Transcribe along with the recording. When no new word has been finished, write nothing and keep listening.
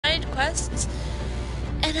quests,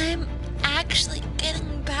 and I'm actually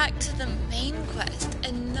getting back to the main quest.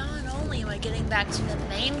 And not only am I getting back to the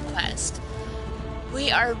main quest, we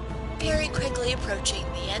are very quickly approaching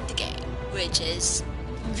the end game, which is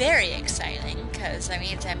very exciting because that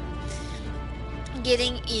means I'm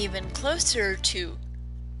getting even closer to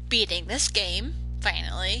beating this game,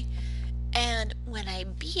 finally. And when I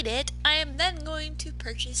beat it, I am then going to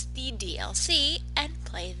purchase the DLC and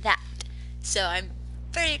play that. So I'm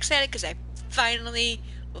very excited because I finally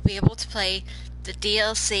will be able to play the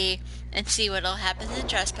DLC and see what'll happen in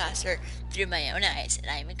Trespasser through my own eyes,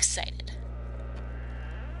 and I'm excited.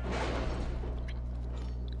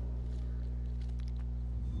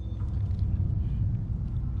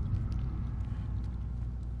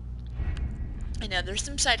 I know there's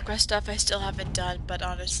some side quest stuff I still haven't done, but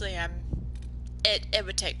honestly, it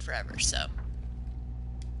would take forever, so.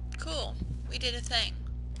 Cool. We did a thing.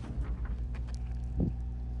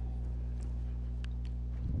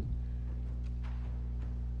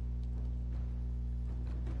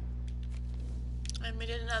 And we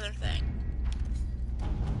did another thing.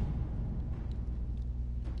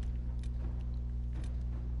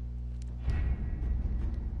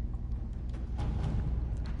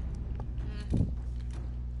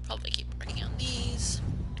 Probably keep working on these.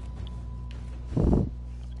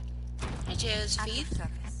 Hey, Josephine.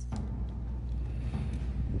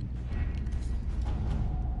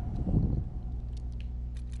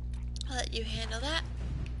 I'll let you handle that.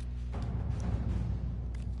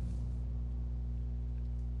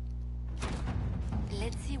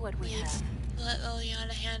 Let's see what we have. Let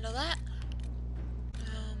Liliana handle that.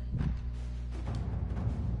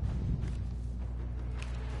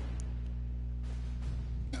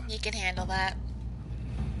 You can handle that.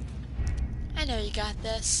 I know you got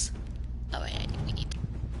this. Oh wait, I do need.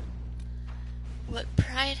 What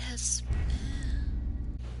pride has...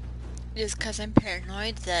 Just because I'm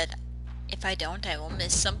paranoid that if I don't, I will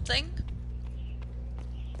miss something.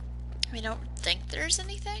 I mean, I don't think there's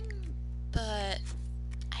anything, but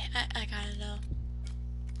I gotta know.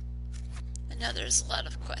 I know there's a lot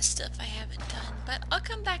of quest stuff I haven't done, but I'll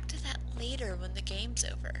come back to that later when the game's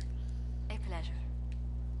over. A pleasure.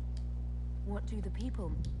 What do the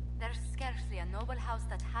people? There's scarcely a noble house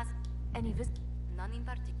that has Any none in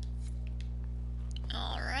particular.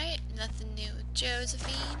 Alright, nothing new with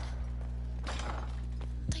Josephine. I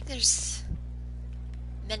don't think there's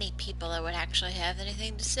many people that would actually have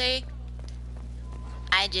anything to say.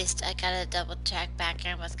 I gotta double check back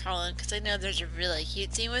in with Colin because I know there's a really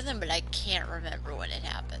cute scene with him, but I can't remember when it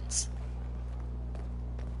happens.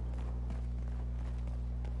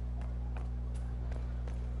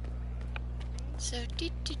 So, I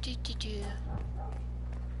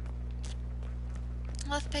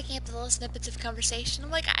love picking up the little snippets of conversation.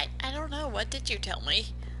 I'm like, I don't know, what did you tell me?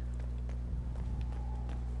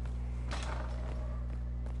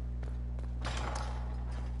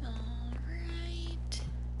 Alright.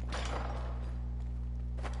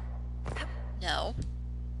 No.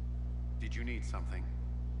 Did you need something?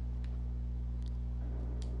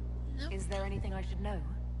 Nope. Is there anything I should know?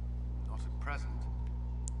 Not at present.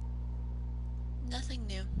 Nothing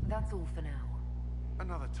new. That's all for now.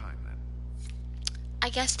 Another time then. I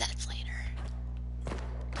guess that's later.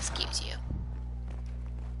 Excuse you.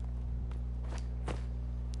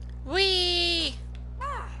 Whee!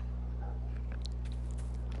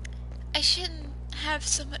 I shouldn't have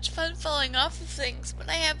so much fun falling off of things, but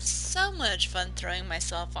I have so much fun throwing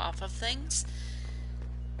myself off of things.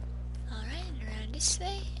 Alright, around this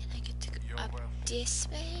way, and I get to go up this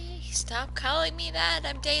way. Stop calling me that,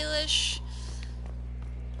 I'm Dalish.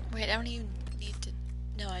 Wait, I don't even need to...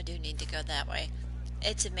 No, I do need to go that way.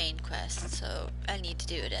 It's a main quest, so I need to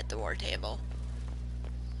do it at the war table.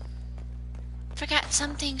 Forgot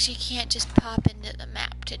some things you can't just pop into the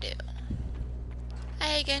map to do.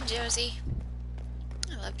 Hi again, Josie.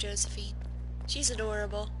 I love Josephine. She's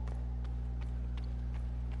adorable.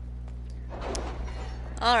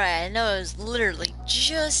 Alright, I know it was literally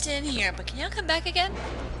just in here, but can y'all come back again?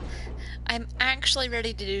 I'm actually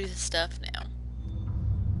ready to do this stuff now.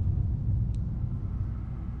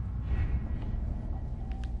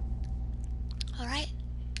 Alright.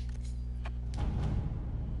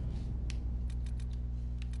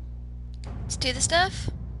 Let's do the stuff.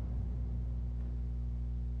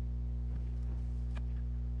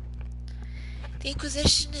 The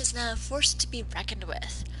Inquisition is now a force to be reckoned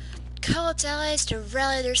with. Call its allies to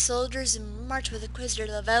rally their soldiers and march with Inquisitor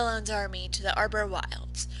Lavelon's army to the Arbor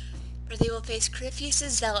Wilds, where they will face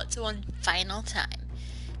Corypheus' zealots one final time.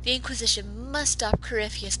 The Inquisition must stop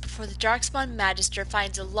Corypheus before the Darkspawn Magister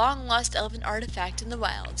finds a long-lost elven artifact in the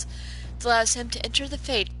wilds. allows him to enter the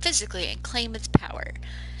Fade physically and claim its power.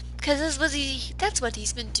 Because that's what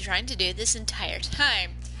he's been trying to do this entire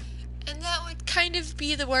time. And that would kind of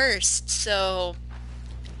be the worst, so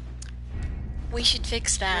we should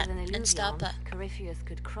fix that With an and stop illusion, that. Corypheus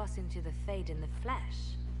could cross into the Fade in the flesh.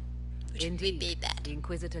 Which would be bad. The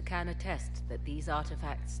Inquisitor can attest that these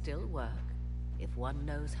artifacts still work if one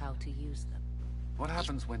knows how to use them. What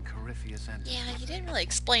happens when Corypheus enters? Yeah, you didn't really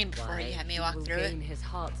explain before you had me walk will through gain it. his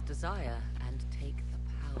heart's desire and take the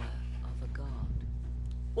power of a god.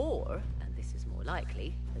 Or, and this is more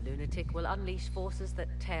likely, the lunatic will unleash forces that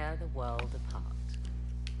tear the world apart.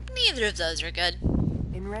 Neither of those are good.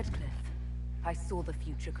 In Redcliffe, I saw the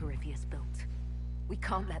future Corypheus built. We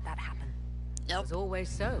can't let that happen. It Nope. was always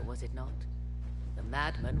so, was it not? The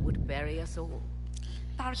madman would bury us all.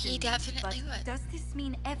 Pardon He me, definitely but would. does this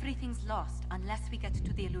mean everything's lost unless we get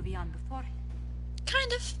to the Illuvion beforehand?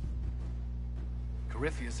 Kind of.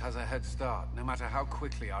 Corypheus has a head start, no matter how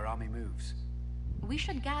quickly our army moves. We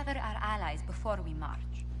should gather our allies before we march.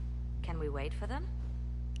 Can we wait for them?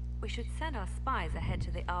 We should send our spies ahead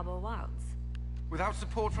to the Arbor Wilds. Without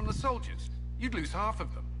support from the soldiers, you'd lose half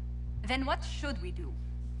of them. Then what should we do?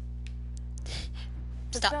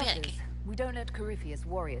 For Stop starters, panicking. we don't let Corypheus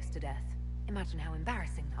worry us to death. Imagine how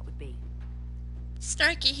embarrassing that would be.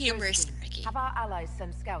 Snarky humor, Josephine, snarky. have our allies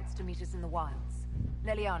send scouts to meet us in the wilds.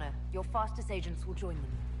 Leliana, your fastest agents will join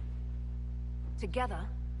them. Together,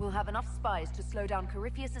 we'll have enough spies to slow down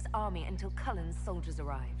Corypheus's army until Cullen's soldiers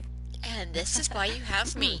arrive. And this is why you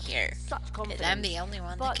have me here. Such 'Cause confidence. I'm the only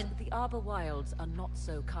one that But can... the Arbor Wilds are not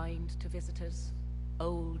so kind to visitors.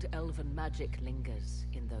 Old elven magic lingers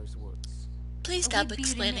in those woods. Please stop We'd be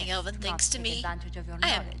explaining remiss elven not things to take me. advantage of your I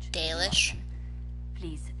am knowledge, Dalish. Morrigan.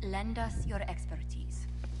 Please, lend us your expertise.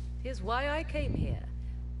 Here's why I came here.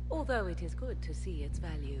 Although it is good to see its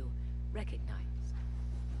value recognized.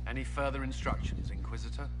 Any further instructions,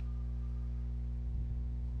 Inquisitor?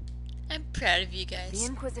 I'm proud of you The guys.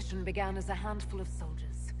 Inquisition began as a handful of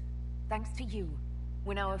soldiers. Thanks to you,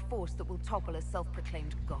 we're now a force that will topple a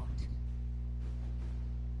self-proclaimed god.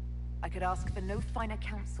 I could ask for no finer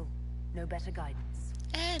counsel, no better guidance.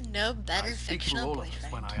 And no better I speak for fictional all of us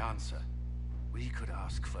boyfriend. when I answer. We could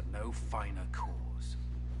ask for no finer cause.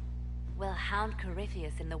 We'll hound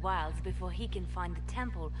Corypheus in the wilds before he can find the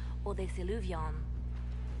temple or this Illuvion.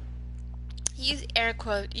 You use air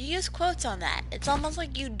quote. You use quotes on that. It's almost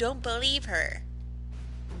like you don't believe her.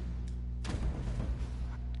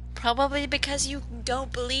 Probably because you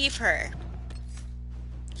don't believe her.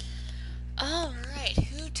 Alright,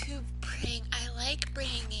 who to bring? I like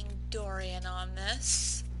bringing Dorian on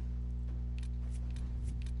this.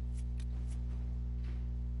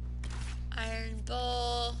 Iron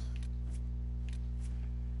Bull.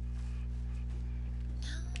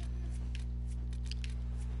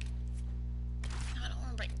 I don't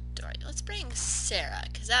want to bring Dorian. Let's bring Sarah,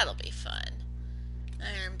 because that'll be fun.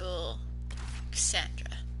 Iron Bull,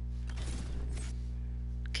 Cassandra.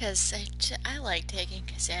 Because I like taking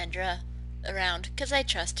Cassandra around, because I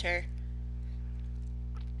trust her.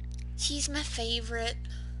 She's my favorite.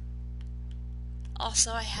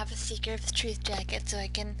 Also, I have a Seeker of the Truth jacket, so I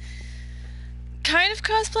can kind of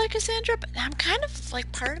cosplay Cassandra, but I'm kind of,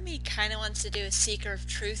 like, part of me kind of wants to do a Seeker of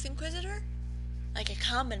Truth Inquisitor. Like a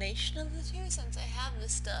combination of the two, since I have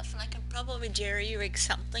this stuff, and I can probably jerry-rig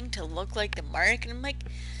something to look like the mark, and I'm like,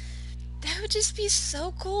 that would just be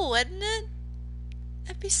so cool, wouldn't it?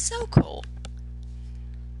 That'd be so cool.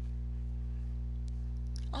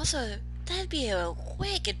 Also, that'd be a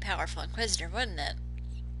wicked powerful Inquisitor, wouldn't it?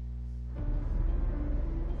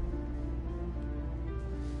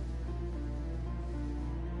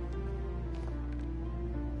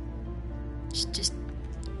 Just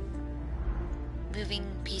moving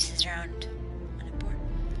pieces around on a board.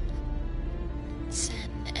 Set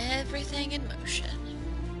everything in motion.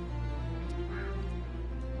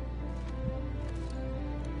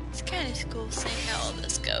 It's kind of cool seeing how all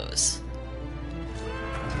this goes.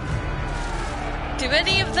 Do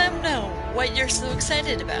any of them know what you're so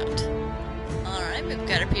excited about? Alright, we've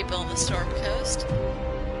got our people on the Storm Coast.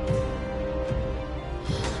 Oh,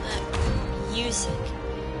 that music.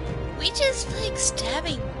 We just like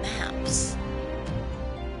stabbing maps.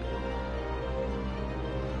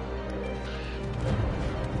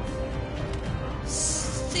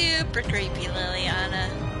 Super creepy, Liliana.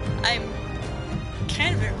 I'm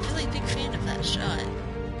kind of a really big fan of that shot.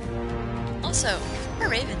 Also, our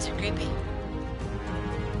ravens are creepy.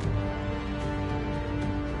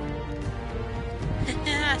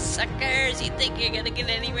 Suckers, you think you're gonna get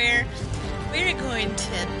anywhere? We're going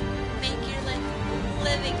to make your life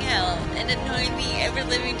living hell and annoy the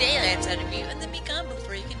ever-living daylights out of you, and then be gone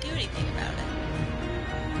before you can do anything about it.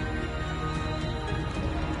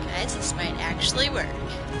 guys, this might actually work.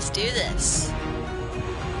 Let's do this.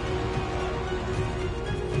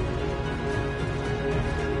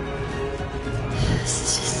 This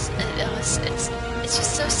is just, it's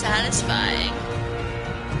just so satisfying.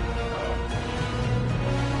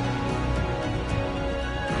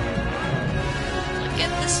 Look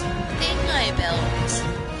at this thing I built.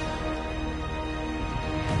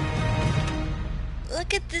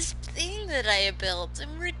 Look at this thing that I built,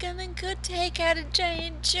 and we're gonna go take out a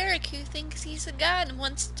giant jerk who thinks he's a god and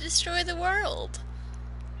wants to destroy the world.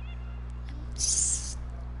 I'm just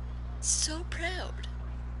so proud.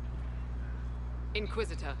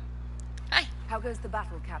 Inquisitor. Hi. How goes the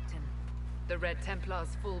battle, Captain? The Red Templars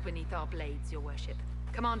fall beneath our blades, your worship.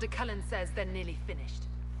 Commander Cullen says they're nearly finished.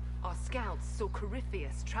 Our scouts saw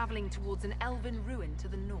Corypheus traveling towards an elven ruin to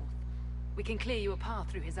the north. We can clear you a path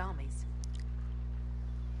through his armies.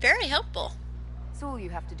 Very helpful. So all you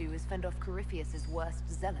have to do is fend off Corypheus's worst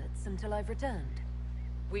zealots until I've returned.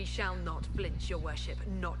 We shall not flinch, your worship,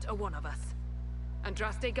 not a one of us.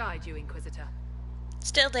 Andraste guide you, Inquisitor.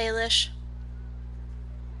 Still Dalish.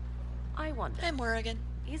 I wonder, Hi, Morrigan.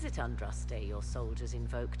 is it Andraste your soldiers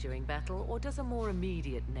invoke during battle, or does a more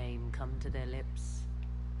immediate name come to their lips?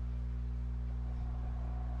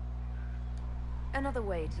 Another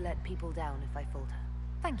way to let people down if I falter.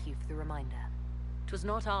 Thank you for the reminder. 'Twas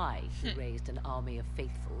not I who raised an army of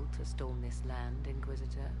faithful to storm this land,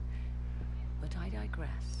 Inquisitor. But I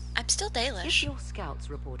digress. I'm still If Dalish. your scouts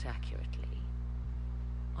report accurately,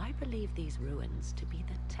 I believe these ruins to be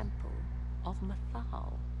the Temple of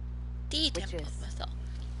Mythal. The Which Temple of is? Mythal.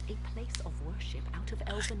 A place of worship out of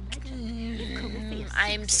elven legend. If Corypheus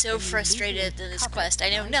I'm seeks it, so then you frustrated legally in this covet quest. I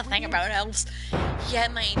know my nothing ruin. about elves.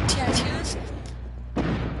 Yet my tattoos,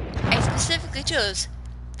 I specifically chose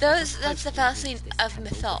those. That's the fallacy Reach this of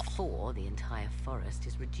temple Mythal. Before the entire forest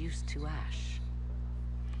is reduced to ash.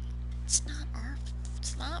 It's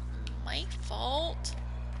not my fault.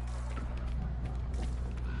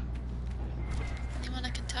 Anyone I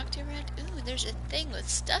can talk to around? Ooh, there's a thing with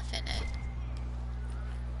stuff in it.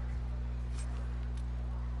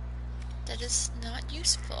 That is not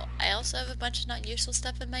useful. I also have a bunch of not useful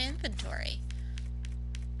stuff in my inventory.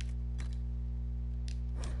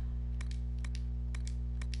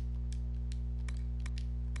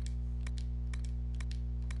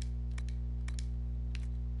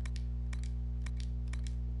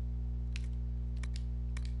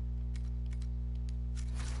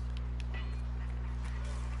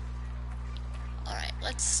 Alright,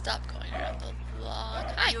 let's stop going around the block.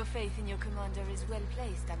 Hi! Your faith in your commander is well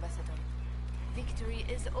placed, Ambassador. Victory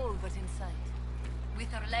is all but in sight. With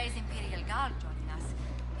Orlay's Imperial Guard joining us,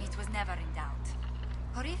 it was never in doubt.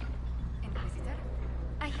 Corypheus, Inquisitor,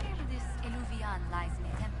 I hear this Eluvian lies in a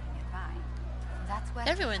temple nearby. That's where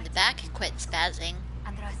Everyone in the back can quit spazzing.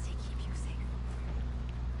 Andraste keep you safe.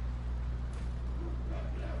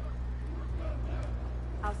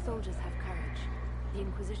 Our soldiers have courage. The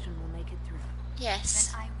Inquisition will make it through. Yes.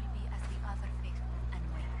 Then I will be as the other faithful and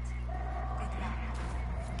wait. Good luck.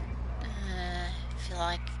 I feel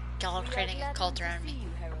like y'all are creating a cult around me. See you,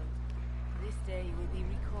 Herald. This day will be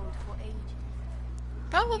recalled for ages.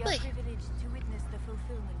 Probably. We are privileged to witness the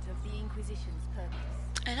fulfillment of the Inquisition's purpose.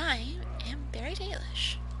 And I am very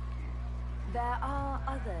Dalish. There are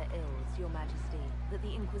other ills, Your Majesty, that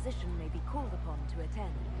the Inquisition may be called upon to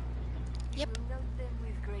attend. Yep. We will note them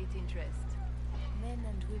with great interest. Men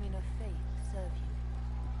and women of faith serve you.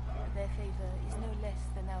 Their favor is no less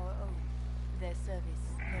than our own. Their service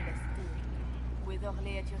no less dear. With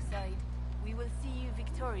Orlais at your side, we will see you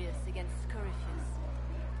victorious against Corypheus.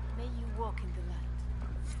 May you walk in the light.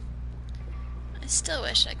 I still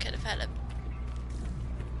wish I could have had a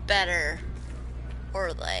better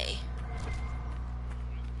Orlais.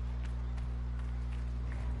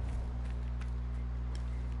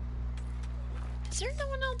 Is there no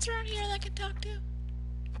one else around here that I can talk to?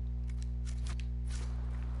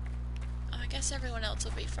 Oh, I guess everyone else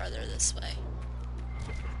will be farther this way.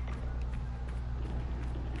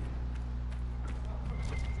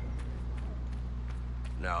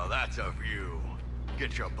 Now that's a view.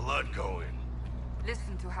 Get your blood going.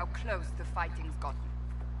 Listen to how close the fighting's gotten.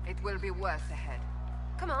 It will be worse ahead.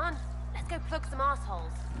 Come on, let's go plug some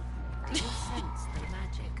assholes. Do you sense the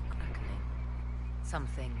magic crackling?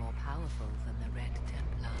 Something more powerful than the Red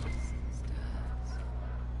Templars stirs.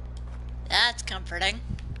 That's comforting.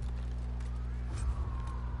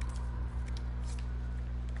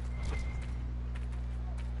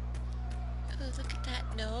 Oh, look at that.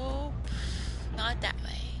 Nope. Not that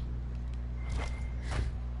way.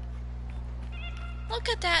 Look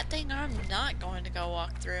at that thing I'm not going to go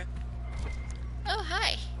walk through. Oh,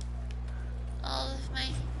 hi. All of my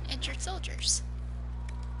injured soldiers.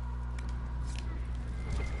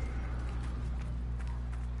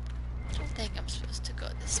 I don't think I'm supposed to go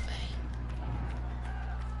this way.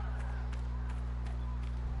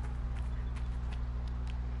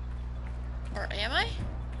 Or am I?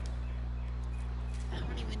 I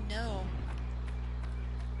don't even know.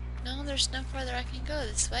 No, there's no further I can go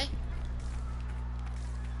this way.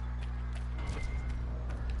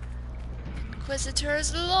 Inquisitor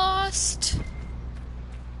is lost!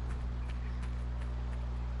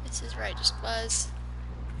 This is where I just was.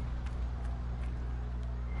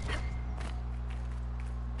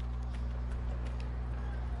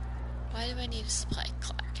 Why do I need a supply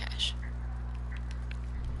cache?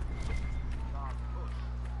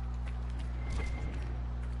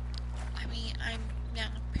 I mean, I'm now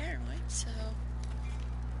paranoid, so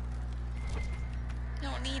I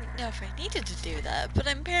don't know if I needed to do that, but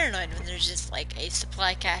I'm paranoid when there's just like a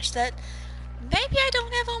supply cache that maybe I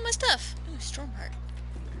don't have all my stuff. Ooh, Stormheart.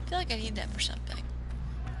 I feel like I need that for something.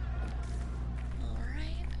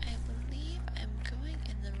 Alright, I believe I'm going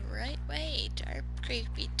in the right way. Dark,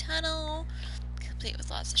 creepy tunnel, complete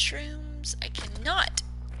with lots of shrooms. I cannot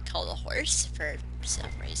call the horse for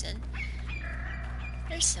some reason.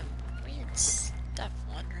 There's some weird stuff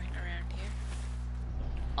wandering around here.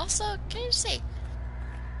 Also, can I just say,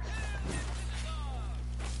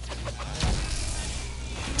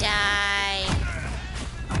 die.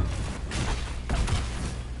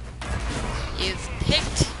 You've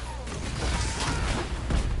picked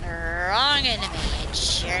the wrong enemy, you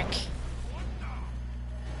jerk.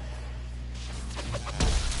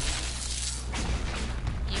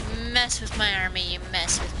 You mess with my army, you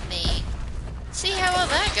mess with me. See how well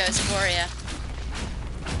that goes for you.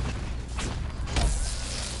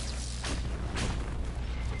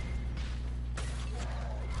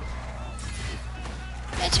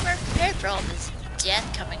 Bet you weren't prepared for all this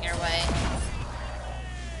death coming your way.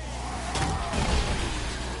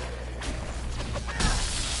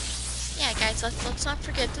 Yeah, guys, let's not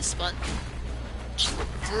forget this one. Just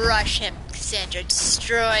rush him, Cassandra.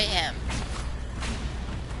 Destroy him.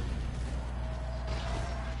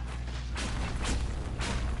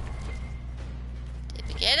 Did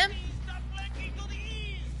we get him?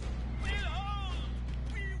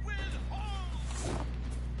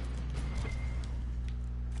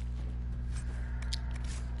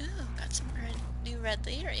 Ooh, got some new red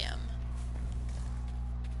lyrium.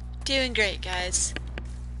 Doing great, guys.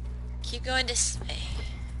 Keep going this way.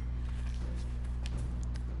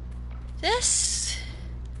 This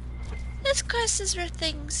quest is where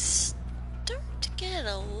things start to get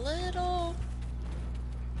a little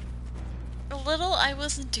I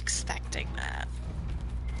wasn't expecting that.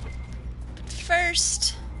 But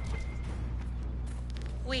first,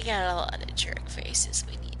 we got a lot of jerk faces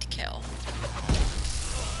we need to kill.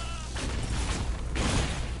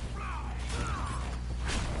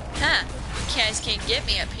 Huh, you guys can't get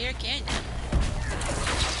me up here, can you?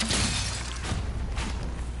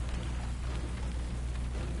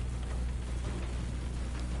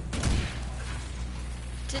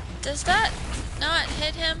 Does that not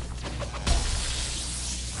hit him?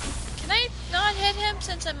 Can I not hit him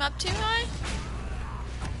since I'm up too high?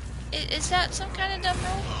 Is that some kind of dumb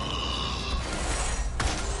rule?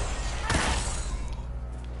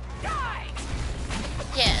 Die!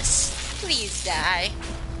 Yes, please die.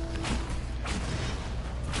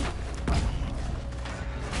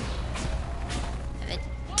 I'm a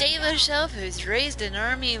Dalish elf who's raised an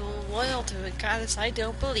army loyal to a goddess I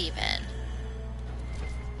don't believe in.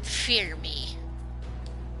 Fear me.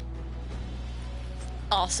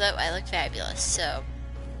 Also, I look fabulous, so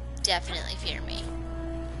definitely fear me.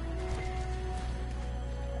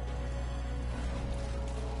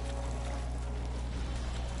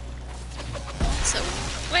 So,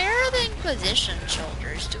 where are the Inquisition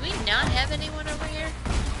soldiers? Do we not have anyone over here?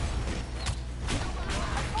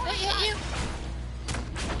 Can I hit you?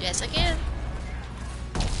 Yes, I can.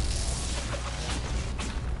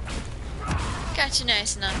 Got you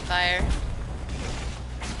nice and on fire.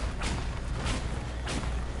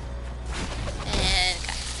 And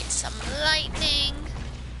got to get some lightning.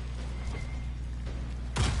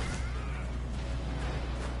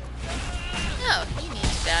 Oh, you need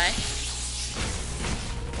to die.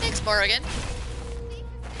 Thanks, Morrigan.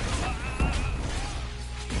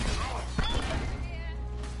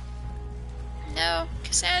 No,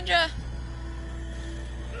 Cassandra.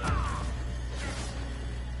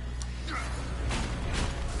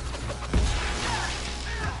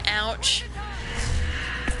 Ouch.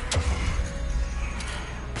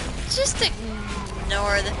 Just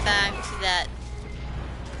ignore the fact that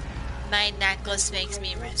my necklace makes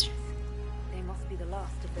me miserable. They must be the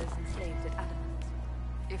last of those enslaved at Adamant.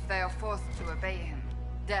 If they are forced to obey him,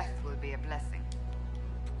 death will be a blessing.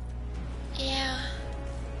 Yeah.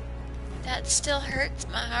 That still hurts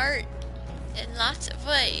my heart in lots of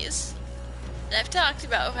ways. And I've talked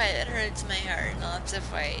about why that hurts my heart in lots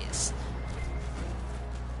of ways.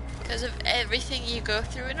 Because of everything you go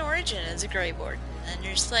through in Origin as a Grey Warden. And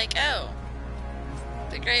you're just like, oh,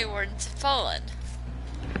 the Grey Wardens have fallen.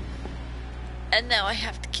 And now I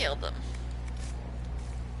have to kill them.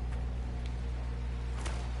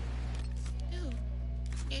 Ooh,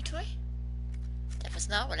 new toy? That was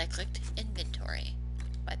not what I clicked. Inventory.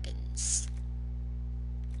 Weapons.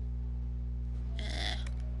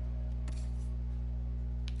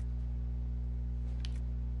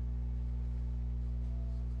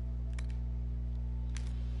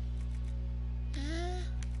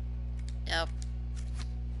 Nope.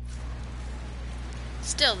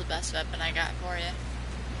 Still the best weapon I got for you.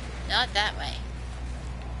 Not that way.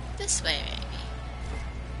 This way, maybe.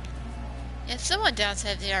 Yeah, someone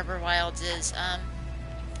downside of the Arbor Wilds is,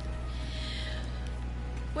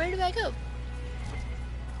 where do I go?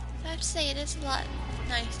 I have to say, it is a lot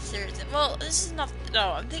nicer than, well, this is not,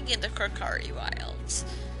 no, I'm thinking the Korkari Wilds.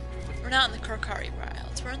 We're not in the Korkari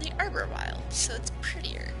Wilds, we're in the Arbor Wilds, so it's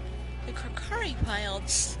prettier. The Korkari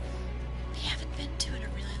Wilds, we haven't been to in a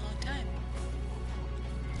really long time.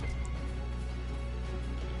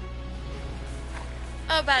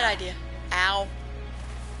 Oh, bad idea. Ow.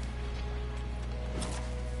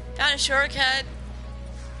 Found a shortcut.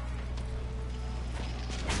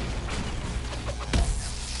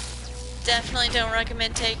 Definitely don't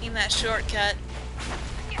recommend taking that shortcut.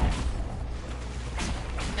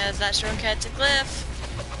 Because that shortcut's a cliff.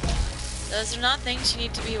 Those are not things you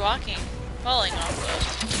need to be falling off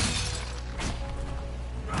of.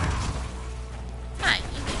 Hi,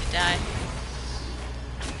 you need to die.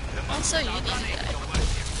 Also, you need to die.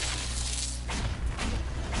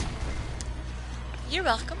 You're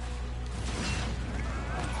welcome.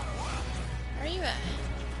 Where are you at?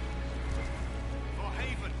 For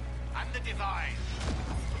Haven and the Divine.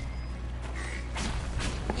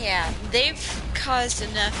 Yeah, they've caused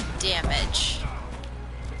enough damage.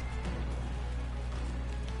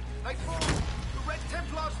 They fall! The Red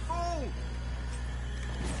Templars fall!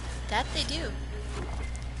 That they do.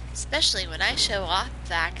 Especially when I show off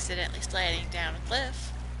accidentally sliding down a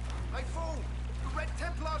cliff. They fall! The Red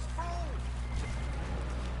Templars fall!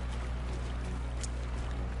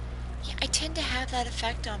 Yeah, I tend to have that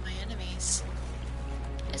effect on my enemies.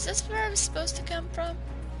 Is this where I was supposed to come from?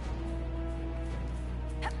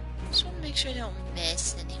 Just want to make sure I don't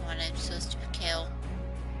miss anyone I'm supposed to kill.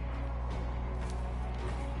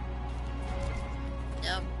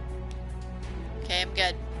 Nope. Okay, I'm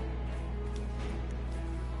good.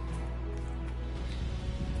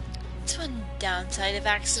 That's one downside of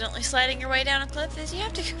accidentally sliding your way down a cliff is you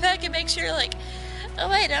have to go back and make sure, like, oh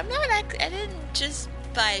wait, I didn't just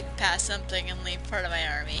bypass something and leave part of my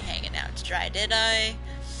army hanging out to dry, did I?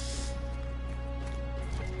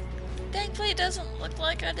 Thankfully it doesn't look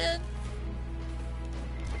like I did.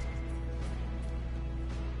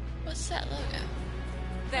 What's that logo?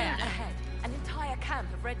 There, ahead. An entire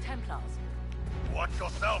camp of Red Templars. Watch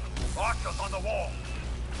yourself! Archers on the wall!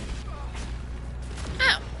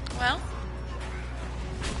 Oh, well.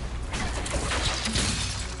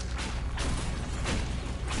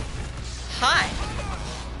 Hi.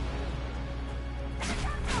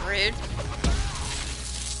 Rude.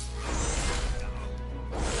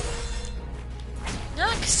 No,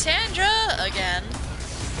 Cassandra again.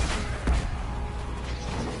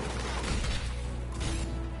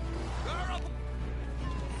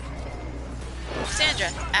 Cassandra,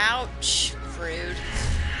 ouch, rude.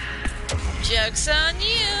 Joke's on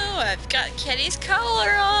you. I've got Kitty's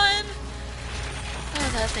collar on.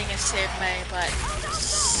 Oh, that thing has saved my butt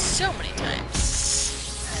so many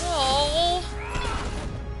times. Oh.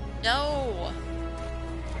 No.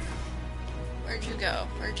 Where'd you go?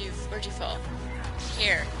 Where'd you fall?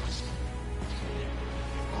 Here.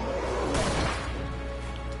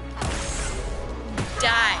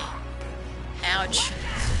 Die. Ouch.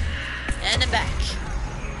 And I'm back.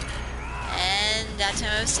 And that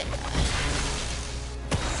time I was safe.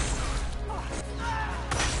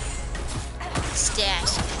 Stash,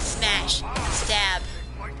 smash, stab.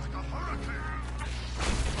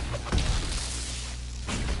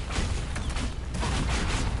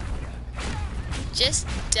 Just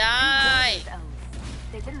die.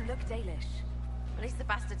 They didn't look Dalish. At least the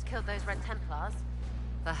bastards killed those Red Templars.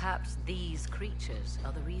 Perhaps these creatures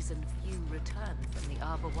are the reason few return from the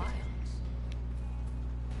Arbor Wilds.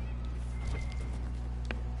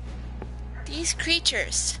 These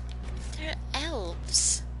creatures. They're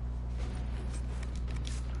elves.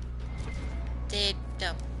 They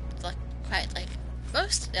don't look quite like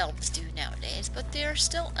most elves do nowadays, but they are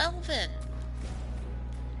still elven.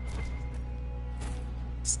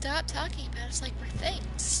 Stop talking about us like we're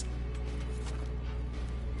things.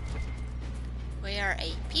 We are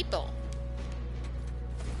a people.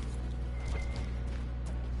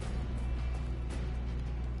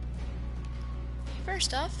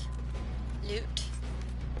 First off, loot.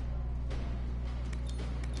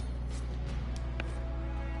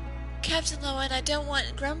 Captain Lowen, I don't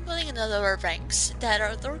want grumbling in the lower ranks that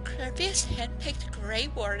our Lord Corypheus handpicked Grey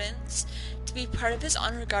Wardens to be part of his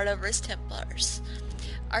honor guard over his Templars.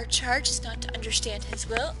 Our charge is not to understand his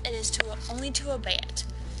will, it is only to obey it.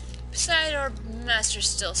 Besides, our master's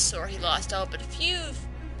still sore he lost all but a few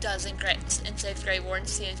dozen enslaved Grey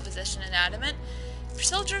Wardens to his position in Adamant. If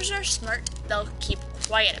soldiers are smart, they'll keep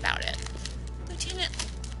quiet about it. Lieutenant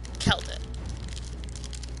Kelton.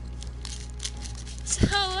 So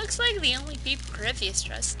it looks like the only people Corypheus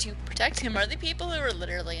trusts to protect him are the people who are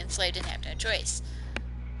literally enslaved and have no choice.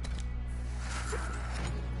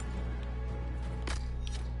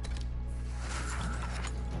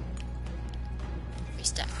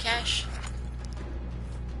 Restock cash.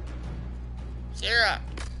 0.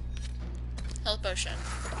 Health potion.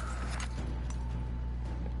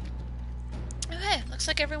 Okay, looks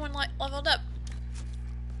like everyone leveled up.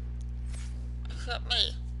 Except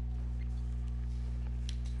me.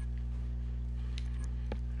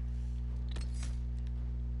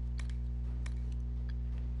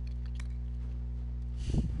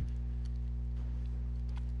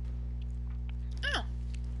 Oh.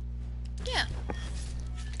 Yeah.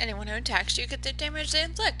 Anyone who attacks you get the damage they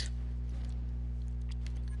inflict.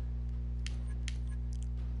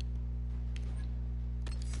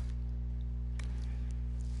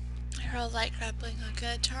 Hurl light grappling hook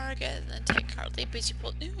at a target, and then take hardly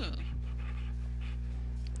visible. Ooh.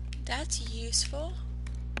 That's useful.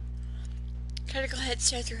 Critical hits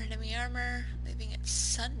tear through enemy armor, leaving it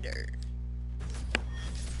sundered.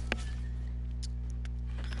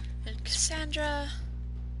 And Cassandra.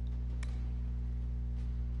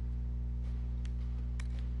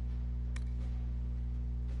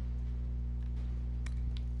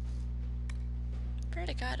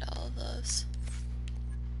 Already got all of those.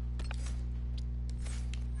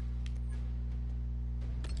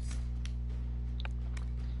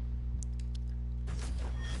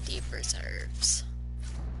 Deep reserves.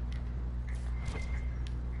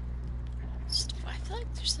 I feel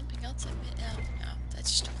like there's something else I made. Oh, no,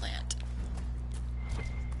 that's just a plant.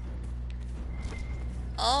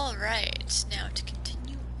 Alright, now to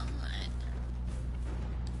continue on.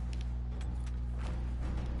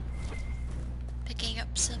 Picking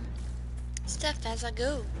up some stuff as I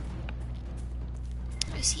go.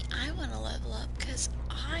 You see, I want to level up because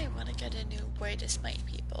I want to get a new way to smite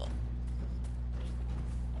people.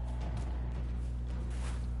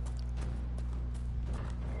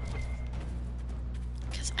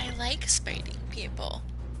 I like smiting people.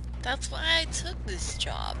 That's why I took this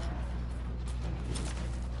job.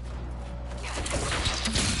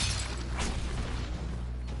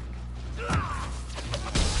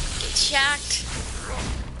 Get shocked.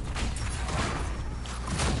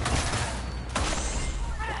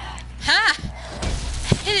 Ha!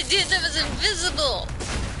 I hit a dude that was invisible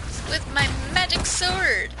with my magic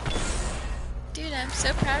sword. Dude, I'm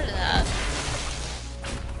so proud of that.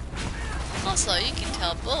 Also, you can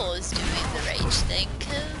tell Bull is doing the rage thing,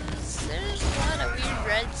 because there's a lot of weird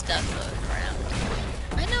red stuff floating around.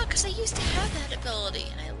 I know, because I used to have that ability,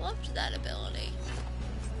 and I loved that ability.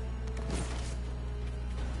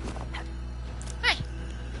 Hi!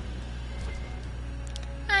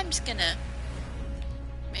 I'm just gonna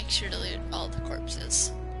make sure to loot all the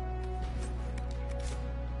corpses.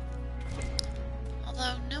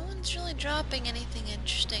 Although, no one's really dropping anything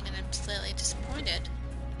interesting, and I'm slightly disappointed.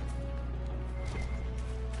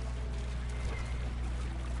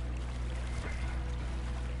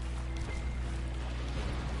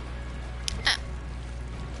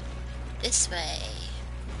 This way.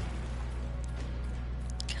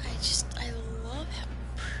 I love how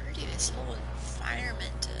pretty this whole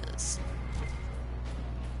environment is.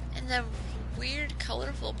 And the weird,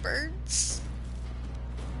 colorful birds.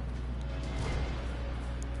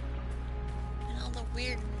 And all the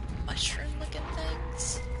weird mushroom-looking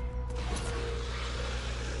things.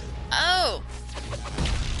 Oh!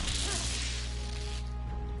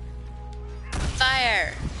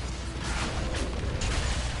 Fire!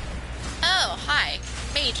 Oh, hi.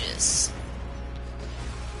 Mages.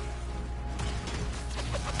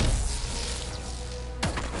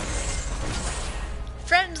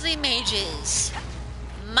 Friends clumsy mages.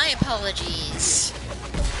 My apologies.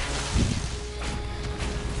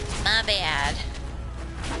 My bad.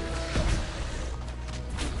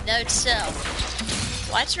 Note to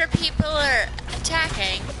self. Watch where people are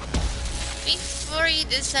attacking before you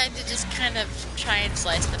decide to just kind of try and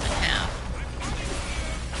slice them in half.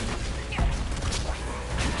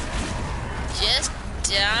 Just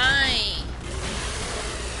die.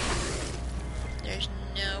 There's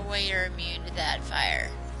no way you're immune to that fire.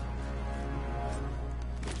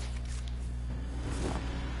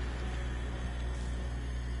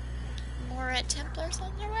 More Red Templars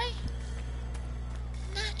on their way?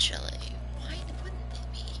 Naturally. Why wouldn't they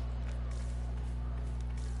be?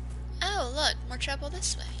 Oh, look, more trouble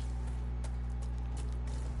this way.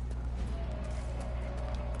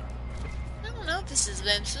 I don't know if this is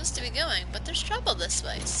where I'm supposed to be going, but there's trouble this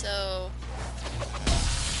way, so...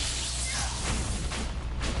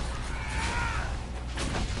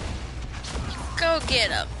 Go get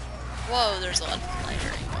him. Whoa, there's a lot of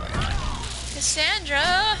fighting going on.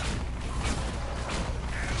 Cassandra!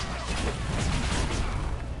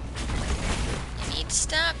 You need to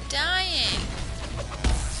stop dying.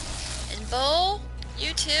 And Bull,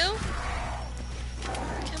 you too?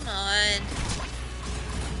 Come on.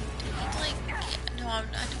 No, I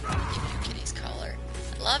don't want to give you Kitty's collar.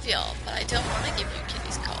 I love y'all, but I don't want to give you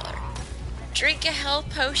Kitty's collar. Drink a health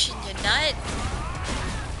potion, you nut.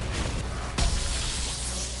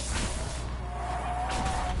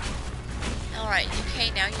 Alright,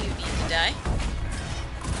 okay, now you need to die.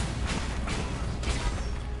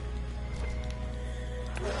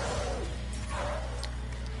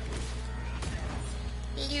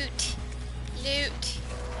 Loot. Loot.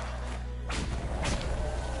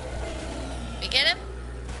 We get him?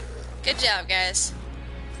 Good job, guys.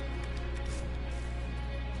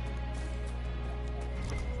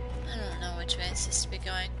 I don't know which way it's supposed to be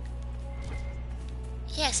going.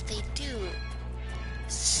 Yes, they do.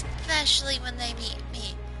 Especially when they meet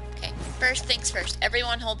me. Okay, first things first.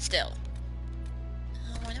 Everyone hold still.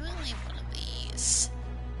 Why do I leave one of these?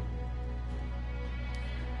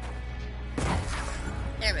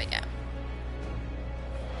 There we go.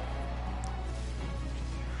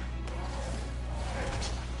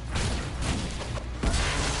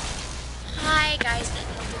 Hi, guys that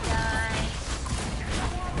need to die.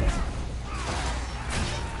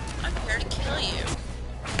 I'm here to kill you.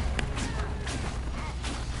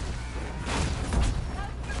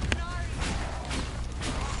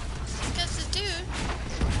 Because the dude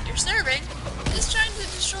you're serving is trying to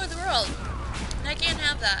destroy the world. And I can't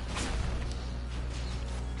have that.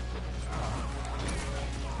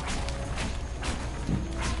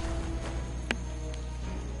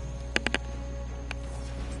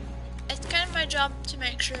 My job to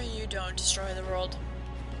make sure you don't destroy the world.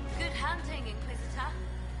 Good hunting, Inquisitor.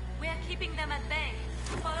 We're keeping them at bay.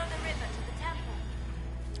 Follow the river to the temple.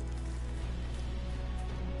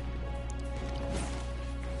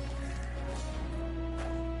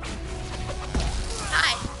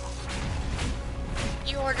 Hi.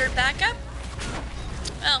 You ordered backup?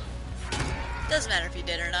 Well, doesn't matter if you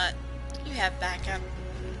did or not. You have backup.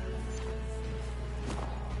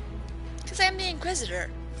 Because I'm the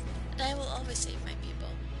Inquisitor. And I will always save my people.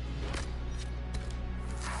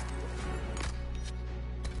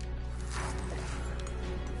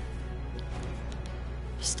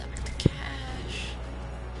 Stuck the cash.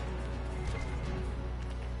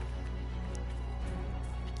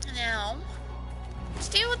 Now, let's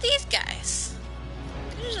deal with these guys.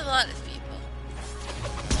 There's a lot of people.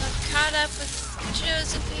 So I've caught up with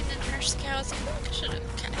Josephine and her scouts. I should have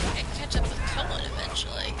catch up with Cullen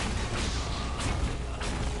eventually.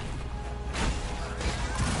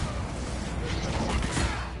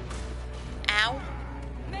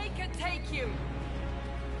 Make her take you.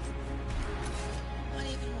 What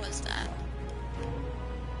even was that?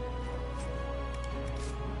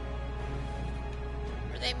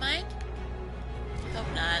 Were they mine?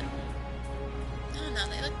 Hope not. No,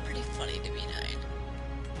 they look pretty funny to me, Nine.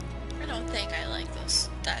 I don't think I like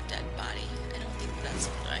that dead body. I don't think that's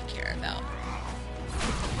what I care about.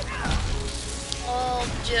 All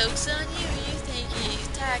jokes on you. You think you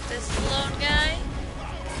attacked this lone guy?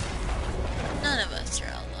 None of us are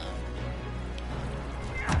alone.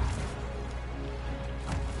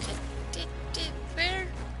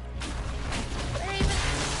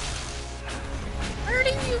 Where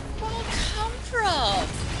did you all come from?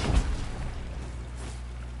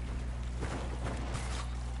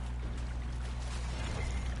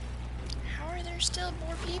 How are there still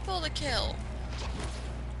more people to kill?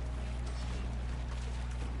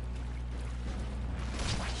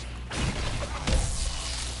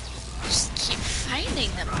 Just keep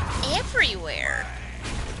finding them. everywhere.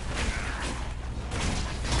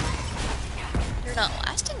 They're not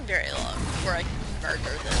lasting very long before I can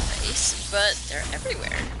murder their face, but they're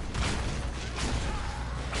everywhere.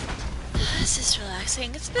 This is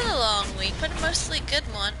relaxing. It's been a long week, but a mostly good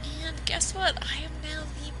one. And guess what? I am now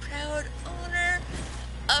the proud owner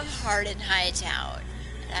of Hardened Hightown.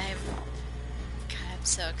 I'm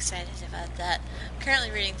so excited about that. I'm currently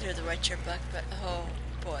reading through the Witcher book, but oh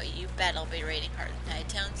boy, you bet I'll be reading Hardened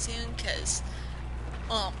Hightown soon, because,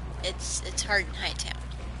 well, it's Hardened Hightown.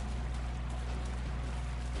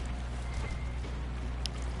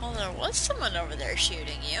 Well, there was someone over there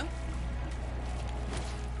shooting you.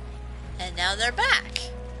 And now they're back.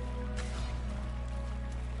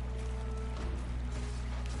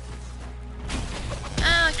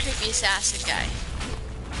 Ah, creepy assassin guy.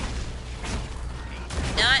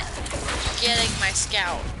 Not getting my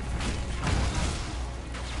scout.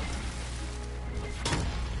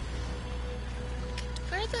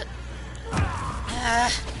 Where the...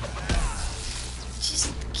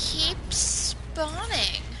 just keep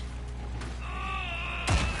spawning.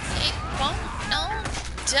 They won't all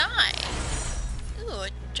die. Ooh,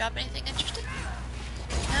 drop anything interesting?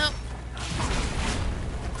 Nope.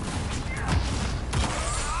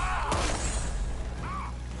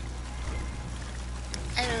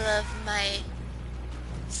 I love my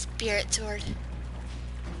spirit sword.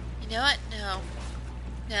 You know what?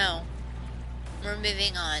 No. We're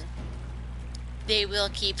moving on. They will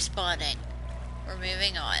keep spawning. We're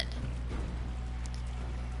moving on.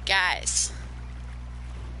 Guys.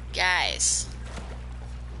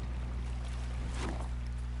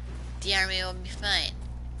 The army will be fine.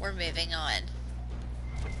 We're moving on.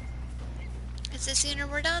 Because the sooner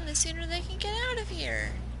we're done, the sooner they can get out of here.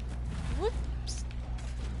 Whoops.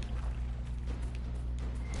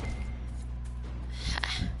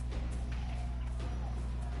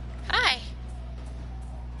 Hi.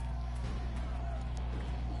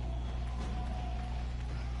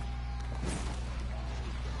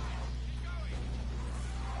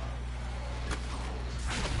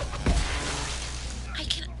 I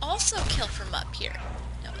can also kill from up here.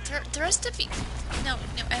 No, the rest of you. No,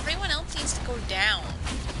 everyone else needs to go down.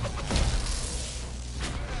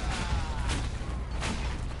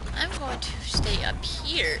 I'm going to stay up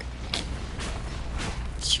here and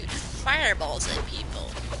shoot fireballs at people.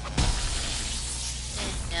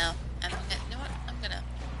 No, you know what? I'm gonna...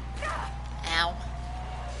 Ow.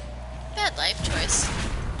 Bad life choice.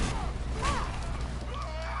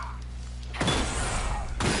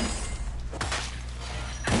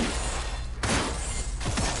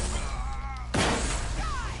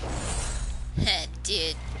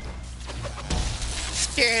 Dude.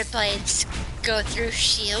 Spirit blades go through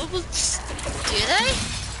shields? Do they?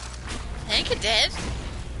 I think it did.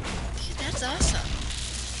 Dude, that's awesome.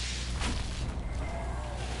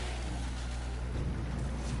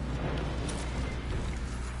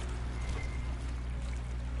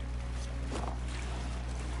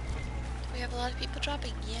 Do we have a lot of people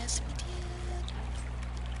dropping? Yes, we did.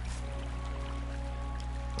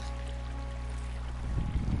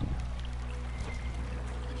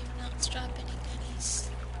 Drop any goodies.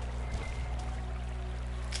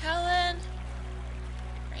 Cullen?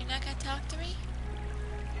 Are you not gonna talk to me?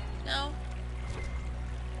 No?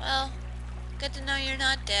 Well, good to know you're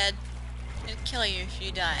not dead. I'm gonna kill you if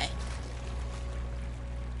you die.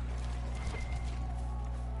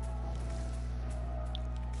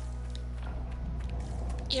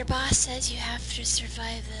 Your boss says you have to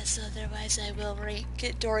survive this, otherwise I will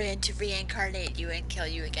get Dorian to reincarnate you and kill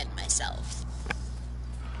you again myself.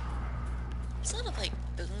 There's a lot of like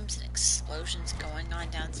booms and explosions going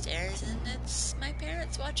on downstairs, and it's my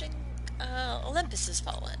parents watching Olympus Has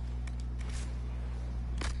Fallen.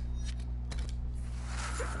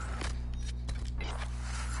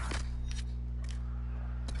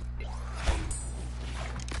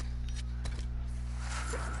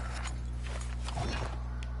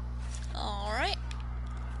 Alright.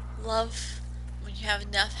 Love when you have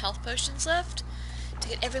enough health potions left to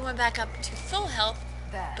get everyone back up to full health.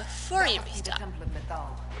 There. Before you The restart. Temple of Mythal.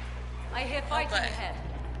 I hear fighting ahead.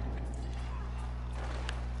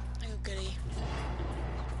 Oh, goody.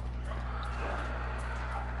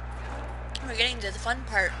 We're getting to the fun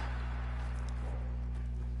part.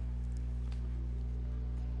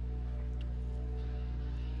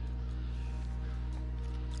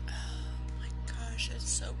 Oh my gosh,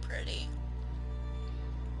 it's so pretty.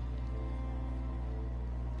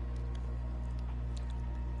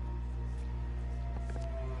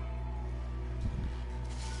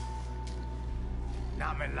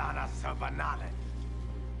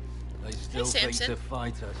 They still think to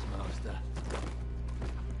fight us, Master.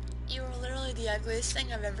 literally the ugliest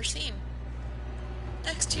thing I've ever seen.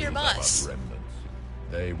 Next to your These are boss. but remnants.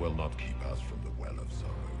 They will not keep us from the Well of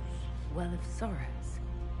Sorrows. Well of Sorrows.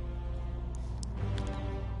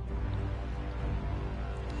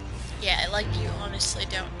 Yeah, like you honestly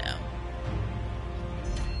don't know.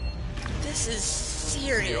 This is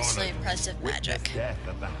seriously impressive magic. Witness death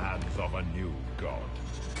at the hands of a new god.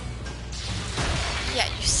 Yeah,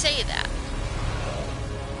 you say that.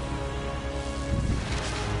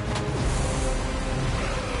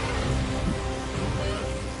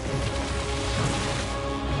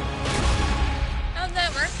 How'd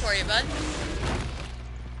that work for you, bud?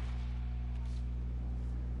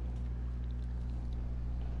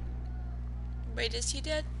 Wait, is he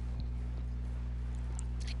dead?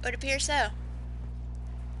 It would appear so.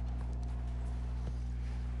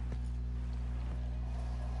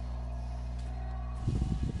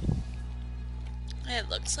 It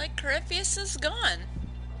looks like Corypheus is gone.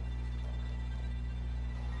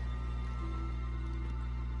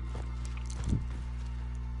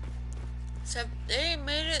 So they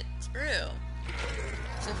made it through.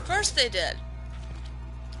 So of course they did.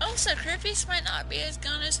 Also, Corypheus might not be as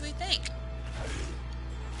gone as we think.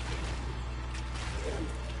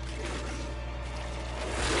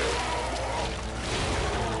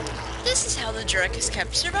 This is how the jerk has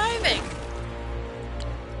kept surviving.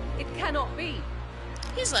 It cannot be.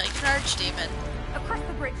 He's like an archdemon. Across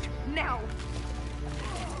the bridge, now!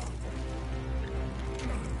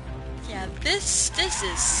 Yeah, this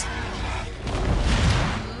is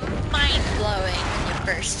mind-blowing when you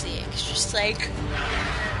first see it. It's just like,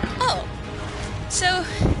 oh. So,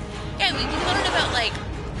 yeah, we can learn about, like,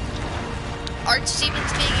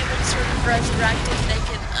 archdemons being able to sort of resurrect if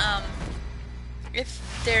they can,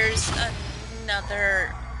 if there's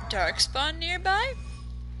another darkspawn nearby.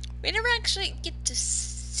 We never actually get to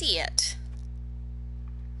see it.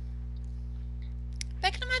 But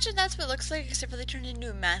I can imagine that's what it looks like, except for they turned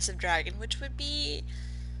into a massive dragon, which would be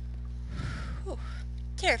whew,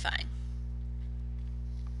 terrifying.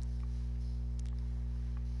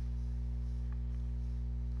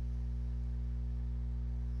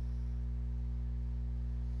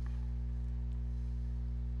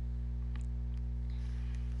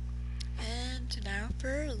 And now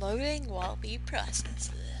for loading while we process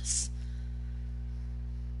this.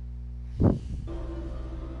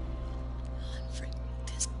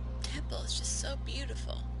 This temple is just so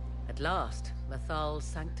beautiful. At last, Mythal's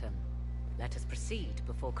sanctum. Let us proceed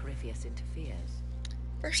before Corypheus interferes.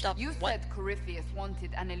 First off, You what? said Corypheus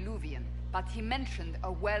wanted an eluvian, but he mentioned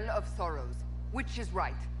a Well of Sorrows. Which is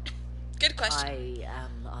right? Good question. I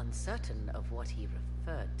am uncertain of what he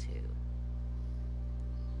referred to.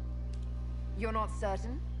 You're not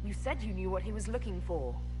certain? You said you knew what he was looking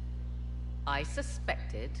for. I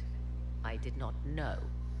suspected. I did not know.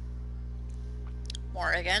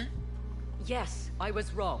 Morrigan. Yes, I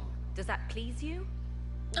was wrong. Does that please you?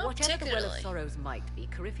 Not Whatever the Well of particularly. Sorrows might be,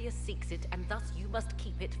 Corypheus seeks it, and thus you must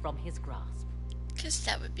keep it from his grasp. Because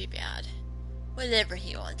that would be bad. Whatever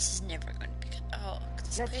he wants is never going to be good. Oh,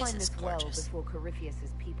 this Let's place find is this well gorgeous. before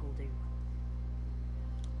Corypheus's people do.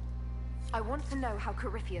 I want to know how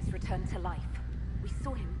Corypheus returned to life. We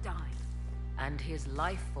saw him die. And his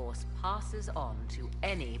life force passes on to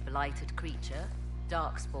any blighted creature,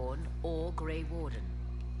 darkspawn, or Grey Warden.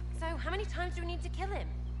 So, how many times do we need to kill him?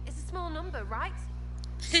 It's a small number, right?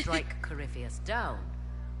 Strike Corypheus down,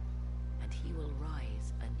 and he will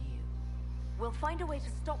rise anew. We'll find a way to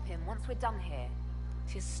stop him once we're done here.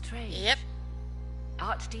 'Tis strange. Yep.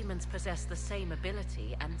 Archdemons possess the same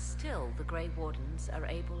ability, and still the Grey Wardens are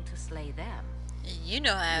able to slay them. You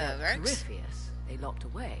know how Yet it works. Corypheus, they locked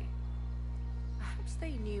away. Perhaps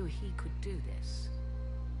they knew he could do this,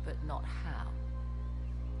 but not how.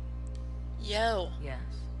 Yo. Yes.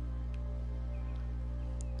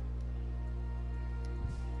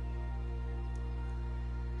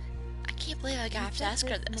 I can't believe I You have to said ask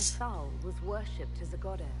her this. Mythal was worshipped as a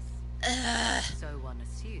goddess. Ugh. So one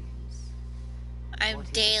assumes. I'm What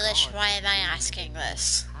is a Dalish. god Why am I but being asking of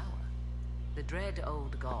this? power? The dread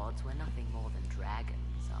old gods were nothing more than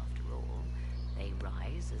dragons, after all. They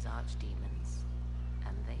rise as archdemons,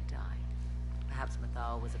 and they die. Perhaps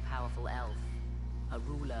Mythal was a powerful elf, a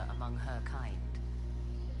ruler among her kind.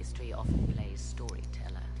 History often plays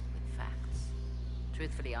storyteller with facts.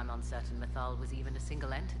 Truthfully, I'm uncertain Mythal was even a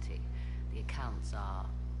single entity. The accounts are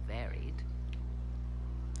varied.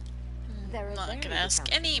 There are I'm not varied gonna ask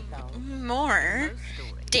accounts of any Mythal. more No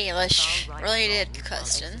story. Dalish Mythal rights related wrongs while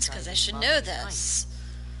questions because I exercising should know marvelous this.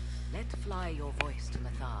 kindness. Let fly your voice to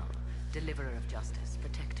Mythal, deliverer of justice,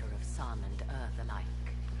 protector of sun and earth alike.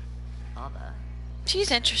 Other,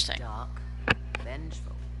 She's interesting. dark,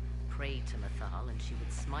 vengeful, pray to Mythal and she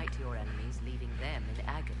would smite your enemies, leaving them in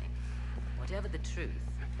agony. Whatever the truth,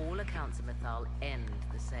 all accounts of Mythal end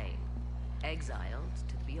the same. Exiled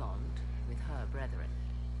to the beyond with her brethren.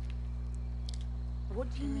 What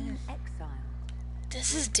do you mean, exiled?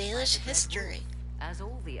 This is Dalish history. As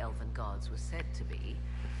all the elven gods were said to be,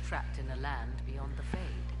 trapped in a land beyond the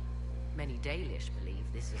Fade. Many Dalish believe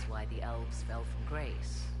this is why the elves fell from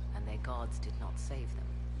grace, and their gods did not save them.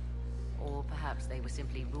 Or perhaps they were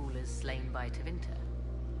simply rulers slain by Tevinter.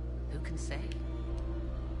 Who can say?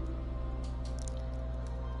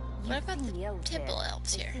 What about the Temple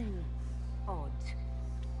elves here? Odd.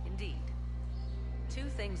 Indeed. Two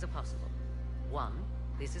things are possible. One,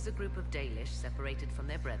 this is a group of Dalish separated from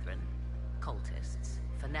their brethren, cultists,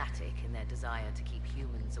 fanatic in their desire to keep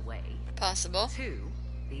humans away. Possible. Two,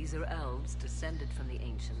 these are elves descended from the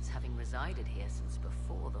ancients, having resided here since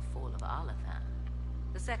before the fall of Arlathan.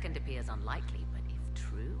 The second appears unlikely, but if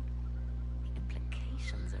true, the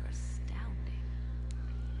implications are astounding.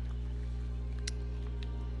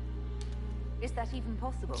 Is that even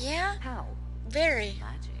possible? Yeah. How? Very.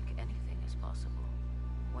 Magic, anything is possible.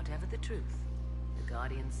 Whatever the truth, the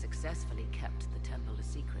Guardians successfully kept the temple a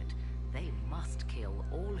secret. They must kill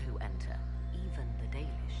all who enter, even the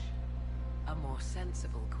Dalish. A more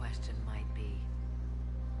sensible question might be,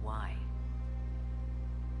 why?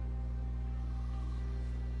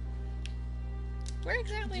 Where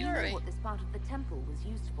exactly are Do you know we? what this part of the temple was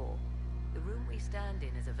used for? The room we stand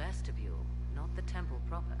in is a vestibule, not the temple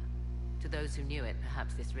proper. To those who knew it,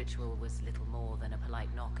 perhaps this ritual was little more than a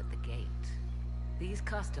polite knock at the gate. These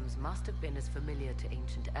customs must have been as familiar to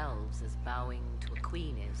ancient elves as bowing to a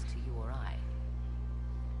queen is to you or I.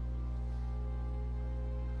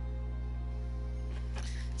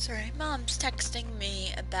 Sorry, Mom's texting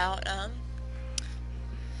me about,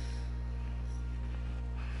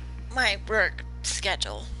 my work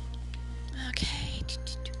schedule. Okay.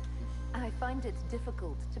 I find it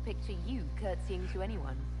difficult to picture you curtsying to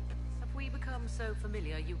anyone. Have we become so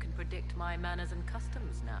familiar you can predict my manners and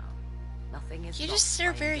customs now? Nothing is You lost just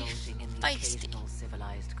are by very indulging in the feisty. occasional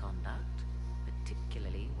civilized conduct,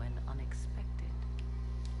 particularly when unexpected.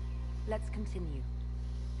 Let's continue.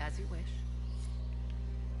 As you wish.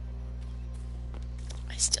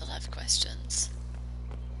 I still have questions.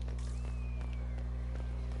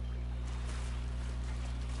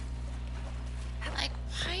 Like,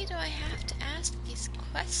 why do I have to ask these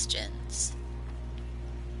questions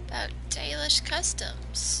about Dalish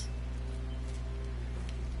customs?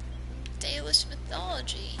 Dalish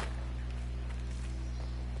mythology.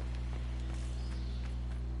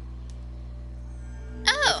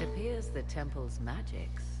 Oh! It appears the temple's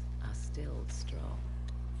magics are still strong.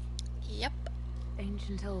 Yep.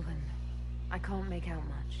 Ancient Elven. I can't make out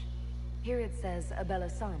much. Here it says Abella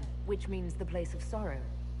Sun, which means the place of sorrow.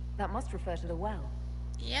 That must refer to the well.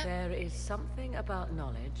 Yep. There is something about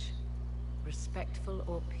knowledge, respectful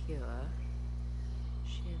or pure.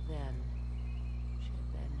 Shiven.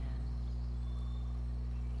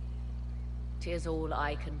 'Tis all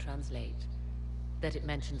I can translate. That it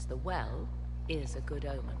mentions the well is a good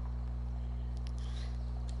omen.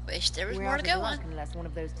 Wish there was We're more out to of go luck on. unless one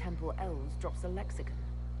of those temple elves drops a lexicon.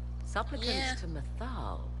 Supplicants Yeah. to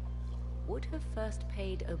Mythal would have first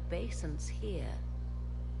paid obeisance here.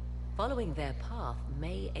 Following their path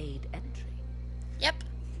may aid entry. Yep.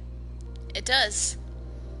 It does.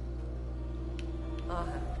 Oh,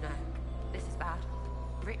 no. This is bad.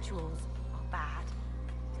 Rituals are bad.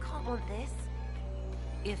 Can't want this.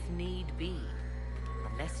 If need be,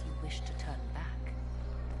 unless you wish to turn back.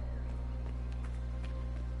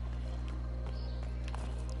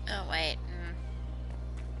 Oh, wait.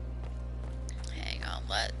 Hang on,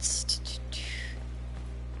 let's...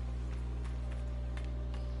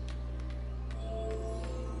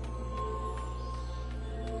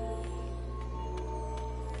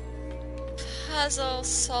 Puzzle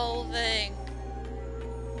solving.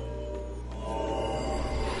 Well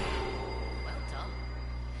done.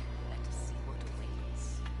 Let us see what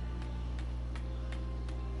awaits.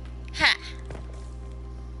 Ha!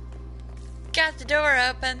 Got the door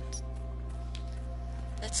open.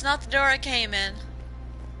 That's not the door I came in.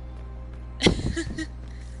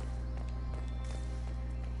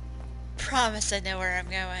 Promise I know where I'm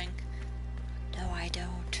going. No, I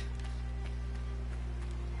don't.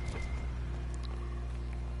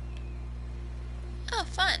 Oh,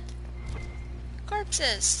 fun.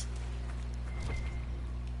 Corpses.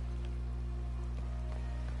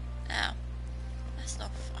 Oh. That's no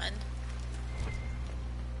fun.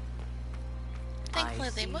 Thankfully,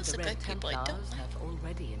 I they see most the are Red good people I don't Templars like. have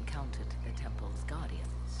already encountered the temple's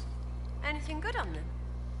guardians. Anything good on them?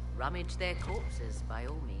 Rummage their corpses by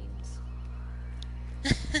all means.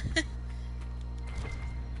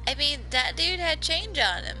 I mean, that dude had change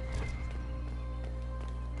on him.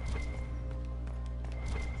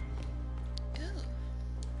 Ooh.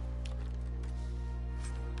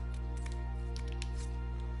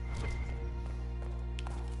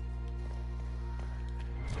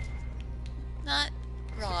 Not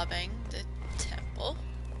robbing the temple.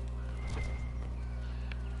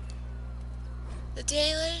 The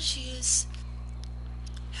Dalish use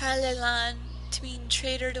Harlelan to mean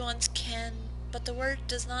traitor to one's kin, but the word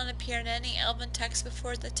does not appear in any Elven text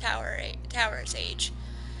before the Tower's age.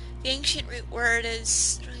 The ancient root word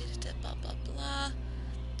is related to blah blah blah.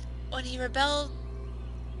 When he rebelled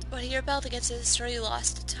against his story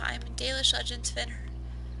lost to time. In Dalish legends,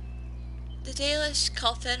 the Dalish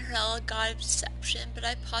call Fenrir a god of deception, but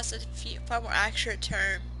I posit a far more accurate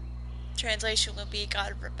translation would be a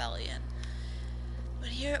god of rebellion.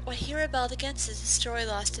 When he rebelled against his story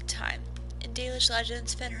lost to time. In Dalish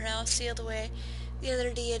legends, Fenrir sealed away the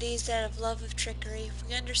other deities out of love of trickery. If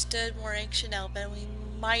we understood more ancient Elven, we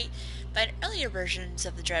might, find earlier versions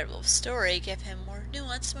of the Dreadwolf story, give him more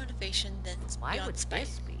nuanced motivation than Why beyond would spite.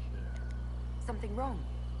 this be here? Something wrong?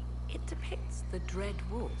 It depicts the Dread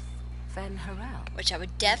Wolf, Fenrir. Which I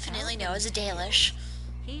would definitely know as a Dalish.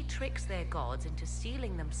 He tricks their gods into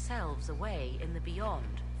sealing themselves away in the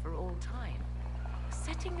beyond for all time.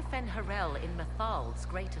 Setting Fenrir in Mythal's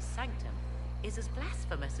greatest sanctum is as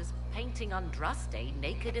blasphemous as painting Andraste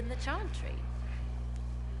naked in the Chantry.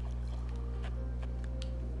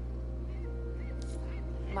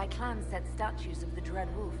 My clan set statues of the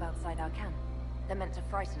Dread Wolf outside our camp. They're meant to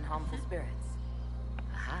frighten harmful spirits.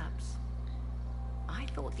 Perhaps. I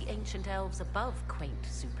thought the ancient elves above quaint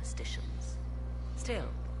superstitions. Still,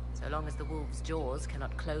 so long as the wolf's jaws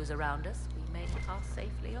cannot close around us, we may pass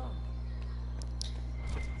safely on.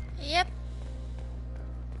 Yep.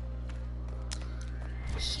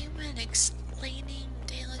 Human explaining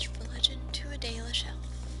Dalish religion to a Dalish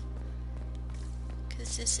elf.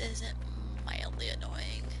 Because this isn't mildly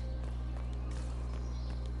annoying.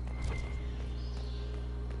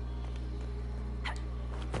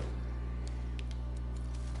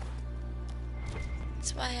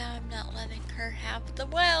 That's why I'm not letting her have the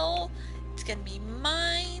well. It's gonna be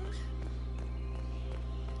mine.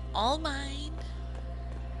 All mine.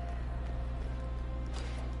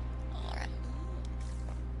 Alright.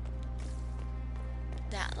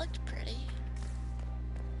 That looked pretty.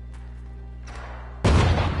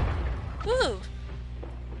 Woo!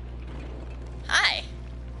 Hi.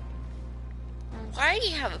 Why do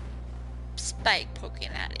you have a spike poking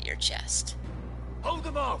out of your chest? Hold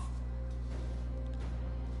them off!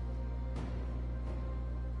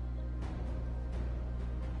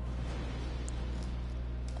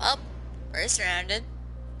 Well, we're surrounded.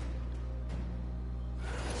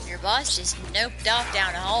 Your boss just noped off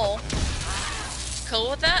down a hole.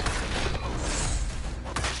 Cool with that?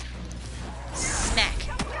 Smack.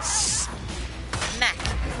 Smack.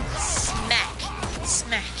 Smack.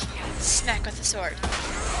 Smack. Smack with the sword.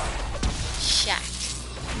 Shack.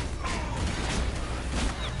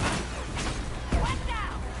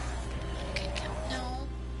 Okay, no.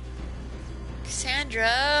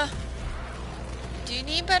 Cassandra. Do you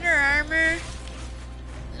need better armor?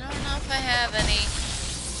 I don't know if I have any.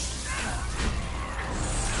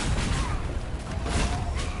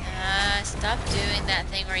 Stop doing that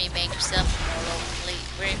thing where you make yourself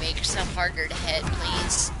where you make yourself harder to hit,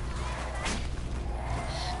 please.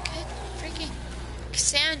 Good freaking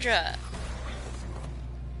Cassandra.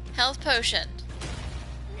 Health potion.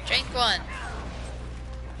 Drink one.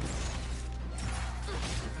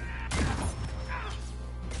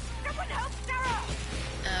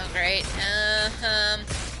 Oh great.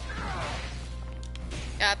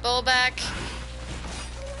 Got Bull back.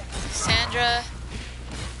 Cassandra.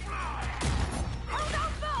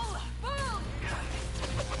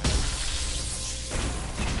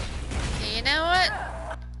 You know what?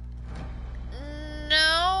 No.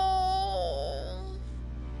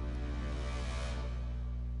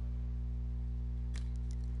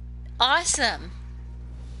 Awesome.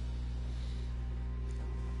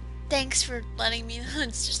 Thanks for letting me know.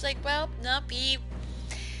 It's just like, well, nope, he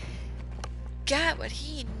got what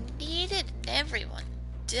he needed and everyone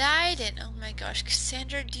died. And oh my gosh,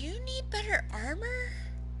 Cassandra, do you need better armor?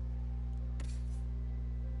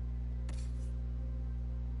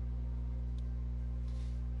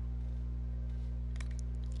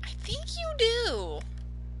 I think you do.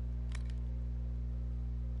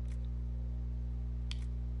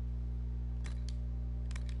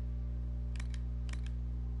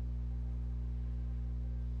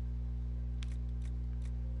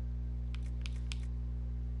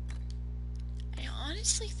 I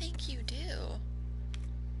honestly think you do.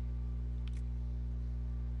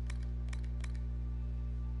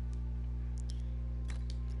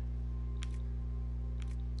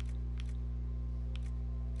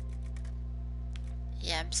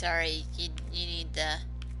 Yeah, I'm sorry. You need the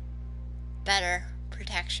better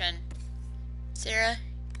protection. Sarah,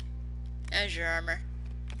 how's your armor?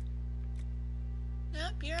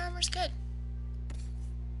 Nope, your armor's good.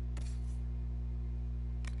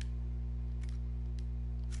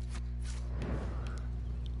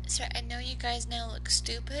 Sorry, I know you guys now look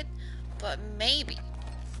stupid, but maybe.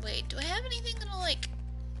 Wait, do I have anything that'll like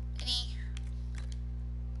any?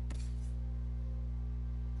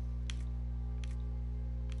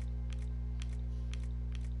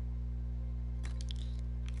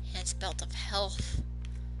 His belt of health.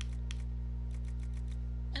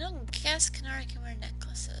 I don't guess Kanari can wear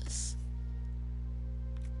necklaces.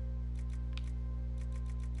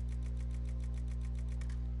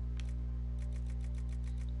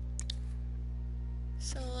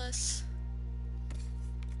 Solus.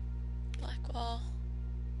 Blackwall.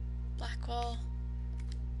 Blackwall.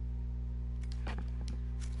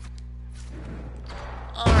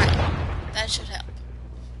 Alright. That should help.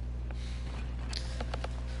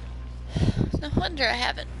 No wonder I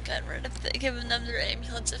haven't gotten rid of given them their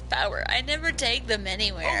amulets of power. I never take them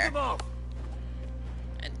anywhere. Hold them off.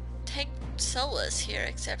 I take Solus here,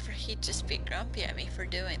 except for he'd just be grumpy at me for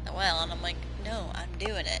doing the well, and I'm like, no, I'm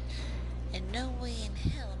doing it. And no way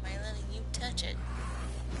in hell am I letting you touch it.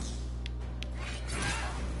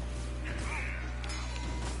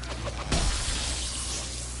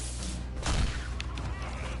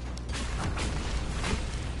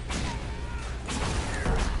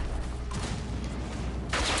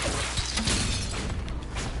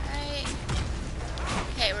 Alright.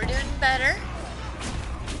 Okay, we're doing better.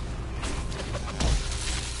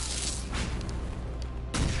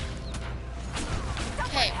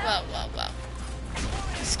 Okay, whoa, whoa,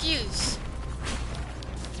 whoa. Excuse.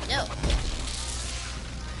 No.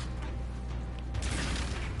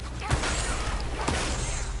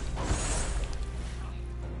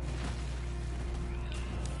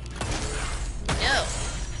 No.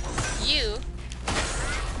 You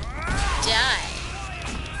die.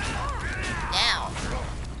 Now.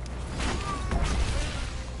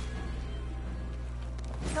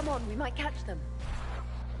 Come on, we might catch them.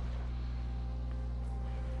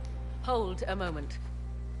 Hold a moment.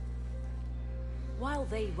 While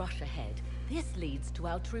they rush ahead, this leads to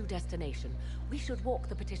our true destination. We should walk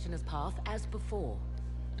the petitioner's path as before.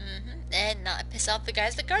 And not piss off the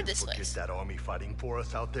guys that guard this Forget place. that army fighting for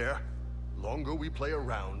us out there. Longer we play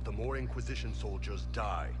around, the more Inquisition soldiers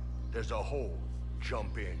die. There's a hole.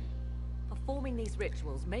 Jump in. Performing these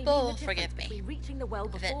rituals may mean Bull, the difference forgive me. between reaching the well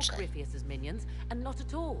before Eventually. Corypheus' minions and not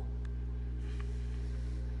at all.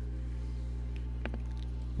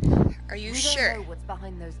 Are you We sure? don't know what's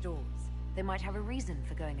behind those doors. They might have a reason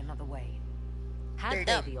for going another way. Had They're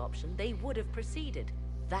they dumb. the option, they would have proceeded.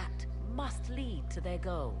 That must lead to their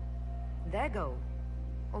goal. Their goal,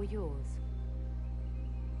 or yours?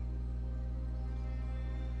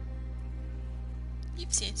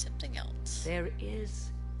 You've seen something else. There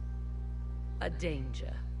is a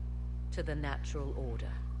danger to the natural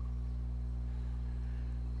order.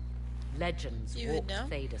 Legends You would walked know?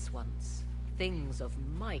 Thedas once, things of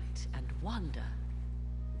might and wonder.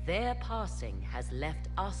 Their passing has left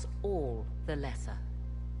us all the lesser.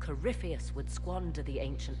 Corypheus would squander the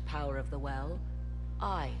ancient power of the well.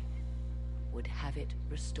 I would have it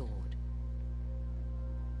restored.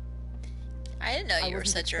 I didn't know I you were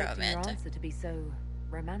wasn't such a expecting your romantic. answer to be so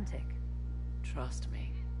romantic. Trust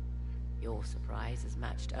me, your surprise is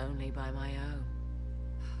matched only by my own.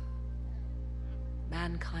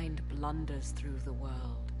 Mankind blunders through the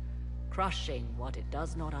world, crushing what it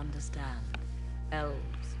does not understand. Elves,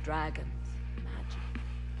 dragons, magic.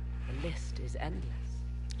 The list is endless.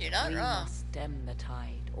 You're not We wrong. must stem the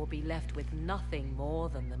tide, or be left with nothing more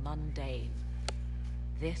than the mundane.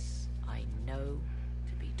 This I know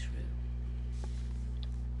to be true.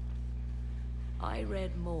 I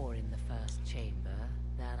read more in the first chamber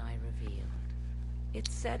than I revealed. It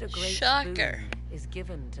said a great Shocker. boon is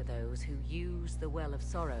given to those who use the Well of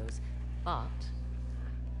Sorrows, but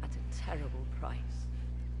at a terrible price.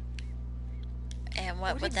 And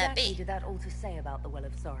what would exactly that be? did that altar say about the Well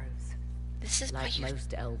of Sorrows? This is why Like you,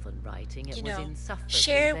 most elven writing, it you was know, insufferably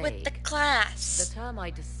share it with vague. the class. The term I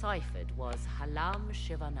deciphered was Halam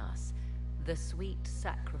Shivanas, the sweet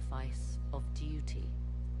sacrifice of duty.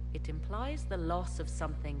 It implies the loss of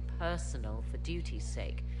something personal for duty's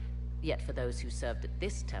sake, yet for those who served at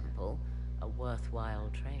this temple, a worthwhile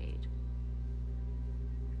trade.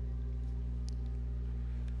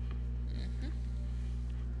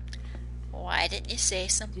 Why didn't you say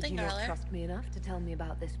something Did you earlier? not trust me enough to tell me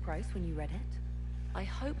about this price when you read it? I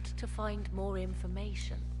hoped to find more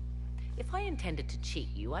information. If I intended to cheat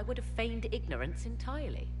you, I would have feigned ignorance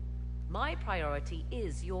entirely. My priority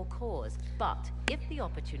is your cause, but if the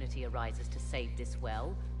opportunity arises to save this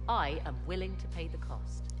well, I am willing to pay the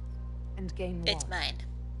cost. And gain what? It's mine.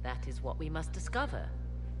 That is what we must discover.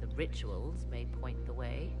 The rituals may point the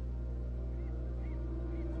way.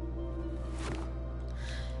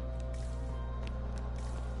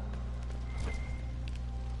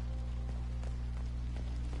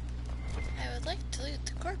 I would like to loot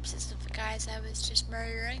the corpses of the guys I was just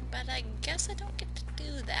murdering, but I guess I don't get to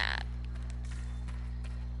do that.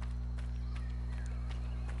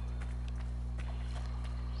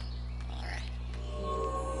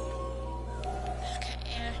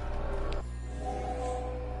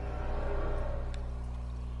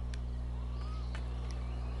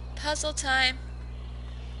 Puzzle time.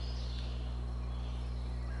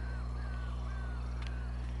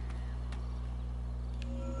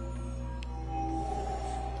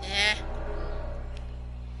 Yeah.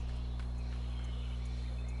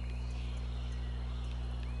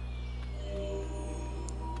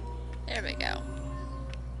 There we go.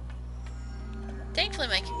 Thankfully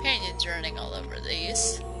my companion's running all over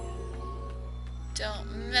these.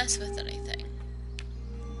 Don't mess with anything.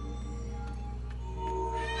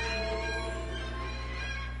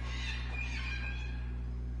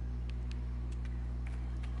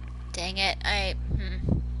 Dang it, I'm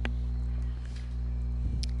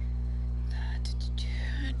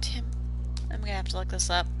gonna have to look this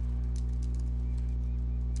up.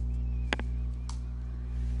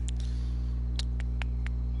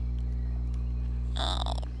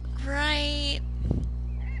 Alright.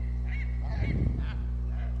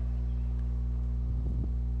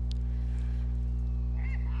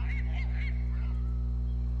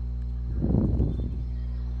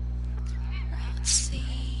 Let's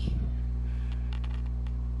see.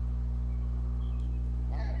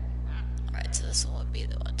 Alright, so this one would be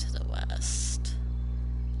the one to the west.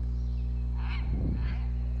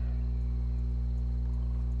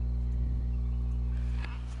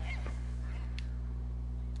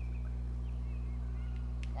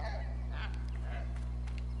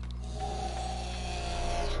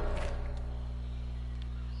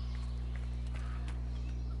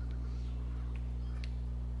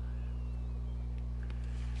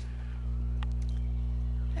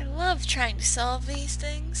 I love trying to solve these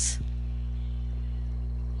things.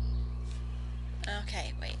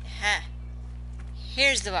 Okay, wait. Ha.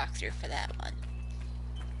 Here's the walkthrough for that one.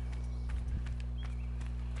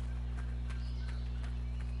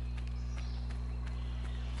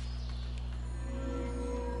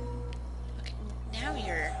 Okay, now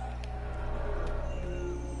you're...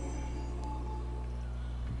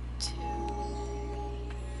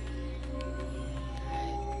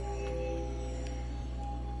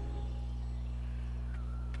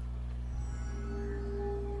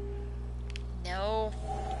 No.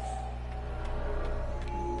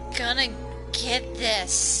 Gonna get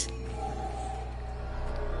this.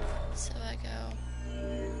 So I go.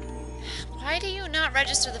 Why do you not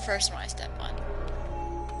register the first one I step on?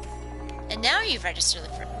 And now you've registered the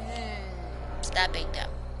first. Stop being dumb.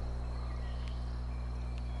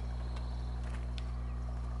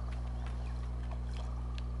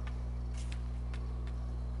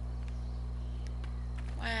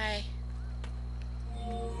 Why?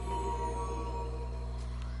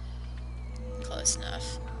 Close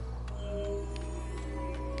enough.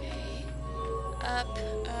 Okay. Up,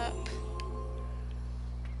 up.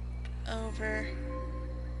 Over.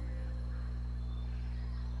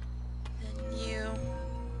 Then you.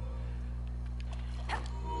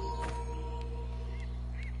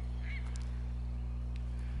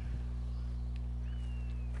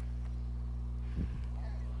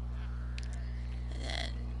 And then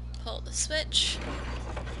pull the switch.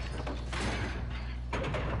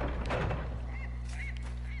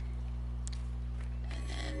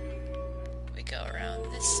 Go around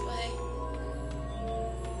this way.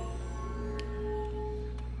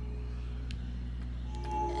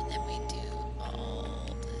 And then we do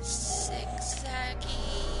all the zigzaggy.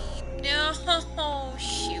 No,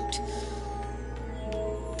 shoot.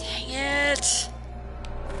 Dang it.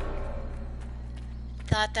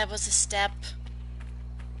 Thought that was a step.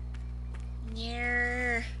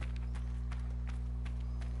 Near.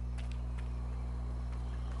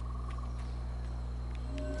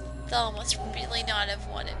 Thal must really not have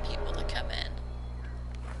wanted people to come in.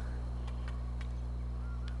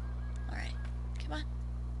 Alright, come on.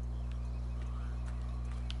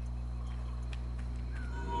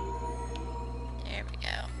 There we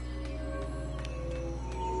go.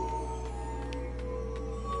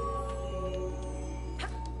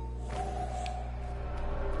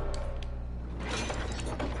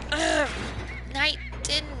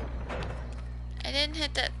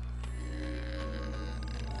 hit that.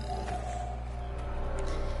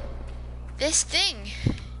 This thing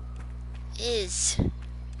is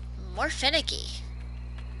more finicky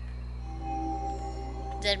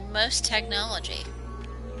than most technology.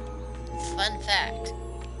 Fun fact.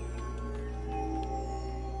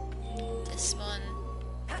 This one.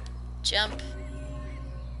 Jump.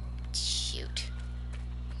 Shoot.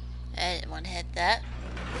 I didn't want to hit that.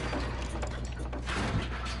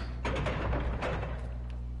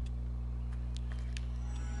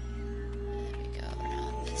 Let me go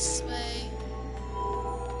around this way.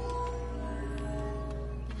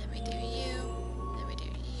 And then we do you. Then we do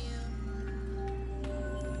you.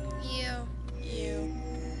 You. You.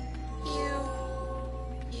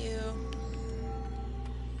 You.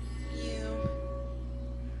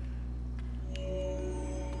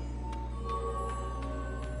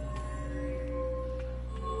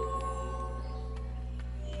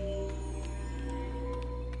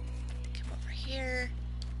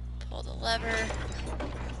 Pull the lever.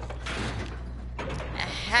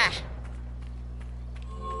 Aha!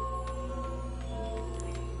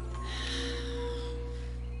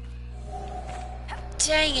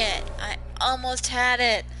 Dang it! I almost had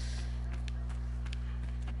it.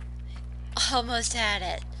 Almost had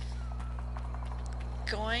it.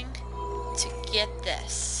 Going to get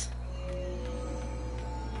this.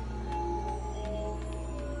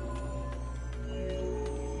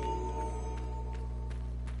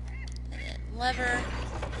 Lever.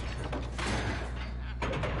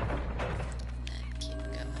 And keep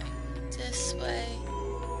going this way.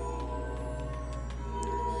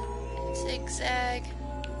 Zigzag.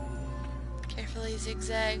 Carefully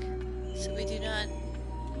zigzag so we do not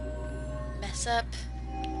mess up.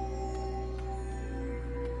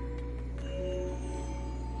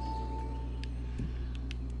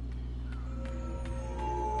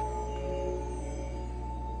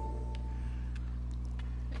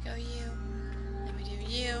 We go you.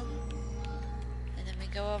 You, and then we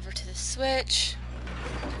go over to the switch.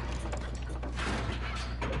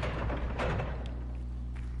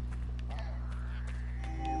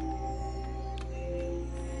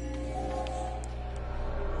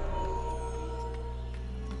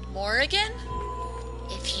 Morrigan,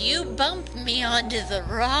 if you bump me onto the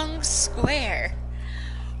wrong square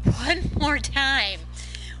one more time,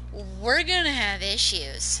 we're gonna have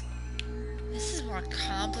issues. This is more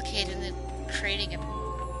complicated than creating a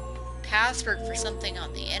password for something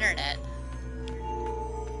on the internet.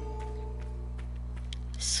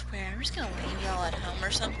 I swear, I'm just gonna leave y'all at home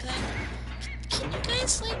or something. Can you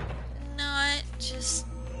guys, like, not just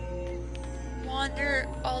wander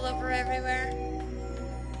all over everywhere?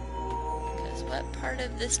 Because what part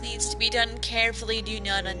of this needs to be done carefully do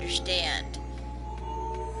not understand.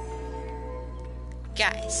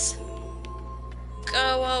 Guys,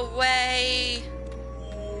 go away.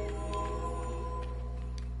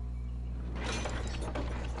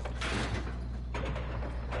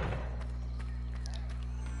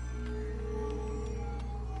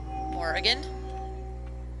 Morrigan.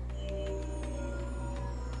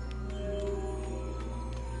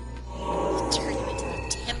 Turn you into the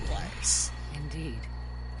Templars. Indeed.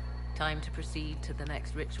 Time to proceed to the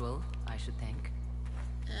next ritual, I should think.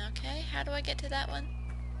 Okay, how do I get to that one?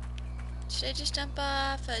 Should I just jump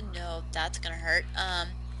off? No, that's gonna hurt.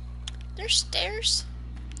 There's stairs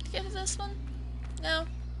to get to this one? No.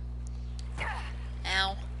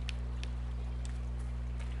 Ow.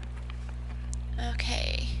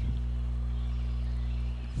 Okay.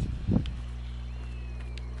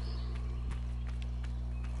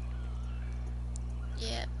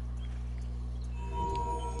 Yep.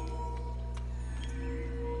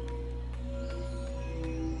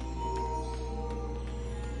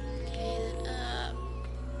 Okay, then up.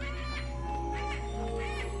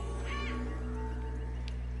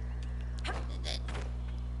 And then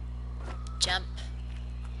jump.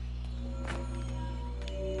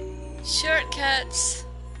 Shortcuts.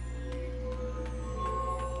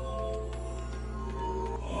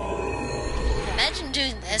 Imagine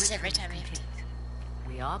doing this every time you have to.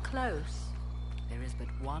 We are close. There is but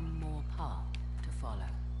one more path to follow.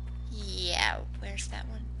 Yeah, where's that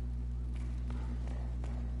one?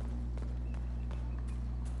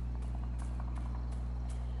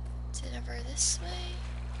 Is it over this way?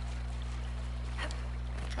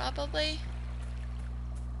 Probably.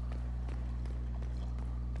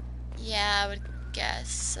 Yeah, I would guess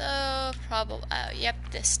so. Probably. Oh, yep,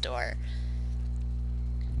 this door.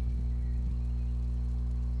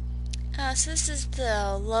 So this is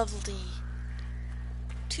the lovely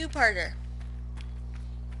two-parter.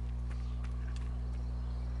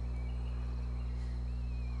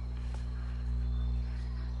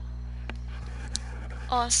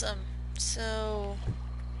 Awesome. So...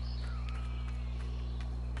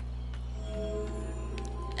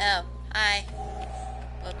 Oh, hi.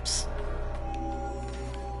 Whoops.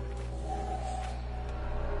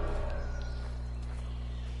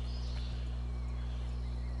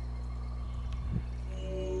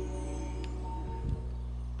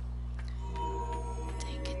 I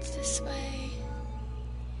think it's this way.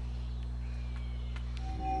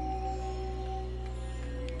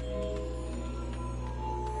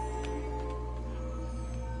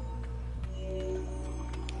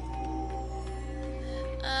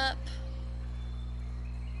 Up.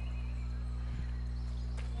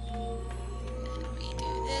 And we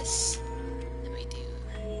do this. Then we do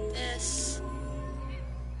this.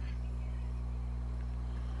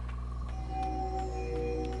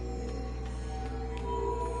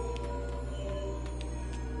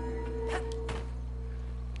 Then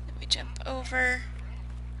we jump over.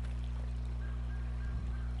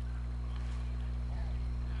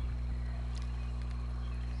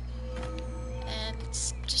 And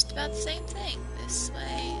it's just about the same thing. This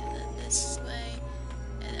way, and then this way,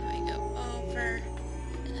 and then we go over,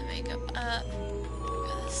 and then we go up,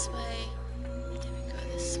 go this way, and then we go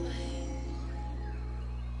this way.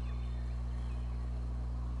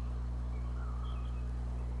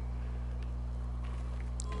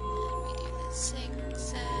 And we do the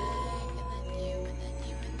zigzag, and then you, and then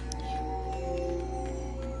you, and then you.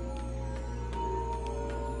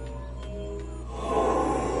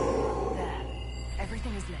 There.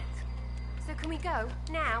 Everything is lit. So can we go?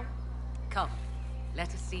 Now? Come,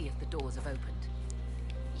 let us see if the doors have opened.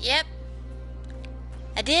 Yep.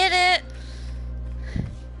 I did it!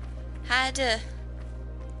 Had to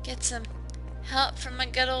get some help from my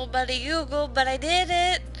good old buddy Google, but I did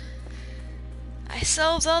it! I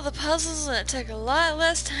solved all the puzzles and it took a lot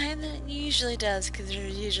less time than it usually does, because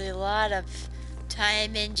there's usually a lot of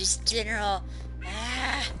time in just general...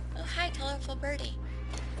 Oh, hi, colorful birdie.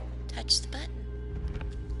 Touch the button.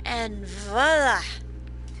 And voila!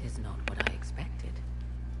 Tis not what I expected.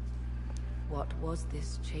 What was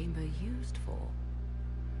this chamber used for?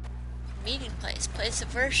 Meeting place, place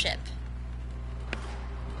of worship.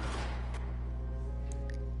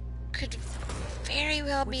 Could very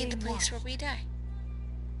well be the place where we die.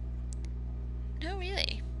 No,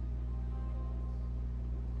 really.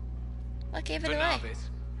 What gave it away? Novice.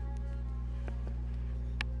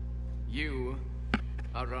 You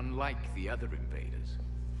are unlike the other invaders.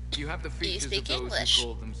 You have the features of those English? who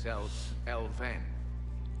call themselves Elven.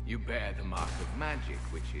 You bear the mark of magic,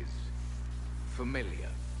 which is familiar.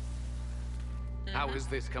 How has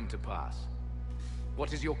this come to pass?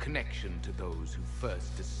 What is your connection to those who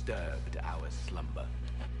first disturbed our slumber?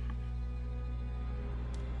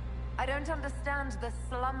 I don't understand the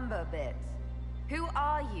slumber bit. Who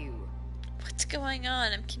are you? What's going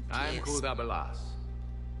on? I'm confused. I am called Abelas.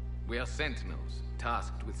 We are sentinels,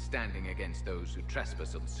 tasked with standing against those who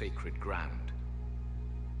trespass on sacred ground.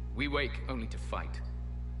 We wake only to fight,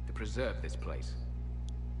 to preserve this place.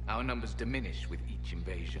 Our numbers diminish with each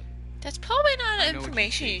invasion. That's probably I not know what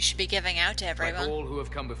information you you should be giving out to everyone. Like all who have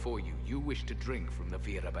come before you, you wish to drink from the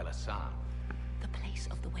Vira Belasan. The place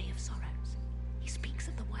of the Way of Sorrows. He speaks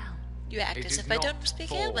of the well. You act It as is if I not don't speak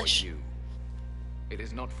for English. you. It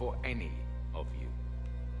is not for any of you.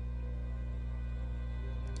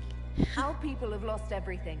 Our people have lost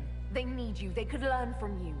everything. They need you. They could learn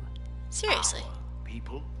from you. Seriously. Our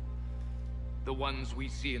people? The ones we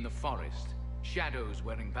see in the forest, shadows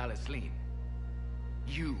wearing Valisleen.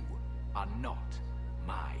 You are not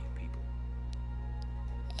my people.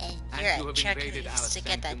 And And you're you a have jerk who invaded our needs to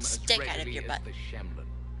get sanctum that as stick out of readily your as butt. the Shemlin.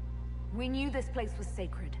 We knew this place was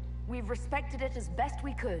sacred. We've respected it as best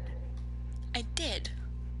we could. I did.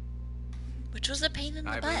 Which was a pain in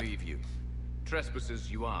the I butt. believe you.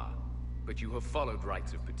 Trespassers you are, but you have followed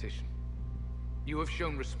rites of petition. You have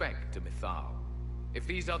shown respect to Mythal. If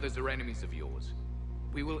these others are enemies of yours,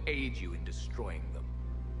 we will aid you in destroying them.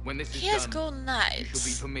 When this is He has done, golden you knives.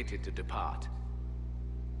 shall be permitted to depart.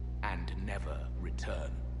 And never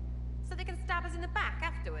return. So they can stab us in the back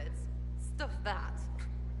afterwards? Stuff that.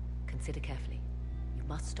 Consider carefully. You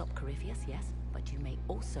must stop Corypheus, yes, but you may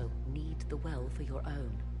also need the well for your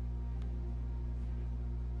own.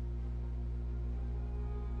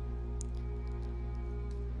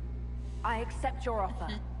 I accept your offer.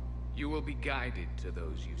 You will be guided to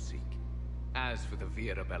those you seek. As for the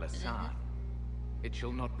Vira Belasan, it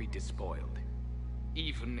shall not be despoiled,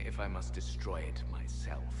 even if I must destroy it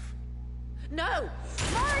myself. No!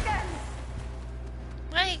 Morrigan!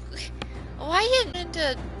 Why you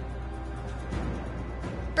into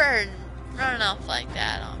bird running off like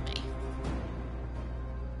that on me?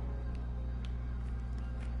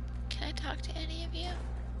 of you?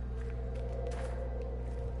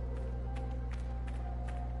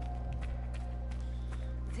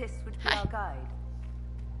 This would be our guide.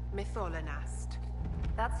 Mytholanast.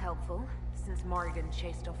 That's helpful, since Morrigan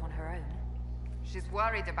chased off on her own. She's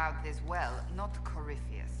worried about this well, not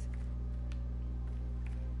Corypheus.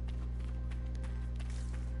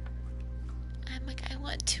 I'm like, I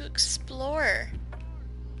want to explore.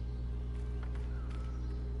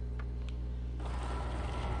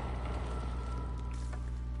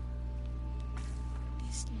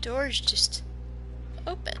 These doors just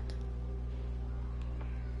open.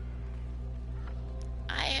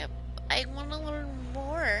 I want to learn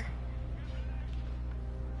more.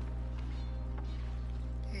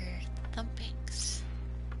 Your thumpings.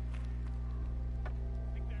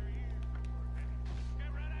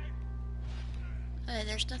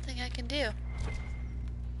 There's nothing I can do.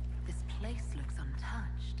 This place looks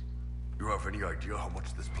untouched. You have any idea how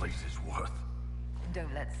much this place is worth?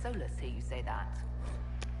 Don't let Solus hear you say that.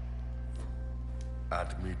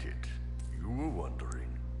 Admit it. You were wondering.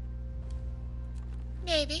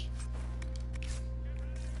 Maybe.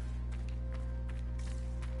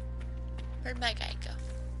 Where'd my guy go?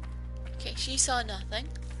 Okay, she saw nothing.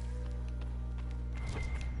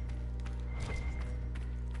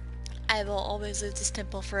 I will always loot this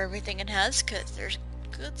temple for everything it has, because there's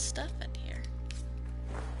good stuff in here.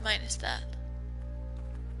 Minus that.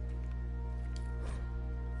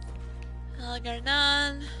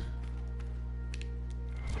 Algarnon.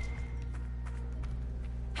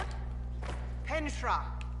 Penshra.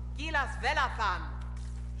 Gilas Velathan.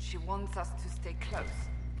 She wants us to stay close.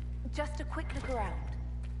 Just a quick look around.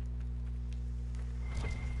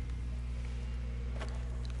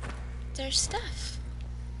 There's stuff.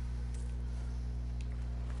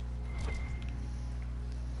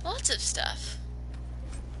 Lots of stuff.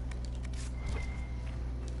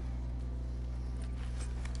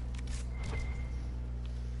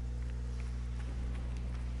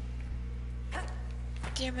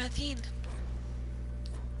 Dear Mathine.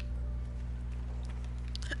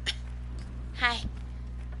 Hi.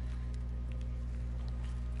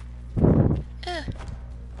 Ugh.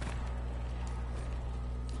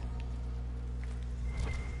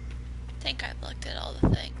 Think I've looked at all the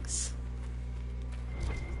things.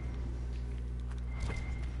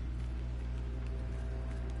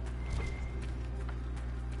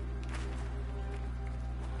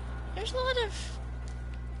 There's a lot of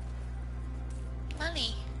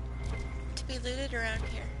money to be looted around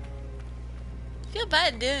here. I feel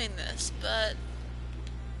bad doing this, but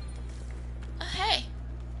oh, hey.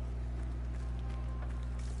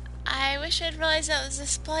 I wish I'd realized that was a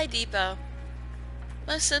supply depot.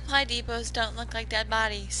 Most supply depots don't look like dead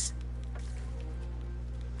bodies.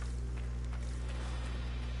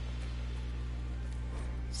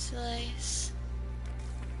 Slice.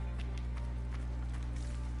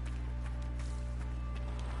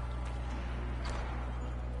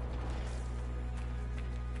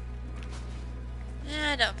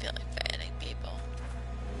 I don't feel like fighting people.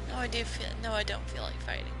 No, I don't feel like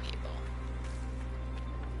fighting people.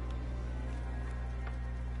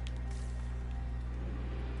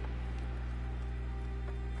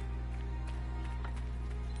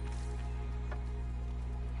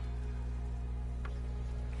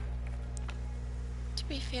 To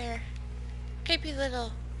be fair, creepy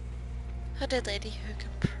little hooded lady who can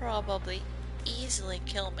probably easily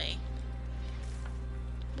kill me.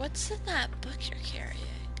 What's in that book you're carrying?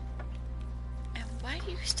 And why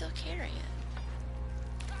do you still carry it?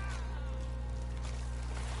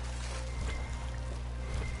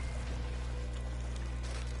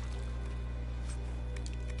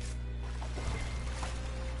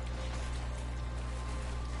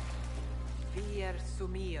 Vir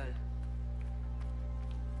Sumiel.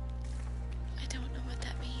 I don't know what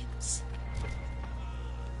that means.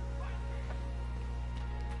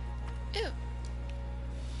 Ooh.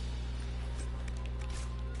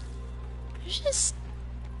 There's just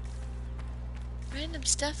random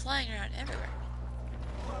stuff lying around everywhere.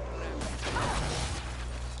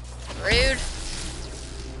 Rude.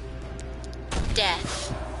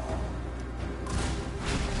 Death.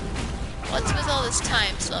 What's with all this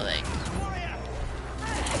time slowing?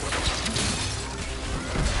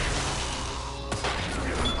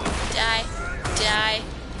 Die. Die.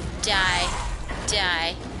 Die.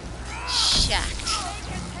 Die. Shacked.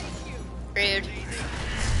 Rude.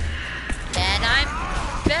 And I'm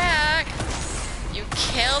back! You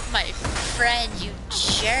killed my friend, you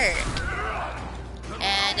jerk.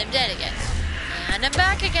 And I'm dead again. And I'm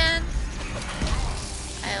back again.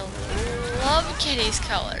 I love Kitty's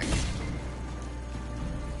color.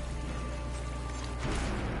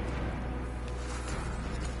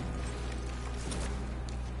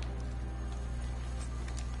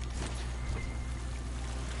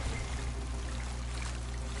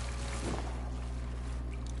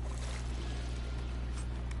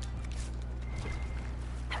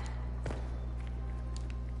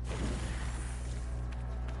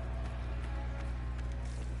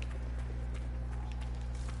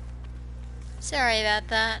 Sorry about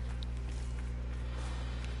that.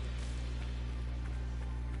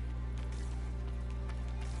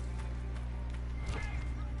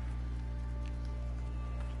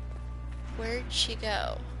 Where'd she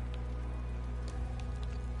go?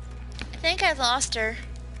 I think I lost her.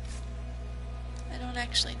 I don't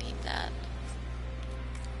actually need that.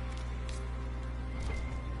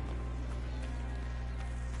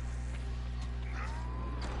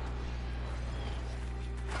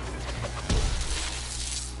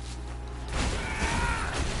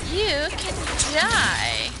 You can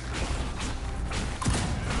die.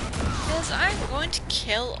 Because I'm going to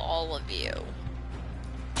kill all of you.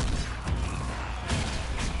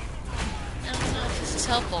 I don't know if this is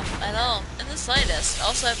helpful at all, in the slightest.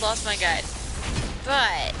 Also, I've lost my guide.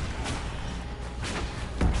 But...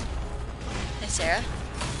 Hey, Sarah.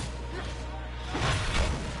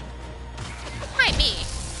 Hi, me.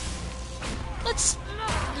 Let's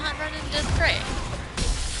not run into the prey.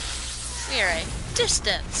 We are a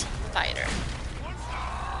distance fighter.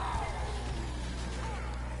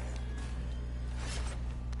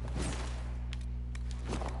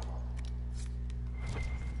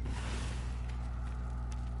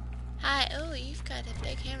 Hi. Oh, you've got a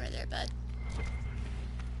big hammer there, bud.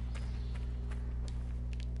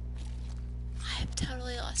 I've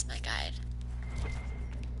totally lost my guide.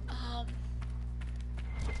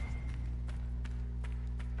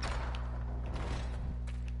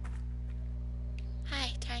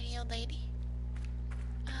 Hi, tiny old lady.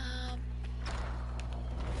 Ha.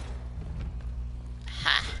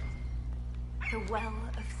 The Well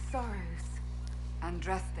of Sorrows.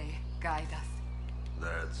 Andraste, guide us.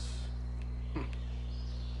 That's...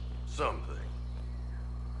 something.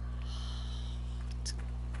 It's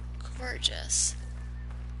gorgeous.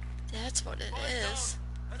 That's what it is.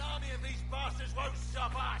 An army of these bastards won't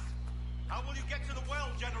stop us! How will you get to the well,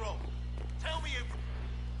 General? Tell me you...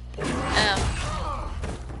 Oh.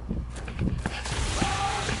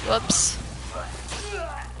 Whoops.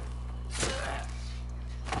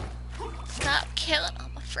 Stop killing all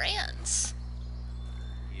my friends.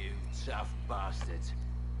 You tough bastards.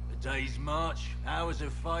 A day's march, hours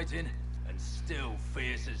of fighting, and still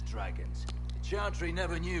fierce as dragons. The Chantry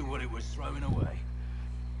never knew what it was throwing away.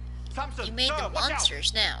 Samson, You made them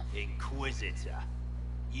monsters now. Inquisitor.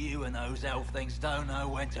 You and those elf things don't know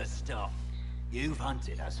when to stop. You've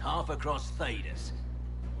hunted us half across Thedas.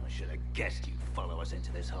 I should have guessed you'd follow us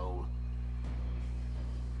into this hole.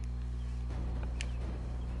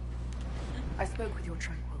 I spoke with your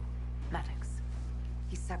Tranquil, Maddox.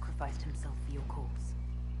 He sacrificed himself for your cause.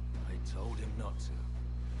 I told him not to.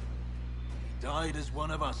 He died as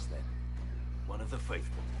one of us then. One of the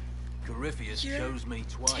faithful. Corypheus chose me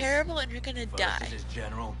twice. Terrible, and you're gonna die. First as his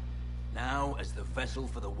general, now as the vessel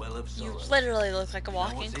for the Well of Sorrows. You literally look like a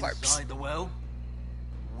walking what's corpse. Inside the well?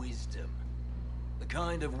 Wisdom. The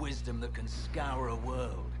kind of wisdom that can scour a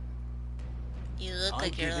world. You look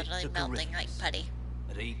like you're literally melting like putty.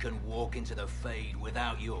 That he can walk into the Fade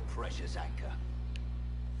without your precious anchor.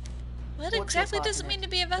 What exactly does it mean to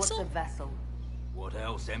be a vessel? What's a vessel? What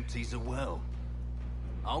else empties a well?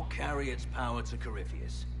 I'll carry its power to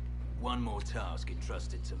Corypheus. One more task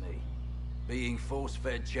entrusted to me. Being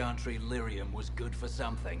force-fed Chantry lyrium was good for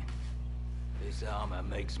something. This armor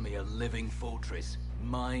makes me a living fortress,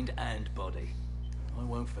 mind and body. I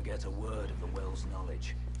won't forget a word of the well's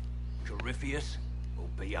knowledge. Corypheus will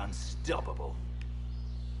be unstoppable.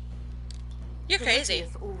 You're crazy.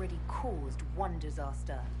 Corypheus already caused one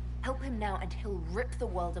disaster. Help him now and he'll rip the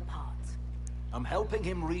world apart. I'm helping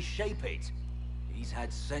him reshape it. He's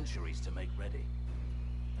had centuries to make ready.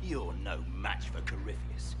 You're no match for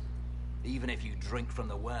Corypheus. Even if you drink from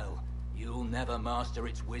the well, you'll never master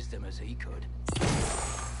its wisdom as he could.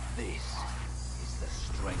 This is the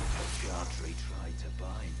strength the Chantry tried to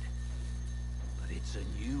bind. But it's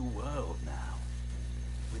a new world now,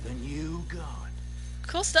 with a new god.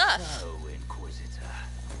 Cool stuff. So, Inquisitor,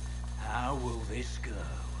 how will this go?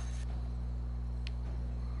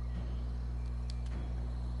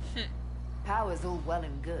 Power's all well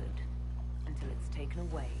and good, until it's taken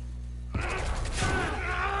away.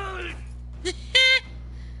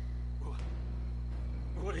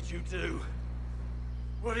 What did you do?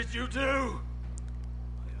 What did you do?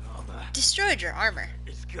 My armor. Destroyed your armor.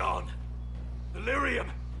 It's gone.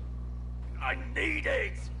 Delirium. I need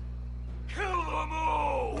it. Kill them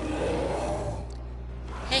all.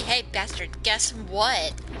 Hey, hey, bastard. Guess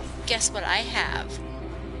what? Guess what I have?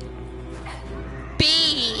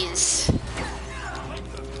 Bees.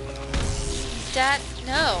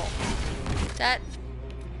 No.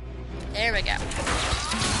 There we go.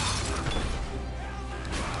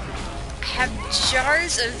 I have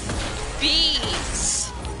jars of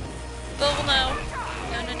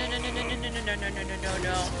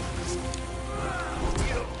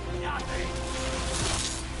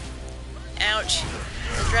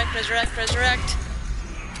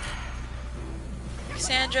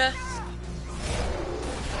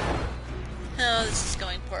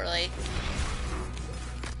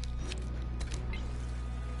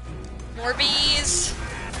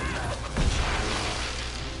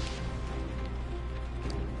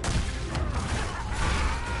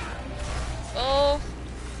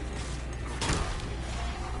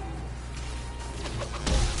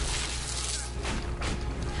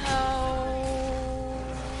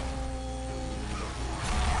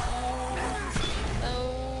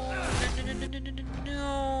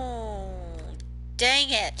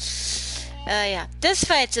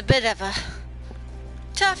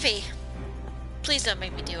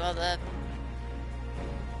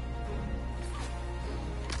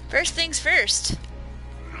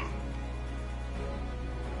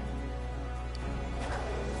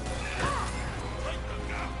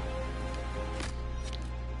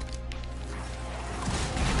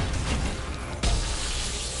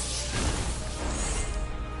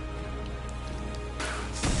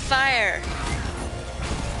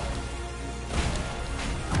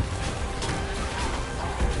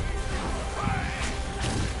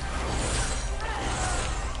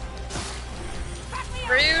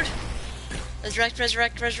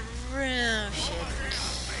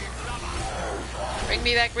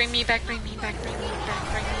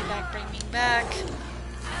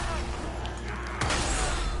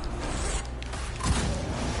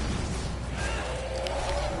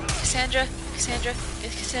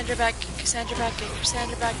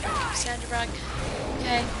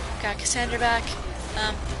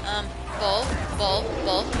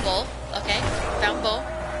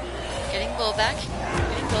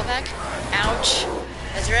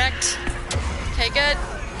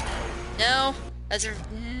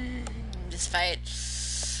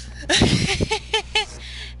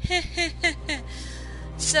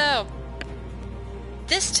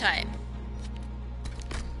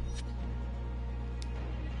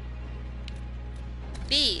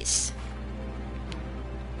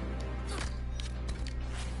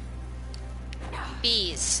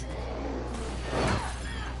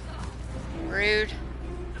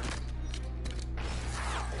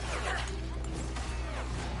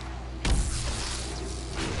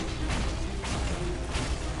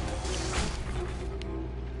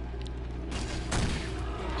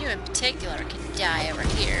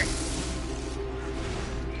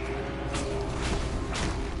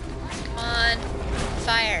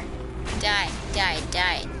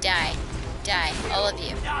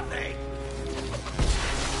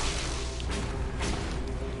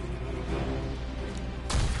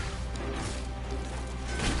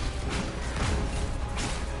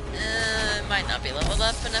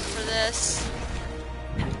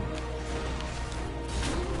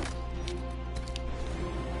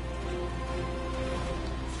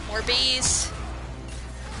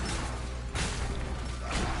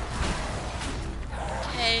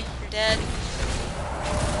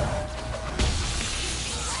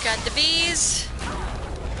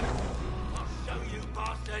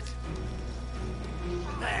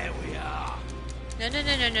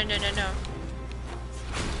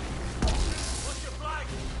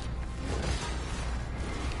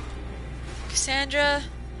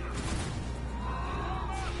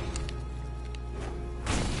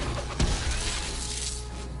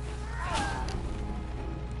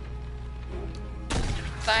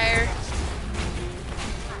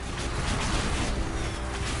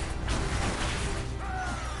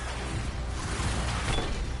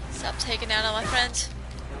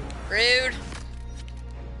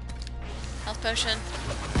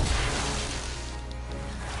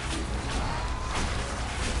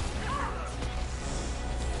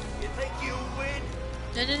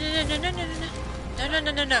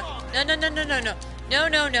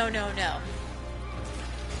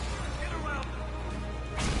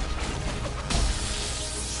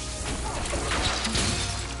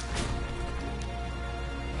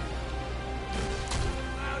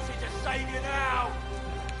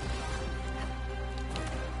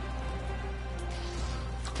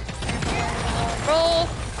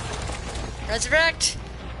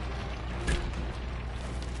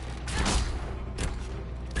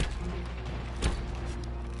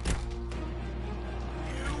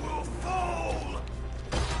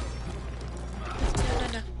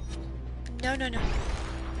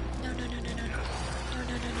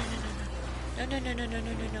No, no, no, no, no,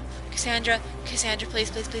 no, no, no. Cassandra, Cassandra,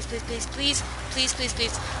 please, please, please, please, please, please, please, please,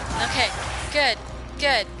 please. Okay, good,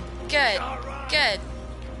 good, good, good,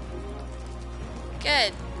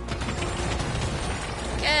 good,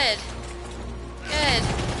 good, good.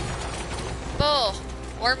 Bull,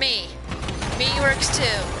 or me. Me works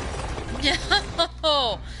too.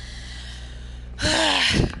 No.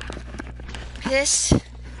 This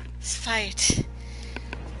fight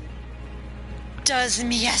does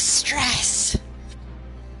me a stress.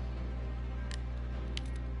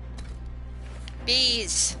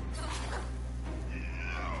 Bees.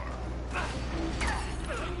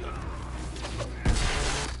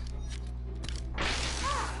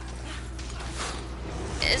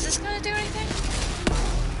 Is this gonna do anything?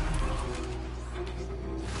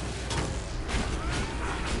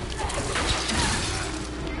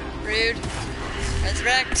 Rude.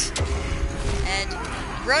 Resurrect. And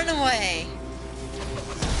run away.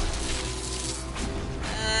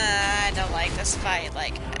 I don't like this fight,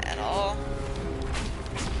 like, at all.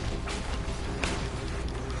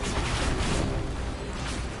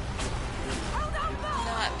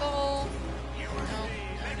 Not Bull. No, no,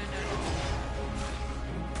 no, no.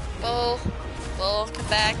 Bull. Bull, come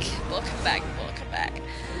back. Bull, come back. Bull, come back.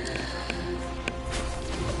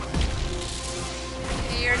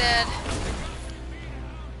 Okay, you're dead.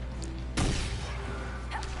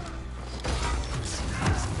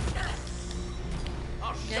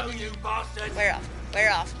 No, no, no. Wear off.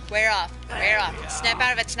 Wear off. Wear off. Wear off. Snap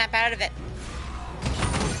out of it. Snap out of it.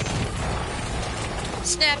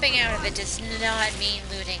 Snapping out of it does not mean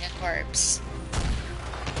looting a corpse.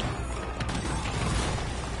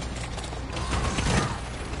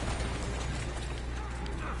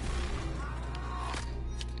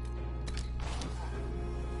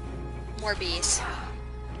 More bees.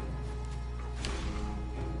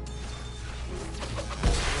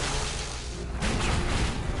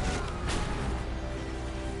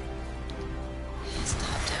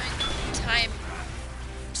 Stop doing time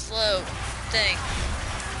slow thing.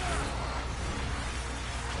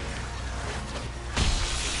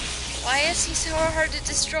 Why is he so hard to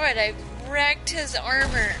destroy? I wrecked his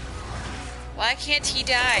armor. Why can't he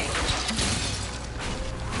die?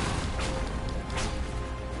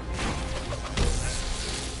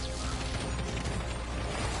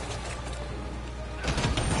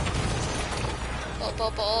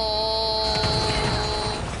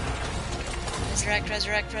 Resurrect,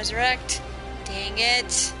 resurrect, resurrect. Dang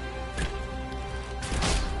it.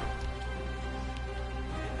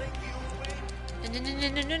 No, no, no,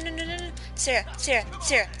 no, no, no, no, no. Sarah, Sarah,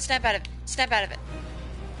 Sarah, snap out of it. Snap out of it.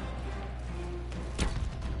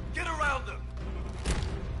 Get around them.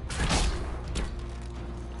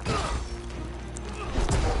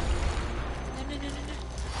 No, no, no, no, no.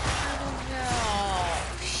 Oh,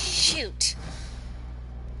 no. Shoot.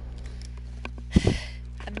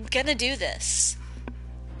 I'm gonna do this.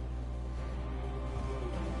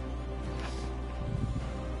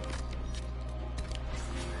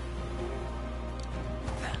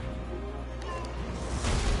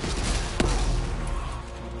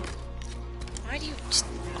 Why do you just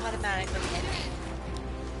automatically hit me?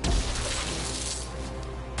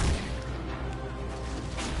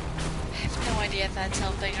 I have no idea if that's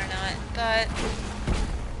helping or not, but...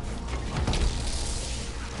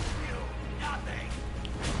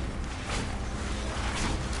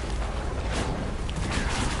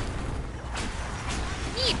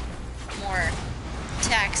 need more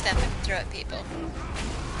attack stuff I can throw at people.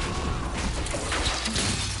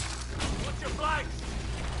 What's your flank?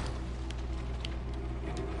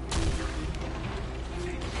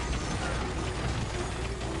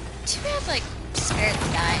 Too bad, like, spirit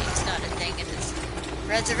dying is not a thing in this.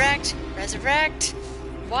 Resurrect! Resurrect!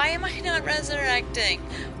 Why am I not resurrecting?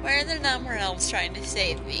 Why are there not more elves trying to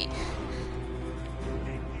save me?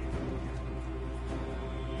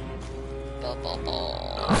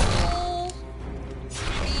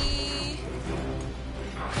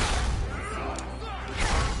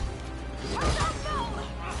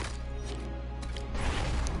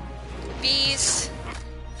 Bees.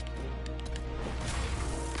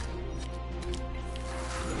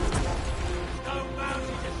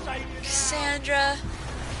 Cassandra.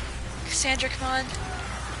 Cassandra, come on.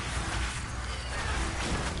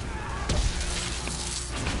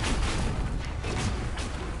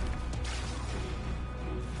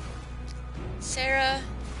 Sarah.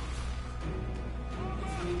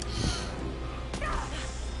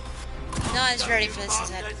 Not as ready for this as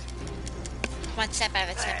that. Come on, snap out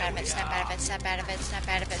of it, snap out of it, snap out of it, snap out of it, snap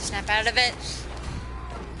out of it, snap out of it.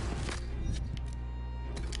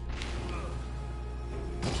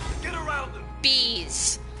 Get around them.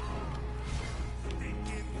 Bees.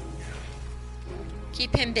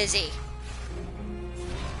 Keep him busy.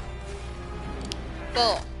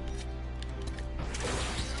 Bull.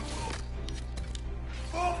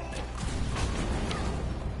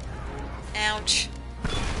 Ouch.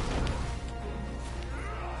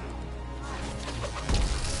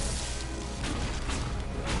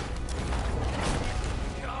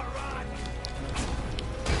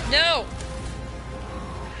 No!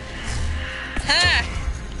 Ha!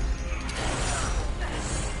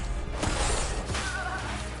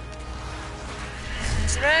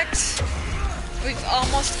 Resurrect. We've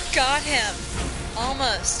almost got him.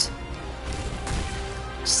 Almost.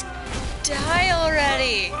 Just die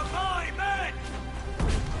already.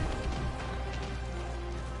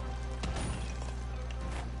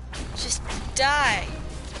 Just die.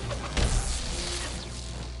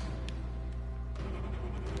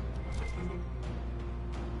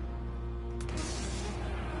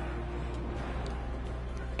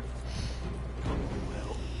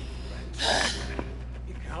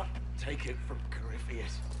 You can't take it from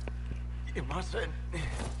Corypheus. You mustn't.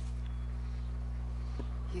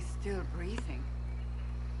 He's still breathing.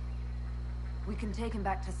 We can take him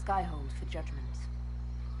back to Skyhold for judgment.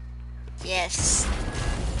 Yes.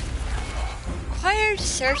 Acquired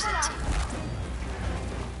certainty.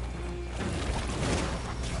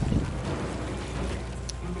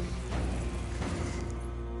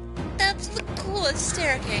 That's the coolest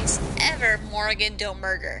staircase ever. Morrigan, don't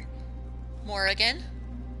murder. Morrigan?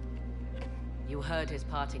 You heard his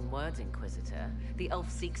parting words, Inquisitor. The elf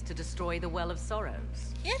seeks to destroy the Well of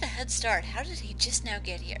Sorrows. He had a head start. How did he just now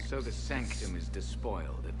get here? So the sanctum is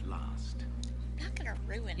despoiled at last. I'm not gonna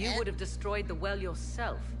ruin it. You would have destroyed the well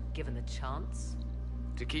yourself, given the chance.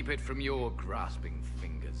 To keep it from your grasping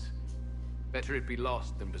fingers. Better it be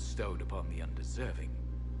lost than bestowed upon the undeserving.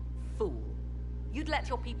 Fool. You'd let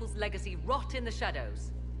your people's legacy rot in the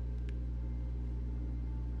shadows.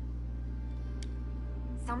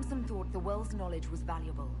 Samson thought the well's knowledge was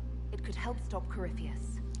valuable. It could help stop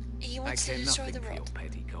Corypheus. He I wants care to destroy nothing the for your world.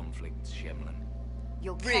 petty conflicts, Shemlin.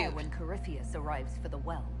 You'll care when Corypheus arrives for the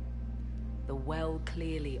well. The well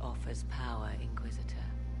clearly offers power, Inquisitor.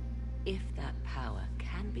 If that power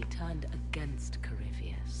can be turned against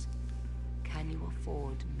Corypheus, can you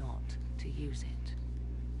afford not to use it?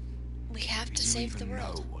 We have to save the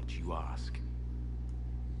world. Do you even know what you ask?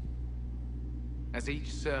 As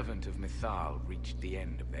each servant of Mythal reached the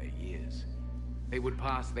end of their years, they would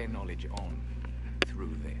pass their knowledge on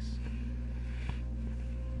through this.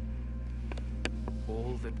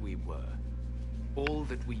 All that we were, all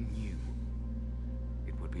that we knew,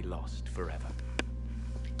 it would be lost forever.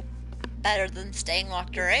 Better than staying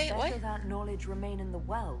locked away. It's What? better that knowledge remain in the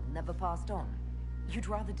well, never passed on. You'd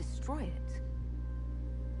rather destroy it.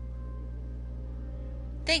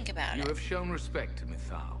 Think about You it. have shown respect to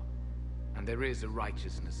Mythal, and there is a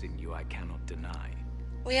righteousness in you I cannot deny.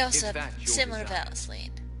 We also If have that's your similar desire,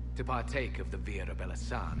 values. to partake of the Vira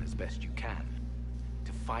Belasan as best you can,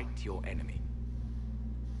 to fight your enemy.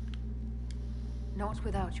 Not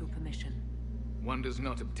without your permission. One does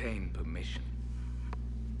not obtain permission.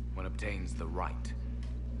 One obtains the right.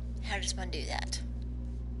 How does one do that?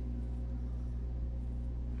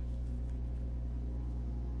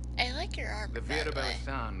 I like your armor, The by Vira the way.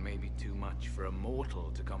 Belasan may be too much for a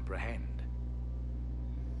mortal to comprehend.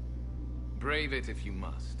 Brave it if you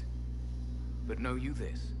must. But know you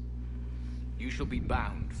this. You shall be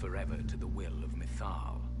bound forever to the will of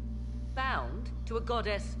Mythal. Bound to a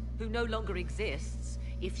goddess who no longer exists,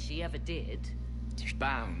 if she ever did.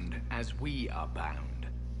 Bound as we are bound.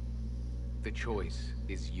 The choice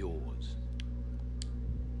is yours.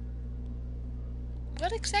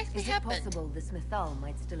 What exactly Is it happened? possible this Mythal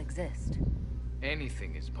might still exist?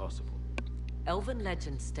 Anything is possible. Elven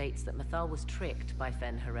legend states that Mythal was tricked by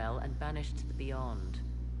Fen Harel and banished to the Beyond.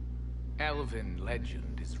 Elven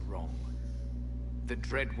legend is wrong. The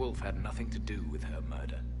Dread Wolf had nothing to do with her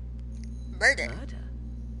murder. Murder? Murder?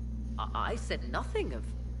 I said nothing of...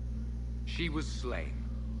 She was slain,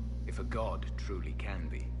 if a god truly can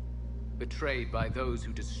be. Betrayed by those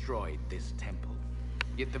who destroyed this temple.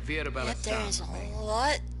 Yet the Vira Yet Belasan there's remains. a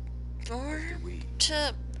lot more we.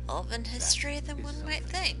 to Elven history than one might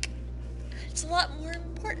think. It's a lot more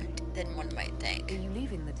important than one might think. Are you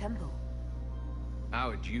leaving the temple?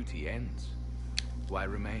 Our duty ends. Why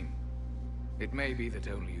remain? It may be that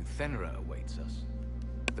only Uthenera awaits us.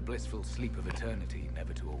 The blissful sleep of eternity,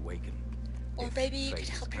 never to awaken. Or if maybe you fate could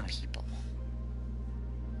is help your kind. people.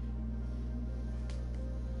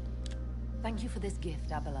 Thank you for this gift,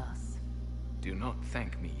 Abelas. Do not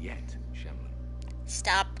thank me yet, Shemlin.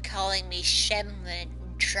 Stop calling me Shemlin,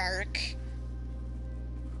 jerk.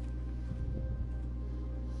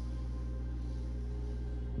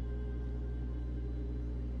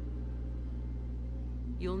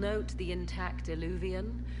 You'll note the intact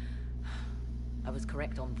Illuvian. I was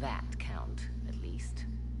correct on that count, at least.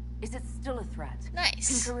 Is it still a threat?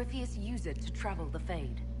 Nice. Can Corypheus use it to travel the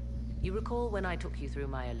Fade? You recall when I took you through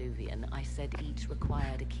my Illuvian, I said each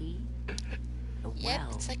required a key? The Yep, well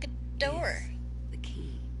it's like a door. is the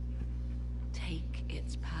key. Take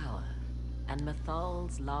its power, and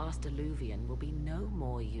Mythal's last Illuvian will be no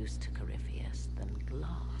more use to Corypheus than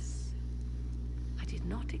glass. I did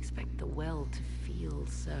not expect the well to feel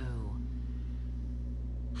so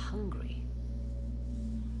hungry.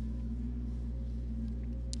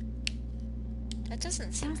 That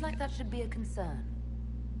doesn't seem Seems like that should be a concern.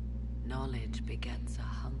 Knowledge begets a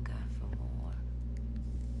hunger for more.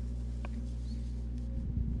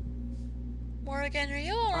 Morrigan, are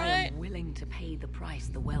you I alright? am willing to pay the price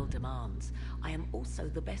the well demands. I am also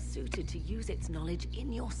the best suited to use its knowledge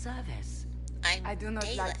in your service. I do not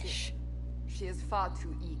like it. She is far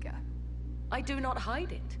too eager. I do not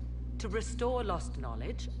hide it. To restore lost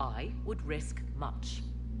knowledge, I would risk much.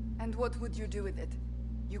 And what would you do with it?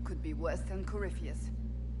 You could be worse than Corypheus.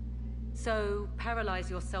 So, paralyze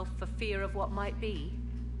yourself for fear of what might be?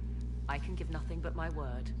 I can give nothing but my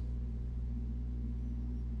word.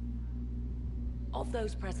 Of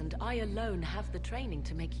those present, I alone have the training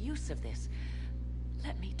to make use of this.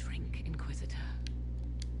 Let me drink, Inquisitor.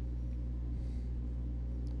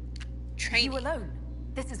 You alone.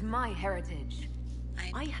 This is my heritage.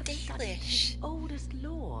 I have studied the oldest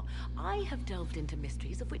lore. I have delved into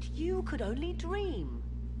mysteries of which you could only dream.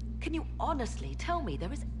 Can you honestly tell me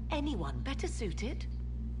there is anyone better suited?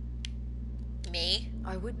 Me?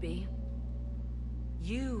 I would be.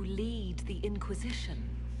 You lead the Inquisition.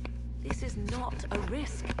 This is not a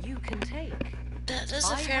risk you can take. That is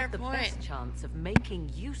a fair I have the point. best chance of making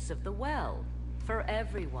use of the well for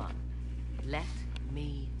everyone. Let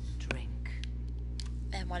me drink.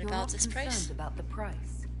 And what You're about not this concerned price? about the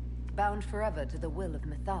price. Bound forever to the will of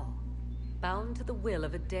Mythal. Bound to the will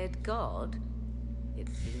of a dead god? It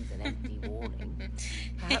seems an empty warning.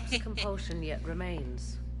 Perhaps compulsion yet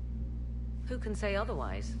remains. Who can say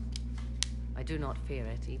otherwise? I do not fear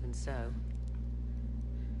it, even so.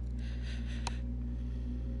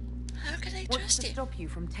 How can I What's trust to you? stop you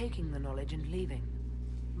from taking the knowledge and leaving?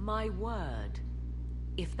 My word.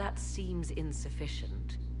 If that seems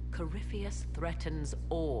insufficient, Corypheus threatens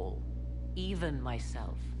all, even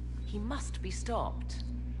myself. He must be stopped.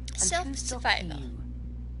 And who stops Self-survival. you?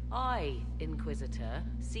 I, Inquisitor,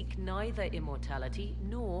 seek neither immortality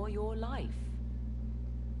nor your life.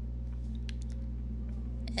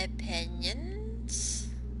 Opinions?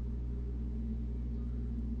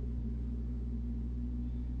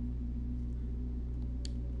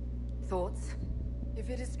 Thoughts? If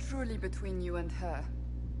it is truly between you and her,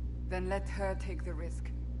 then let her take the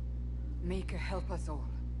risk. Make her help us all.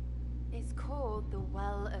 It's called the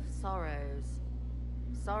Well of Sorrows.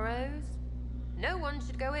 Sorrows? No one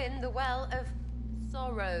should go in the Well of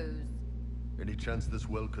Sorrows. Any chance this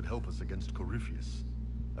well could help us against Corypheus?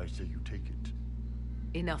 I say you take it.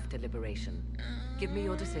 Enough deliberation. Give me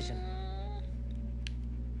your decision.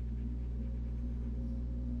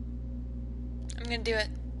 I'm gonna do it.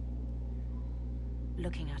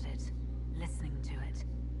 Looking at it, listening to it.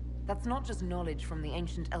 That's not just knowledge from the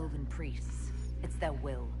ancient elven priests. It's their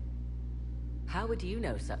will. How would you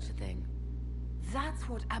know such a thing? That's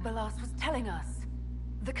what Abelas was telling us.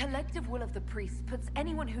 The collective will of the priests puts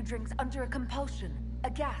anyone who drinks under a compulsion, a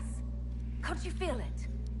gas. Can't you feel it?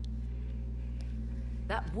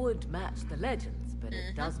 That would match the legends, but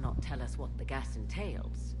it does not tell us what the gas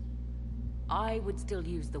entails. I would still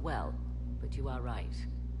use the well, but you are right.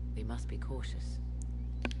 We must be cautious.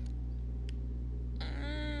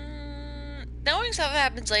 Knowing something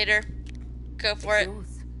happens later. Go for it.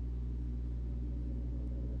 Yours.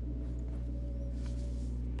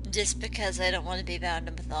 Just because I don't want to be bound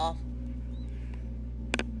to Mythal.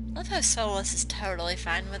 I love how Solus is totally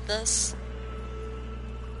fine with this.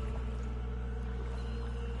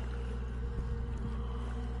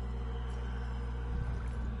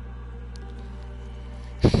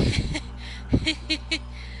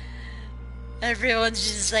 Everyone's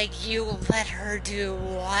just like, you let her do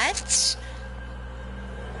what?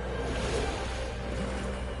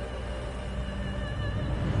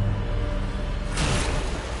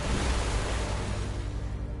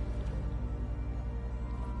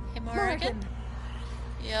 Hey, Morrigan?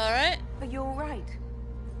 You alright? Are you alright?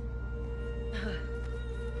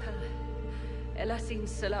 Elasin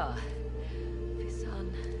Salah.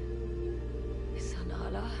 Visan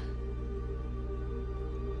Allah.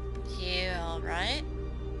 You alright?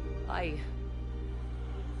 I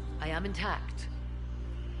am intact.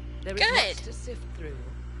 There is Good. much to sift through.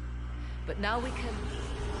 But now we can...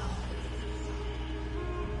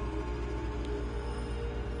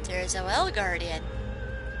 There's a well guardian.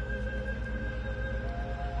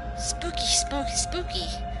 Spooky, spooky, spooky.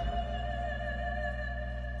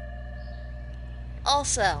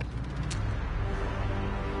 Also,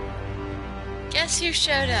 guess who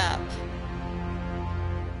showed up?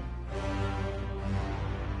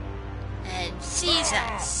 And sees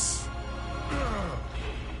us.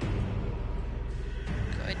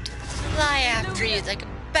 Going to fly after you like a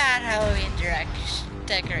bad Halloween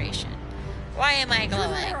decoration. Why am I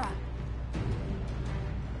glowing?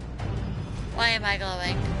 Why am I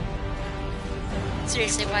glowing?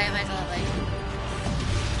 Seriously, why am I glowing?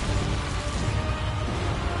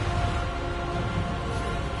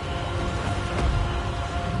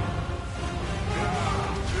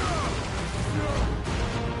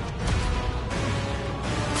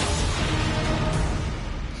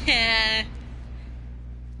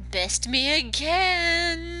 Best me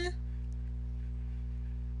again.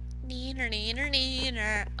 Neener, neener,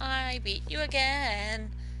 neener. I beat you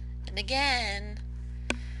again and again.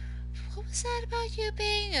 What was that about you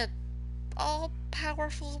being a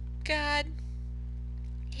all-powerful god?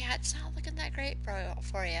 Yeah, it's not looking that great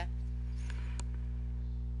for you.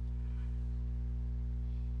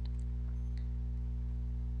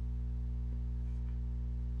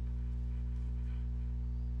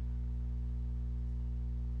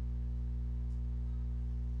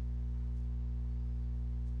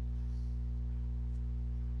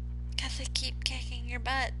 They keep kicking your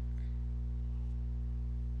butt.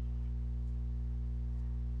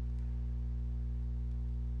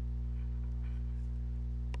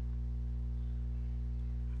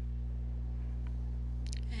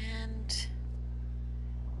 And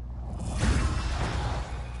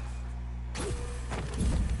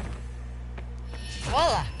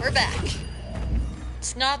voila, we're back.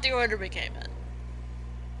 It's not the order we came in.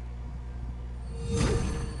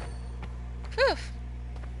 Whew.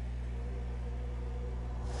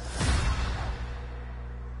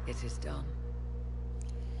 It is done.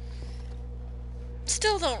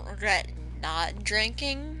 Still don't regret not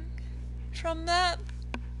drinking from that.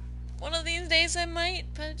 One of these days I might,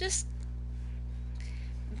 but just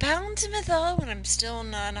bound to Mythal when I'm still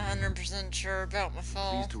not 100% sure about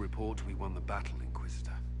Mythal. Pleased to report we won the battle,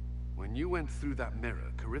 Inquisitor. When you went through that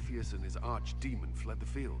mirror, Corypheus and his archdemon fled the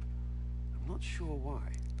field. I'm not sure why.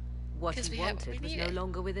 What he wanted was no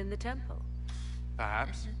longer within the temple.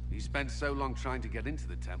 Perhaps. He spent so long trying to get into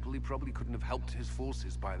the temple, he probably couldn't have helped his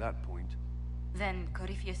forces by that point. Then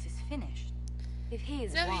Corypheus is finished. If he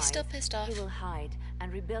is no, wise, he's still pissed off. He will hide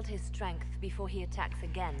and rebuild his strength before he attacks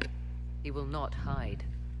again. He will not hide.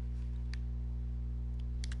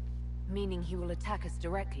 Meaning he will attack us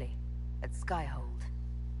directly at Skyhold.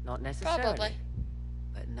 Not necessarily. Probably.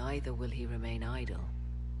 But neither will he remain idle.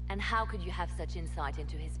 And how could you have such insight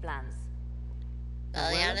into his plans?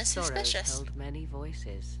 Leliana's suspicious. Held many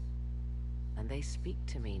voices, and they speak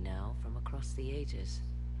to me now from across the ages.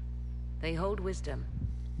 They hold wisdom,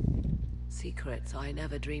 secrets I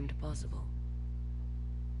never dreamed possible.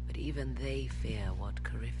 But even they fear what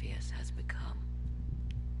Corypheus has become.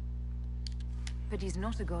 But he's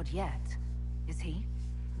not a god yet, is he?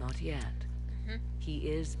 Not yet. He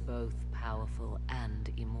is both powerful and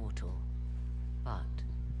immortal, but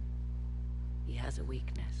he has a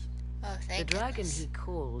weakness. Oh, thank the dragon goodness. he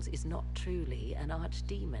calls is not truly an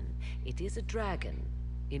archdemon. It is a dragon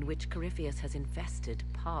in which Corypheus has invested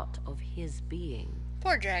part of his being.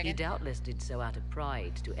 Poor dragon. He doubtless did so out of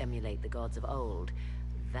pride to emulate the gods of old.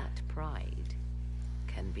 That pride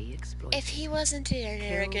can be exploited. If he wasn't an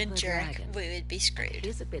arrogant jerk, dragon, we would be screwed.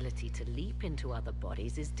 His ability to leap into other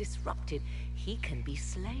bodies is disrupted. He can be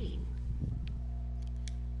slain.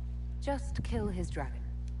 Just kill his dragon.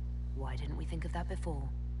 Why didn't we think of that before?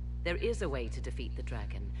 There is a way to defeat the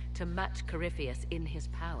dragon, to match Corypheus in his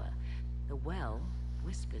power. The well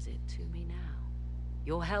whispers it to me now.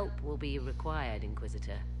 Your help will be required,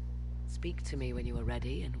 Inquisitor. Speak to me when you are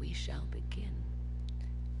ready, and we shall begin.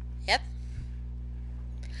 Yep.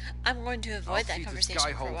 I'm going to avoid that conversation for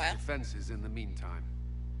a Skyhold's while. defenses in the meantime.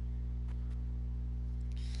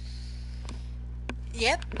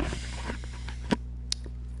 Yep.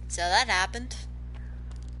 So that happened.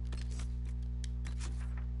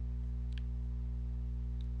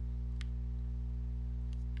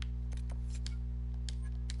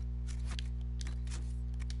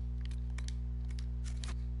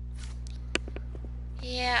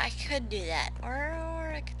 Yeah, I could do that.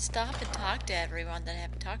 Or I could stop and talk to everyone that I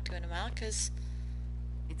haven't talked to in a while, because...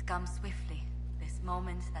 It comes swiftly, this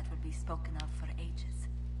moment that will be spoken of for ages.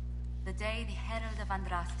 The day the Herald of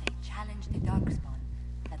Andraste challenged the Darkspawn,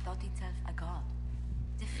 that thought itself a god.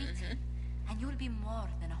 Defeat him, and you'll be more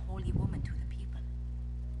than a holy woman to the people.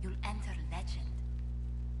 You'll enter legend.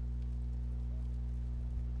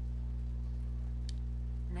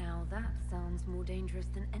 Now that sounds more dangerous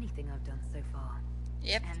than anything I've done so far.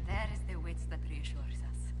 Yep. And there is the wits that reassures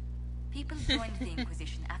us. People joined the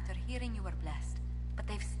Inquisition after hearing you were blessed, but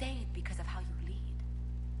they've stayed because of how you lead.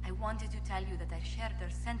 I wanted to tell you that I shared their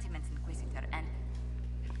sentiments, Inquisitor, and...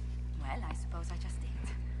 well, I suppose I just did.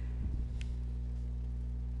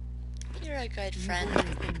 You're a good friend. You've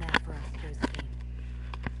always been there for us, Josephine.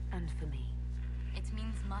 And for me. It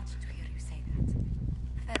means much to hear you say that.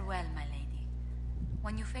 Farewell, my lady.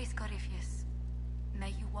 When you face Corypheus, may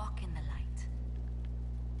you walk in the light.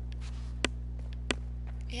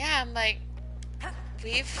 Yeah, I'm like,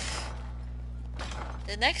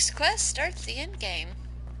 the next quest starts the end game.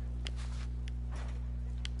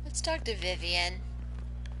 Let's talk to Vivian.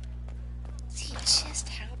 See just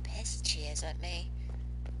how pissed she is at me.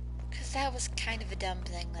 Because that was kind of a dumb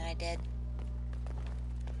thing that I did.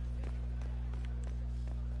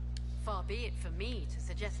 Far be it for me to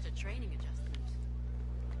suggest a training adjustment.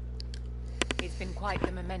 It's been quite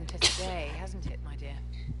the momentous day, hasn't it, my dear?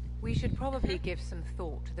 We should probably give some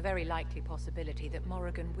thought to the very likely possibility that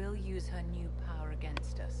Morrigan will use her new power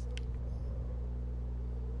against us.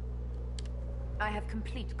 I have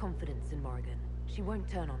complete confidence in Morrigan. She won't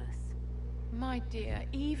turn on us. My dear,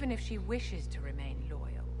 even if she wishes to remain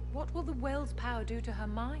loyal, what will the Well's power do to her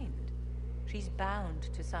mind? She's bound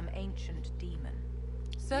to some ancient demon.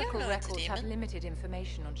 Circle records have limited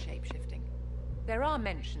information on shapeshifting. There are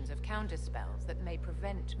mentions of counterspells that may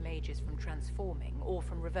prevent mages from transforming or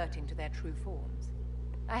from reverting to their true forms.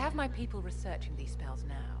 I have my people researching these spells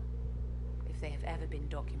now. If they have ever been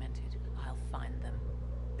documented, I'll find them.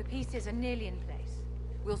 The pieces are nearly in place.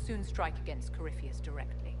 We'll soon strike against Corypheus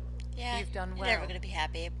directly. Yeah, you've done well. You're never gonna be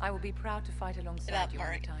happy. I will be proud to fight alongside you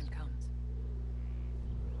when the time comes.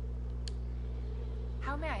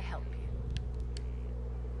 How may I help you?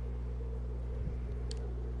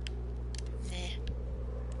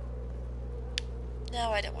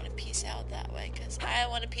 No, I don't want to peace out that way, because I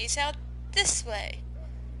want to peace out this way.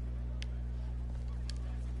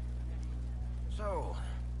 So,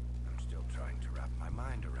 I'm still trying to wrap my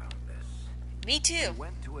mind around this. Me too. We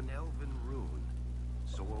went to an elven ruin,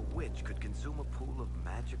 so a witch could consume a pool of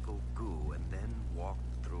magical goo and then walk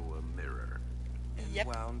through a mirror. And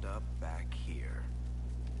wound up back here.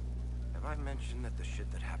 Have I mentioned that the shit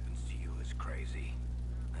that happens to you is crazy?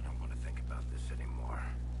 I don't want to think about this anymore.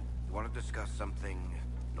 You want to discuss something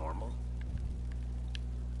normal?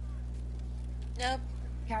 Nope.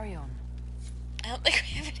 Carry on. I don't think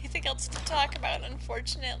we have anything else to talk about,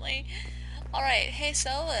 unfortunately. Alright, hey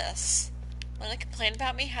Solus. Wanna complain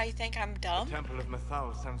about me? How you think I'm dumb? The Temple of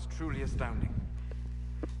Mythal sounds truly astounding.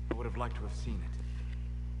 I would have liked to have seen it.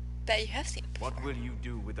 Bet you have seen it before. What will you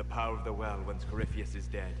do with the power of the well once Corypheus is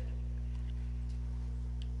dead?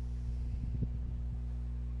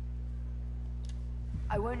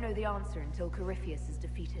 I won't know the answer until Corypheus is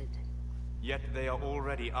defeated. Yet they are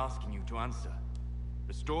already asking you to answer.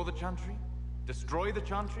 Restore the Chantry? Destroy the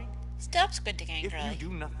Chantry? Stop squinting angrily. If you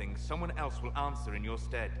do nothing, someone else will answer in your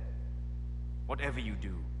stead. Whatever you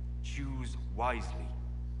do, choose wisely.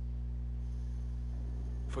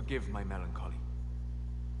 Forgive my melancholy.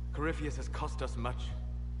 Corypheus has cost us much.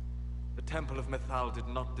 The Temple of Mythal did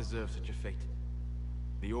not deserve such a fate.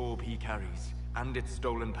 The orb he carries, and its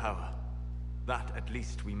stolen power, that at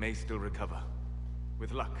least we may still recover.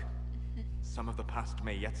 With luck, some of the past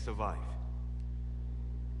may yet survive.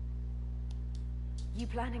 You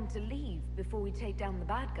planning to leave before we take down the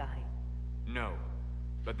bad guy? No,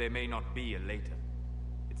 but there may not be a later.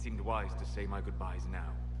 It seemed wise to say my goodbyes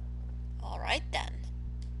now. Alright then.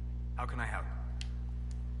 How can I help?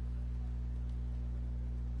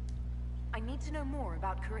 I need to know more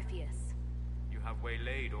about Corypheus. You have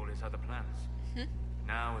waylaid all his other plans.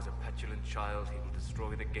 Now, as a petulant child, he will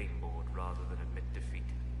destroy the game board rather than admit defeat.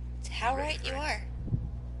 It's how right you are.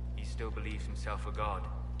 He still believes himself a god,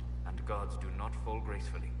 and gods do not fall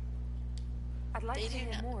gracefully. I'd like to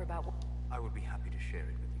hear more about what... I would be happy to share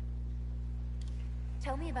it with you.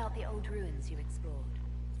 Tell me about the old ruins you explored.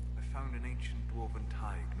 I found an ancient dwarven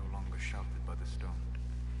tide no longer sheltered by the stone.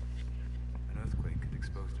 An earthquake had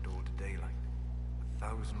exposed it all to daylight.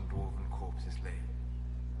 1,000 dwarven corpses lay,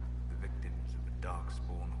 the victims of a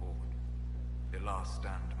dark-spawn horde. Their last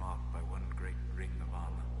stand marked by one great ring of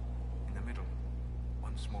armor. In the middle,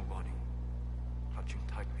 one small body, clutching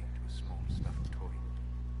tightly to a small stuffed toy.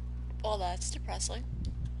 Well, that's depressing.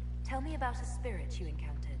 Tell me about a spirit you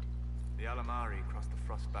encountered. The Alamari crossed the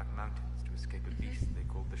Frostback Mountains to escape a beast they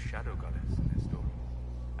called the Shadow Goddess in their story.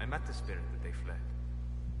 I met the spirit that they fled.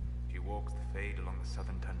 She walks the fade along the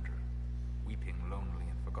southern tundra, weeping lonely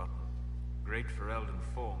and forgotten. Great Ferelden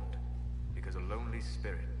formed, because a lonely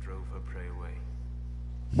spirit drove her prey away.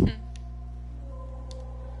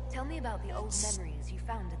 Tell me about the old memories you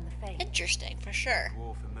found in the Fade. Interesting, for sure. The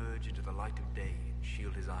dwarf emerged into the light of day and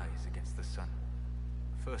shielded his eyes against the sun.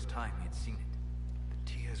 The first time he had seen it,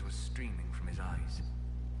 the tears were streaming from his eyes.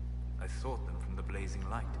 I sought them from the blazing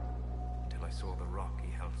light, until I saw the rock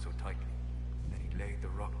he held so tightly. Then he laid the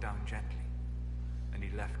rock down gently, and he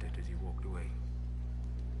left it as he walked away.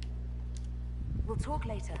 We'll talk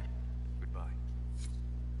later. Goodbye.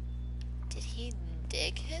 Did he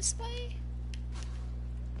dig his way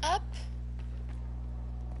up?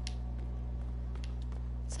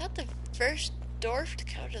 Is that the first dwarf to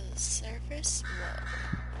go to the surface? Whoa.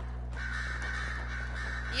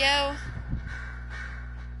 Yo.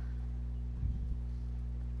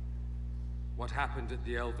 What happened at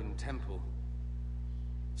the Elven Temple?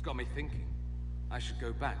 It's got me thinking. I should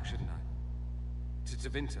go back, shouldn't I? To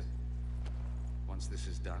Tevinter. Once this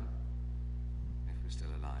is done. If we're still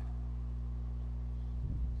alive.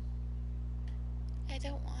 I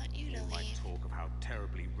don't want you to leave. Might talk of how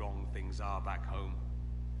terribly wrong things are back home.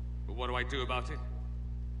 But what do I do about it?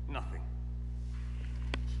 Nothing.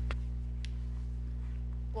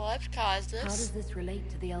 What caused this? How does this relate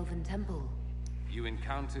to the Elven Temple? You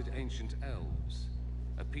encountered ancient elves.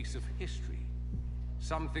 A piece of history.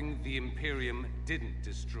 Something the Imperium didn't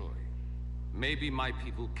destroy. Maybe my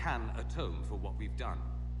people can atone for what we've done.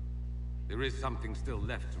 There is something still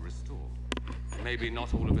left to restore. Maybe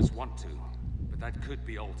not all of us want to, but that could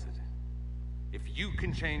be altered. If you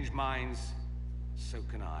can change minds, so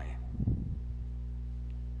can I.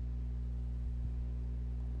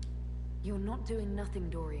 You're not doing nothing,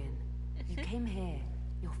 Dorian. You came here.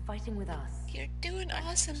 You're fighting with us. You're doing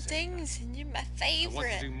awesome things, and you're my I favorite.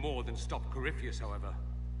 want to do more than stop Corypheus, however.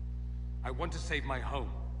 I want to save my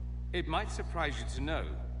home. It might surprise you to know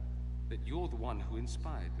that you're the one who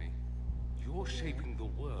inspired me. You're shaping the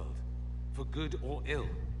world, for good or ill.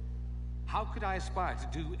 How could I aspire to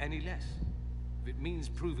do any less? If it means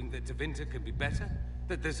proving that Tevinter can be better,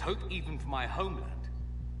 that there's hope even for my homeland,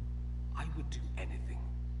 I would do anything.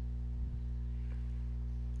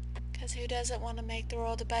 Because who doesn't want to make the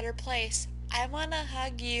world a better place? I want to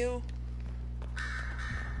hug you.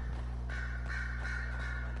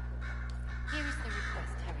 Here is the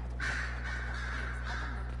request, Harry.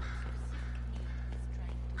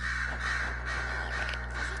 Alright,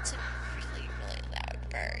 those are really, really loud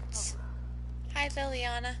birds. Hi,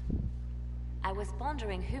 Liliana. I was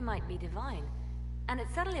pondering who might be divine, and it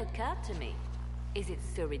suddenly occurred to me. Is it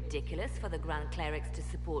so ridiculous for the Grand Clerics to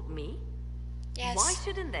support me? Yes. Why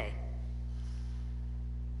shouldn't they?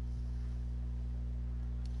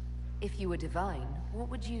 If you were divine, what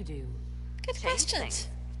would you do? Good questions.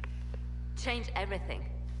 Change everything.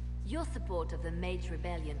 Your support of the Mage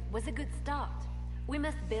Rebellion was a good start. We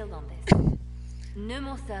must build on this. No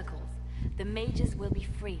more circles. The mages will be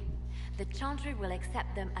free. The Chantry will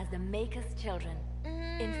accept them as the Maker's children.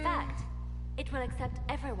 In fact, it will accept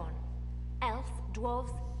everyone. Elves,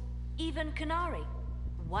 dwarves, even Canary.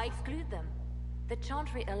 Why exclude them? The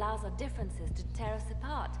Chantry allows our differences to tear us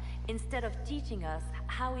apart, instead of teaching us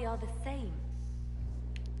how we are the same.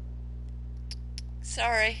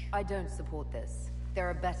 Sorry. I don't support this. There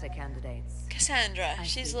are better candidates. Cassandra. I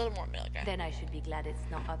She's see. a little more middle ground. Then I should be glad it's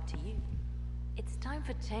not up to you. It's time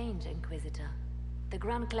for change, Inquisitor. The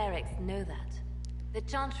Grand Clerics know that. The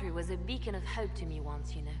Chantry was a beacon of hope to me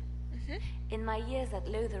once, you know. In my years at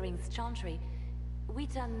Lothering's Chantry, we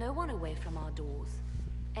turned no one away from our doors.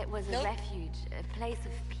 It was a refuge, a place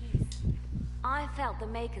of peace. I felt the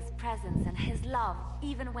Maker's presence and his love,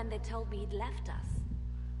 even when they told me he'd left us.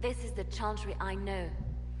 This is the Chantry I know.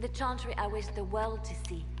 The Chantry I wish the world to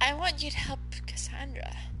see. I want you to help Cassandra.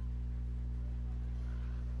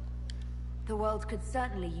 The world could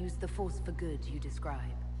certainly use the force for good you describe.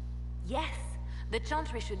 Yes, the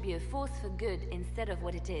Chantry should be a force for good instead of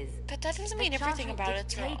what it is. But that doesn't mean everything about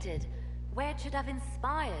it's wrong. Dictated where it should have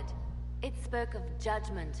inspired. It spoke of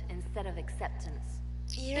judgment instead of acceptance.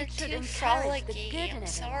 You're It should too encourage the frolicky. good in I'm everyone,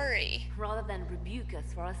 sorry. rather than rebuke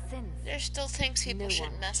us for our sins. There's still things people No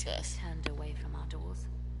shouldn't one mess should be with. turned away from our doors.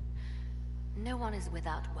 No one is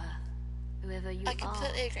without worth. Whoever you I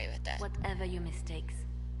completely agree with that. Whatever your mistakes,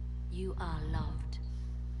 you are loved.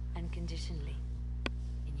 Unconditionally.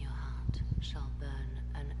 In your heart shall burn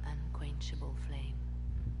an unquenchable flame.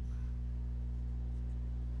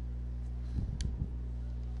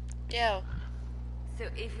 Yo. So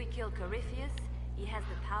if we kill Corypheus, he has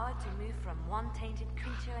the power to move from one tainted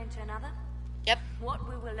creature into another? Yep. What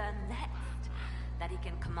we will learn next, That he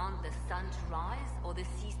can command the sun to rise or the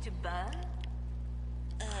seas to burn?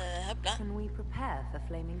 Hope not. Can we prepare for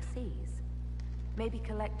flaming seas? Maybe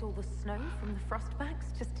collect all the snow from the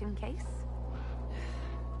frostbacks just in case?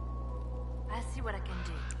 I'll see what I can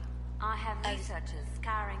do. I have researchers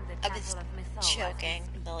scouring the Temple of Mythal. Choking,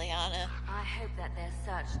 Liliana. I hope that their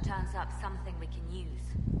search turns up something we can use.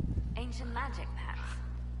 Ancient magic, perhaps.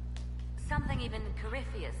 Something even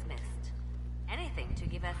Corypheus missed. Anything to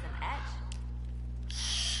give us an edge.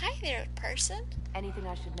 Hi there, person. Anything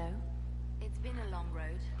I should know? It's been a long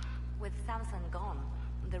road. With Samson gone,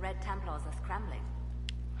 the Red Templars are scrambling.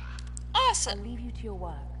 Awesome. I'll leave you to your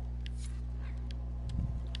work.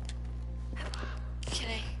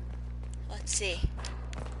 Okay. Let's see.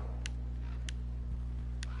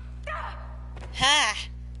 Ha!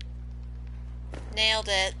 Nailed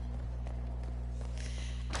it.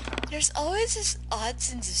 There's always this odd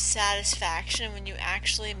sense of satisfaction when you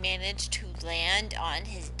actually manage to land on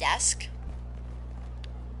his desk.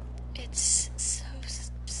 It's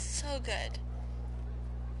so good.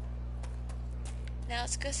 Now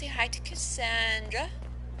let's go say hi to Cassandra.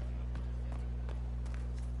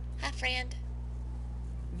 Hi, friend.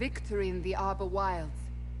 Victory in the Arbor Wilds.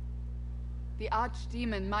 The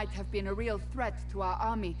archdemon might have been a real threat to our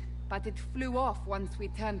army, but it flew off once we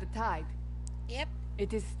turned the tide. Yep.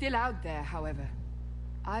 It is still out there, however.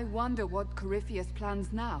 I wonder what Corypheus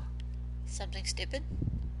plans now. Something stupid?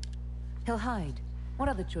 He'll hide. What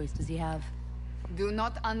other choice does he have? Do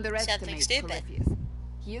not underestimate Corypheus.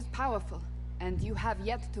 He is powerful, and you have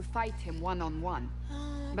yet to fight him one-on-one.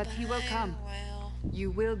 Oh, but he will come. You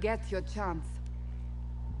will get your chance.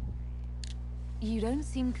 You don't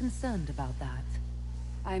seem concerned about that.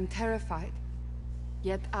 I'm terrified.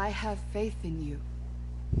 Yet I have faith in you.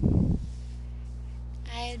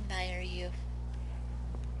 I admire you.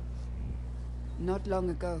 Not long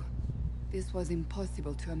ago, this was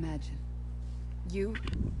impossible to imagine. You,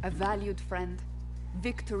 a valued friend,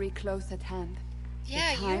 victory close at hand.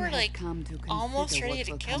 Yeah, you were like almost ready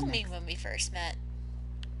to kill me when we first met.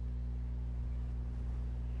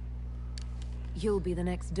 You'll be the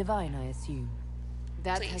next divine, I assume.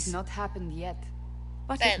 That has not happened yet.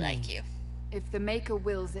 But I like you. If the Maker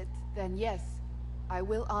wills it, then yes, I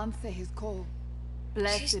will answer his call.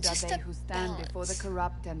 Blessed are they who stand before the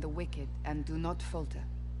corrupt and the wicked, and do not falter.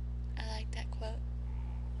 I like that quote.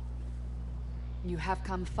 You have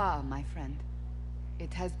come far, my friend.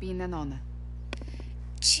 It has been an honor.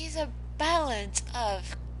 She's a balance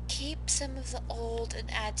of keep some of the old and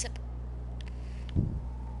add some...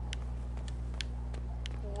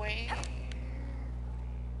 Where?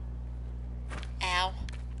 Ow.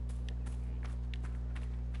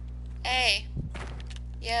 Hey.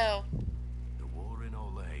 Yo. The war in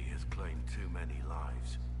Olay has claimed too many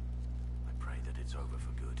lives. I pray that it's over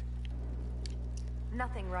for good.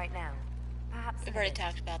 Nothing right now. Perhaps we've already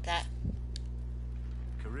talked about that.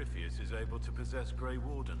 Corypheus is able to possess Grey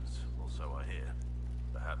Wardens, or so I hear.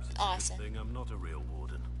 Perhaps it's a good thing I'm not a real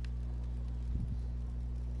warden.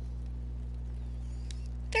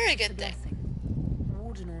 Very good thing.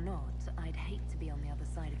 Warden or not, I'd hate to be on the other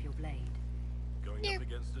side of your blade. Going up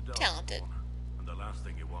against a talented. One, and the last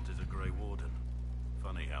thing you want is a Grey Warden.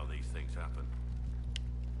 Funny how these things happen.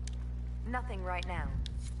 Nothing right now.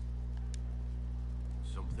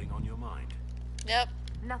 Something on your mind? Yep.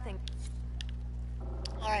 Nothing.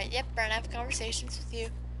 Alright, yep, we're gonna have conversations with you.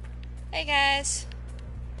 Hey guys.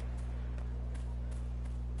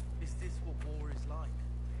 Is this what war is like?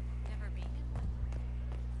 Never been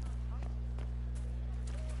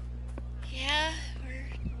in? Yeah, we're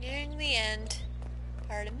nearing the end.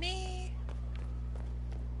 Pardon me.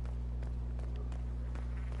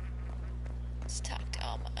 Let's talk to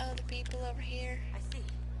all my other people over here. I see.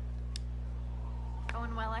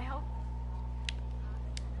 Going well, I hope?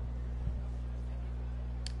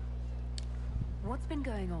 What's been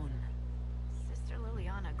going on? Sister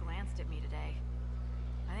Liliana glanced at me today.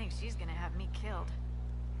 I think she's gonna have me killed.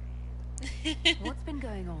 What's been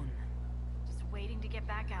going on? Just waiting to get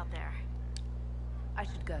back out there. I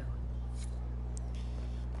should go.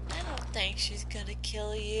 I don't think she's gonna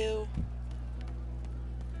kill you.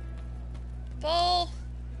 Bull!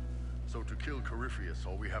 So to kill Corypheus,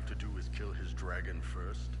 all we have to do is kill his dragon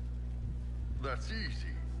first? That's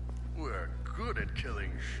easy. We're good at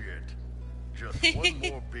killing shit. Just one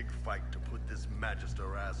more big fight to put this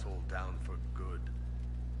Magister asshole down for good.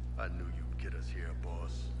 I knew you'd get us here,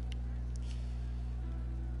 boss.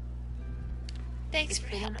 Thanks for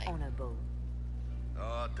helping. It's been an honor, Bull.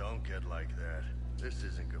 Oh, don't get like that. This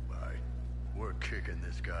isn't goodbye. We're kicking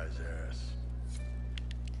this guy's ass.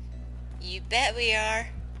 You bet we are.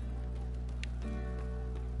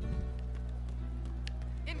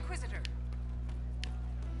 Inquisitor.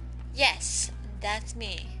 Yes, that's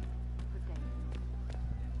me.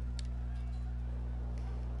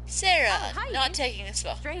 Sarah, Oh, hi, not you. taking a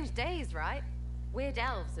spell. Strange days, right? Weird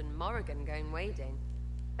elves and Morrigan going wading.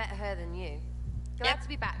 Better her than you. Glad to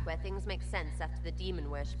be back where things make sense after the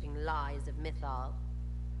demon-worshipping lies of Mythal.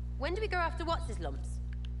 When do we go after what's-his-lumps?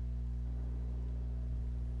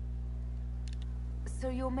 So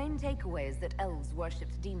your main takeaway is that elves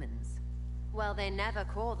worshipped demons? Well, they never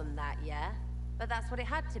call them that, yeah? But that's what it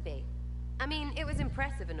had to be. I mean, it was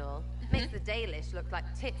impressive and all. Makes the Dalish look like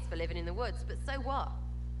tits for living in the woods, but so what?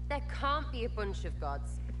 There can't be a bunch of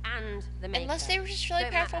gods and the Maker. Unless they were just really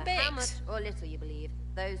Don't powerful matter how beings. much or little you believe,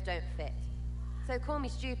 those don't fit. So call me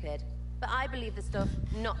stupid, but I believe the stuff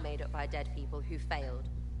not made up by dead people who failed.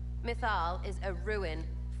 Mythal is a ruin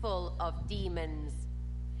full of demons.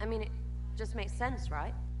 I mean, it just makes sense,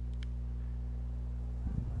 right?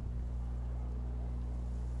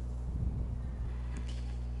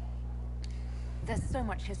 There's so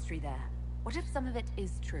much history there. What if some of it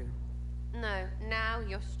is true? No, now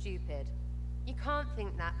you're stupid. You can't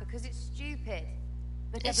think that because it's stupid.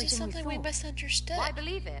 But This is something we misunderstood. Why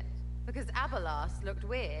believe it? Because Abelas looked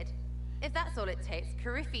weird. If that's all it takes,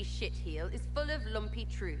 Corypheus' shitheel is full of lumpy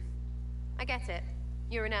truth. I get it.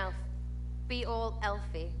 You're an elf. Be all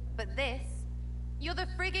elfy. But this... You're the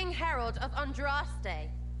frigging herald of Andraste.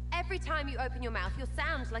 Every time you open your mouth, you'll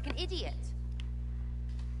sound like an idiot.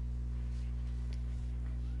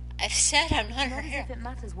 I've said I'm not her Not as herald. if it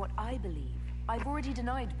matters what I believe. I've already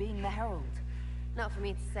denied being the herald. Not for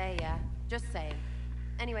me to say, yeah. Just saying.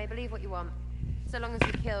 Anyway, believe what you want. So long as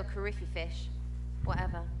you kill Corypheus,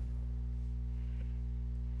 whatever.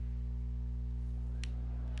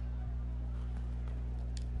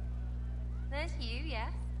 There's you,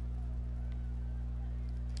 yes?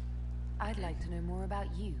 I'd like to know more about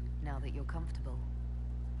you, now that you're comfortable.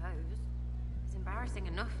 Suppose. It's embarrassing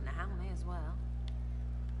enough now, may as well.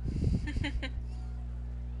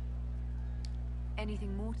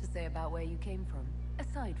 Anything more to say about where you came from,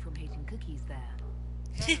 aside from hating cookies there?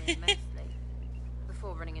 Jenny, mostly.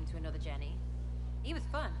 Before running into another Jenny. He was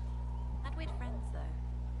fun. Had weird friends, though.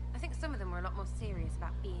 I think some of them were a lot more serious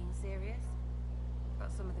about being serious.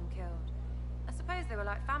 Got some of them killed. I suppose they were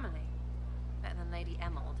like family. Better than Lady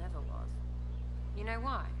Emerald ever was. You know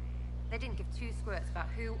why? They didn't give two squirts about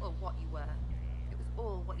who or what you were. It was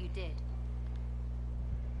all what you did.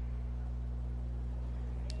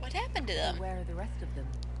 What happened to them? Where are the rest of them?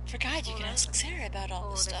 Forgot you can ask Sarah about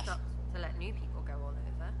all this Or they stuff. stopped to let new people go all over.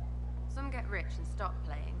 Some get rich and stop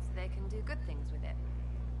playing so they can do good things with it.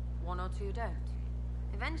 One or two don't.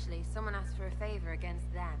 Eventually, someone asks for a favor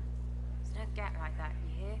against them. So don't get like that,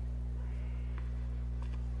 you hear?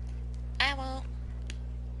 I won't.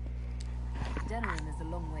 Denerim is a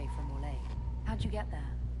long way from Orlais. How'd you get there?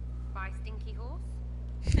 By Stinky Horse?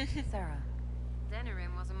 Sarah.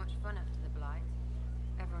 Denerim wasn't much fun after the Blight.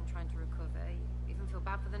 Everyone trying to recover. You even feel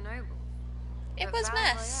bad for the nobles. It But was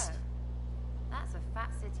mess. Valvoyeux, that's a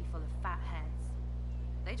fat city full of fat heads.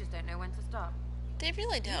 They just don't know when to stop. They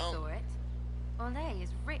really You don't. saw it. Orlais is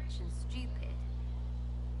rich and stupid.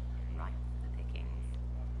 Right for the pickings.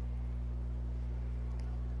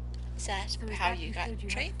 Is that So is how that you who got showed you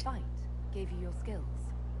how trained? to fight? Gave you your skills?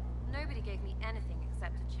 Nobody gave me anything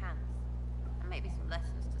except a chance. And maybe some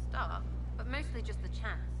lessons to start, but mostly just the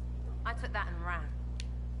chance. I took that and ran.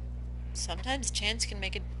 Sometimes chance can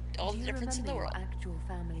make all Do the you difference in the remember world. your actual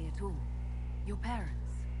family at all? Your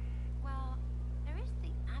parents? Well, there is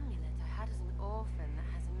the amulet I had as an orphan that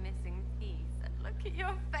has a missing piece. And look at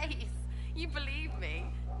your face. You believe me?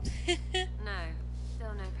 No,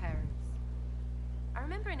 still no parents. I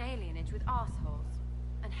remember an alienage with arseholes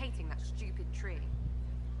and hating that stupid tree.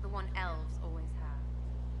 The one elves always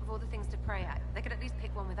have. Of all the things to pray at, they could at least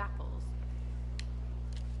pick one with apples.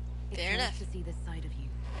 It's Fair nice enough. to see this side of you,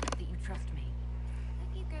 that you trust me.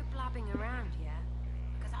 Don't you go blabbing around, yeah?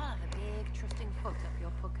 Because I'll have a big trusting foot up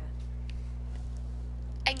your pucker.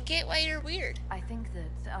 I get why you're weird. I think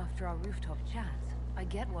that after our rooftop chat, I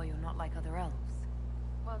get why you're not like other elves.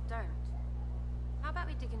 Well, don't. How about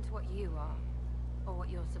we dig into what you are? Or what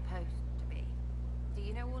you're supposed to be? Do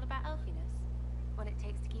you know all about elfiness? What it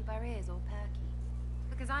takes to keep our ears all perky?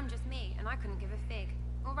 Because I'm just me, and I couldn't give a fig.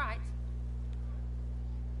 All right?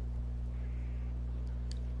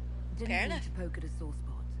 Didn't Fair mean enough. to poke at a sore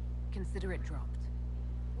spot. Consider it dropped.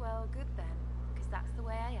 Well, good then. Because that's the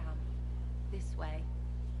way I am. This way.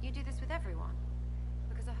 You do this with everyone.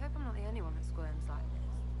 Because I hope I'm not the only one that squirms like this.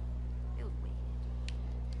 Feels weird.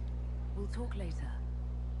 We'll talk later.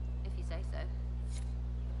 If you say so.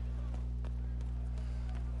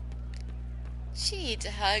 She needs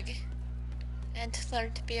a hug. And to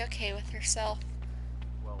learn to be okay with herself.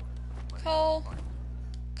 Well, Cole.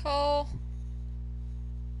 Cole.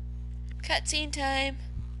 Cutscene time.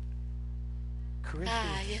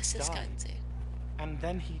 Corypheus yes, this died, cutscene. and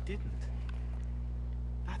then he didn't.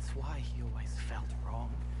 That's why he always felt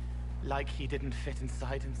wrong, like he didn't fit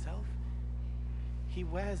inside himself. He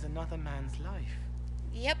wears another man's life.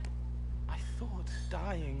 Yep. I thought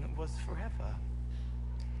dying was forever.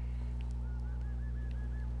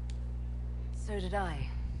 So did I.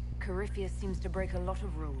 Corypheus seems to break a lot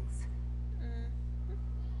of rules.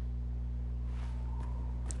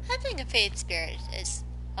 Having a faith spirit is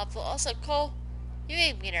helpful. Also, Cole, you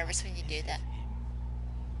make me nervous when you do that.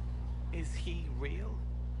 Is he real?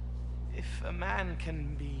 If a man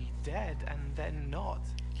can be dead and then not...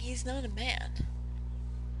 He's not a man.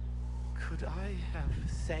 Could I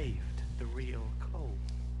have saved the real Cole?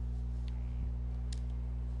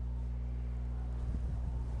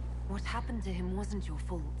 What happened to him wasn't your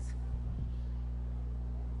fault.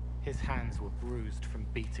 His hands were bruised from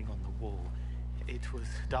beating on the wall. It was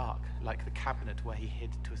dark, like the cabinet where he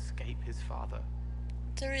hid to escape his father.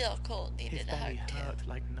 The real Cole needed a hug His belly hurt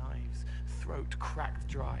like knives, throat cracked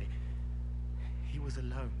dry. He was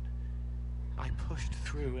alone. I pushed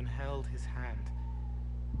through and held his hand.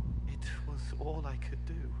 It was all I could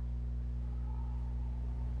do.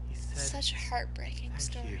 He said, such a heartbreaking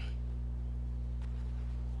story. You.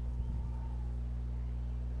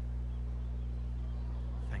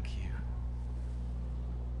 Thank you.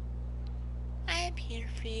 I am here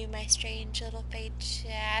for you, my strange little fate.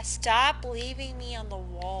 Stop leaving me on the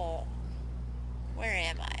wall. Where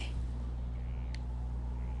am I?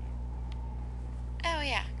 Oh,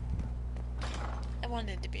 yeah. I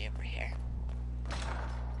wanted to be over here.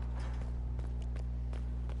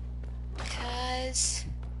 Because...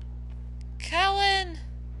 Cullen!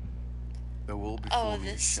 Though all before me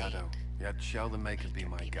is shadow, yet shall the Maker be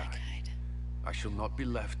my guide. I shall not be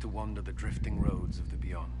left to wander the drifting roads of the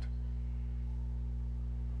beyond.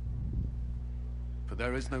 For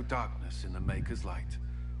there is no darkness in the Maker's light,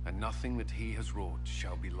 and nothing that he has wrought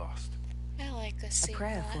shall be lost. I like this scene. A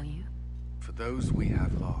prayer for you. For those we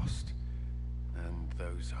have lost, and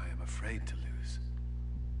those I am afraid to lose.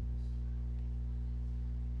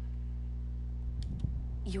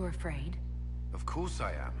 You're afraid? Of course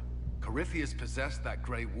I am. Corypheus possessed that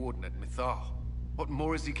Grey Warden at Mythal. What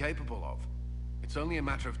more is he capable of? It's only a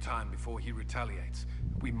matter of time before he retaliates.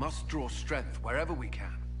 We must draw strength wherever we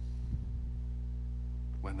can.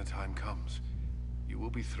 When the time comes, you will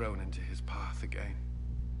be thrown into his path again.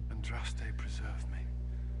 Andraste, preserve me.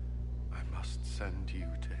 I must send you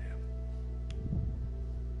to him.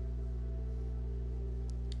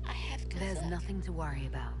 I have good There's luck. nothing to worry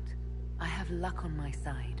about. I have luck on my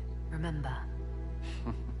side, remember.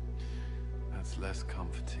 That's less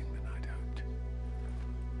comforting than I'd hoped.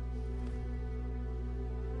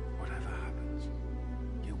 Whatever happens,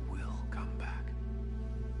 you will come back.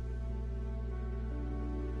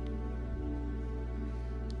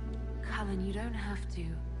 Cullen, you don't have to.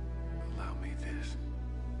 Allow me this.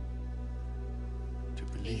 To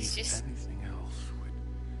believe anything else would...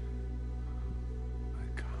 I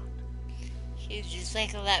can't. He's just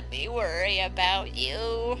like, let me worry about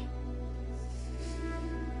you.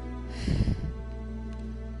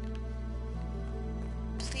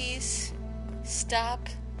 Please stop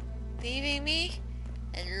leaving me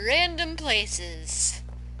in random places.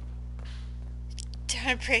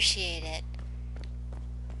 Don't appreciate it.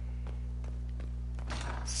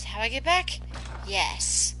 Is this how I get back?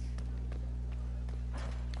 Yes.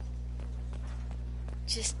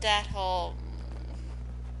 Just that whole...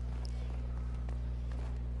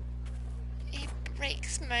 It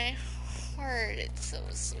breaks my heart. It's so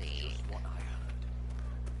sweet.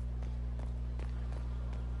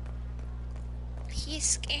 He's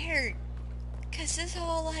scared. Because his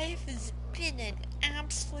whole life has been an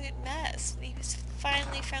absolute mess. He was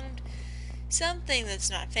finally found something that's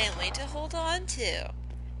not family to hold on to.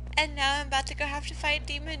 And now I'm about to go have to fight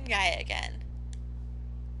Demon Guy again.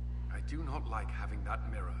 I do not like having that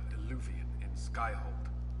mirror, Illuvian, in Skyhold.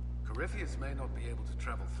 Corypheus may not be able to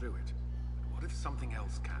travel through it. But what if something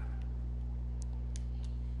else can?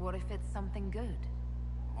 What if it's something good?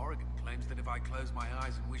 Morrigan claims that if I close my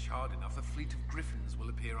eyes and wish hard enough, a fleet of griffins will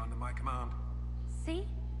appear under my command. See?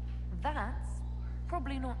 That's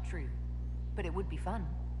probably not true. But it would be fun.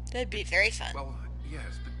 That'd be very fun. Well,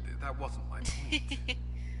 yes, but that wasn't my point.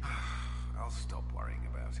 I'll stop worrying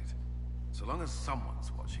about it. So long as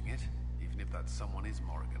someone's watching it, even if that someone is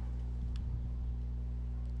Morrigan.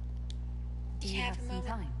 Do you have some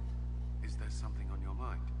time? Is there something on your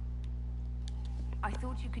mind? I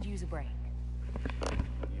thought you could use a break.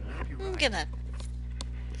 I'm gonna...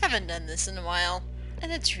 haven't done this in a while,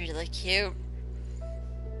 and it's really cute.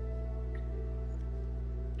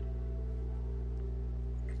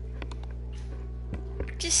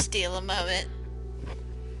 Just steal a moment.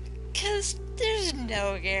 Because there's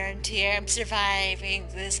no guarantee I'm surviving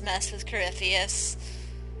this mess with Corypheus.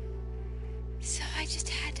 So I just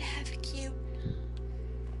had to have a cute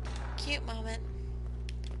moment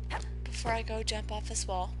before I go jump off this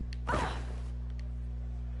wall.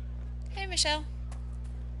 Hey, Michelle.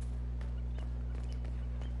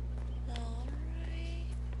 Alright.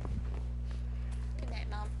 Good night,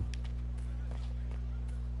 Mom.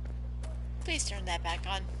 Please turn that back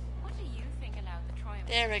on. What do you think allowed the Troy?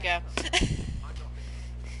 There we go.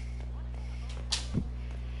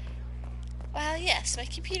 While yes, my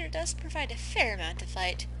computer does provide a fair amount of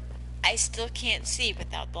light, I still can't see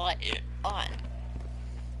without the light on.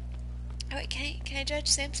 Oh wait, can I judge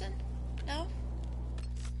Samson? No?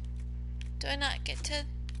 Do I not get to...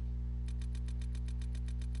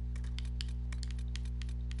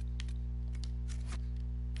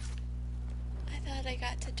 I thought I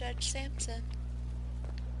got to judge Samson.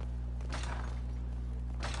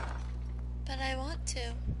 But I want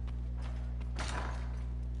to.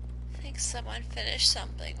 I think someone finished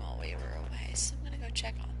something while we were away, so I'm gonna go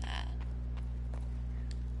check on that.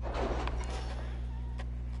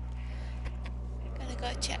 Gonna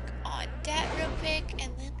go check on that real quick,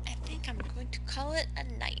 and then I think I'm going to call it a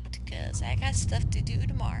night, because I got stuff to do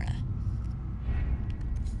tomorrow.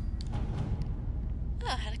 Oh,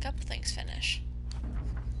 I had a couple things finish.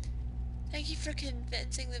 Thank you for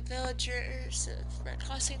convincing the villagers of Red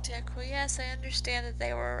Crossing to acquiesce. I understand that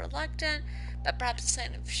they were reluctant, but perhaps a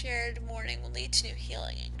sign of shared mourning will lead to new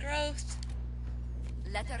healing and growth.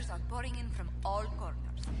 Letters are pouring in from all corners.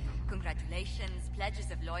 Congratulations,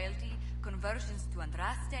 pledges of loyalty, conversions to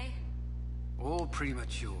Andraste. All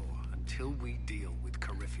premature until we deal with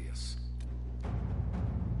Corypheus.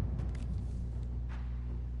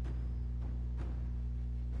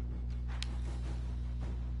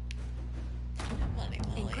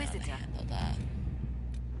 Inquisitor. That.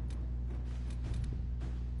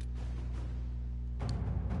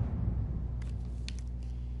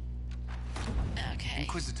 Okay.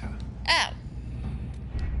 Inquisitor. Oh. I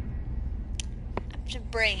have to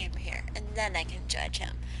bring him here, and then I can judge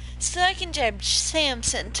him. So I can judge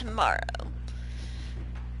Samson tomorrow.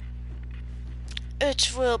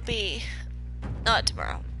 Which will be... not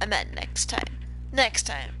tomorrow. I meant next time. Next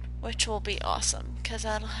time. Which will be awesome, because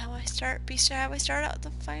that'll how I start out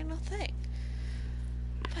the final thing.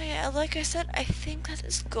 But yeah, like I said, I think that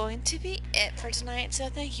is going to be it for tonight. So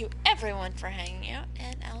thank you everyone for hanging out,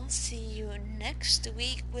 and I'll see you next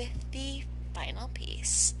week with the final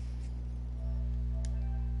piece.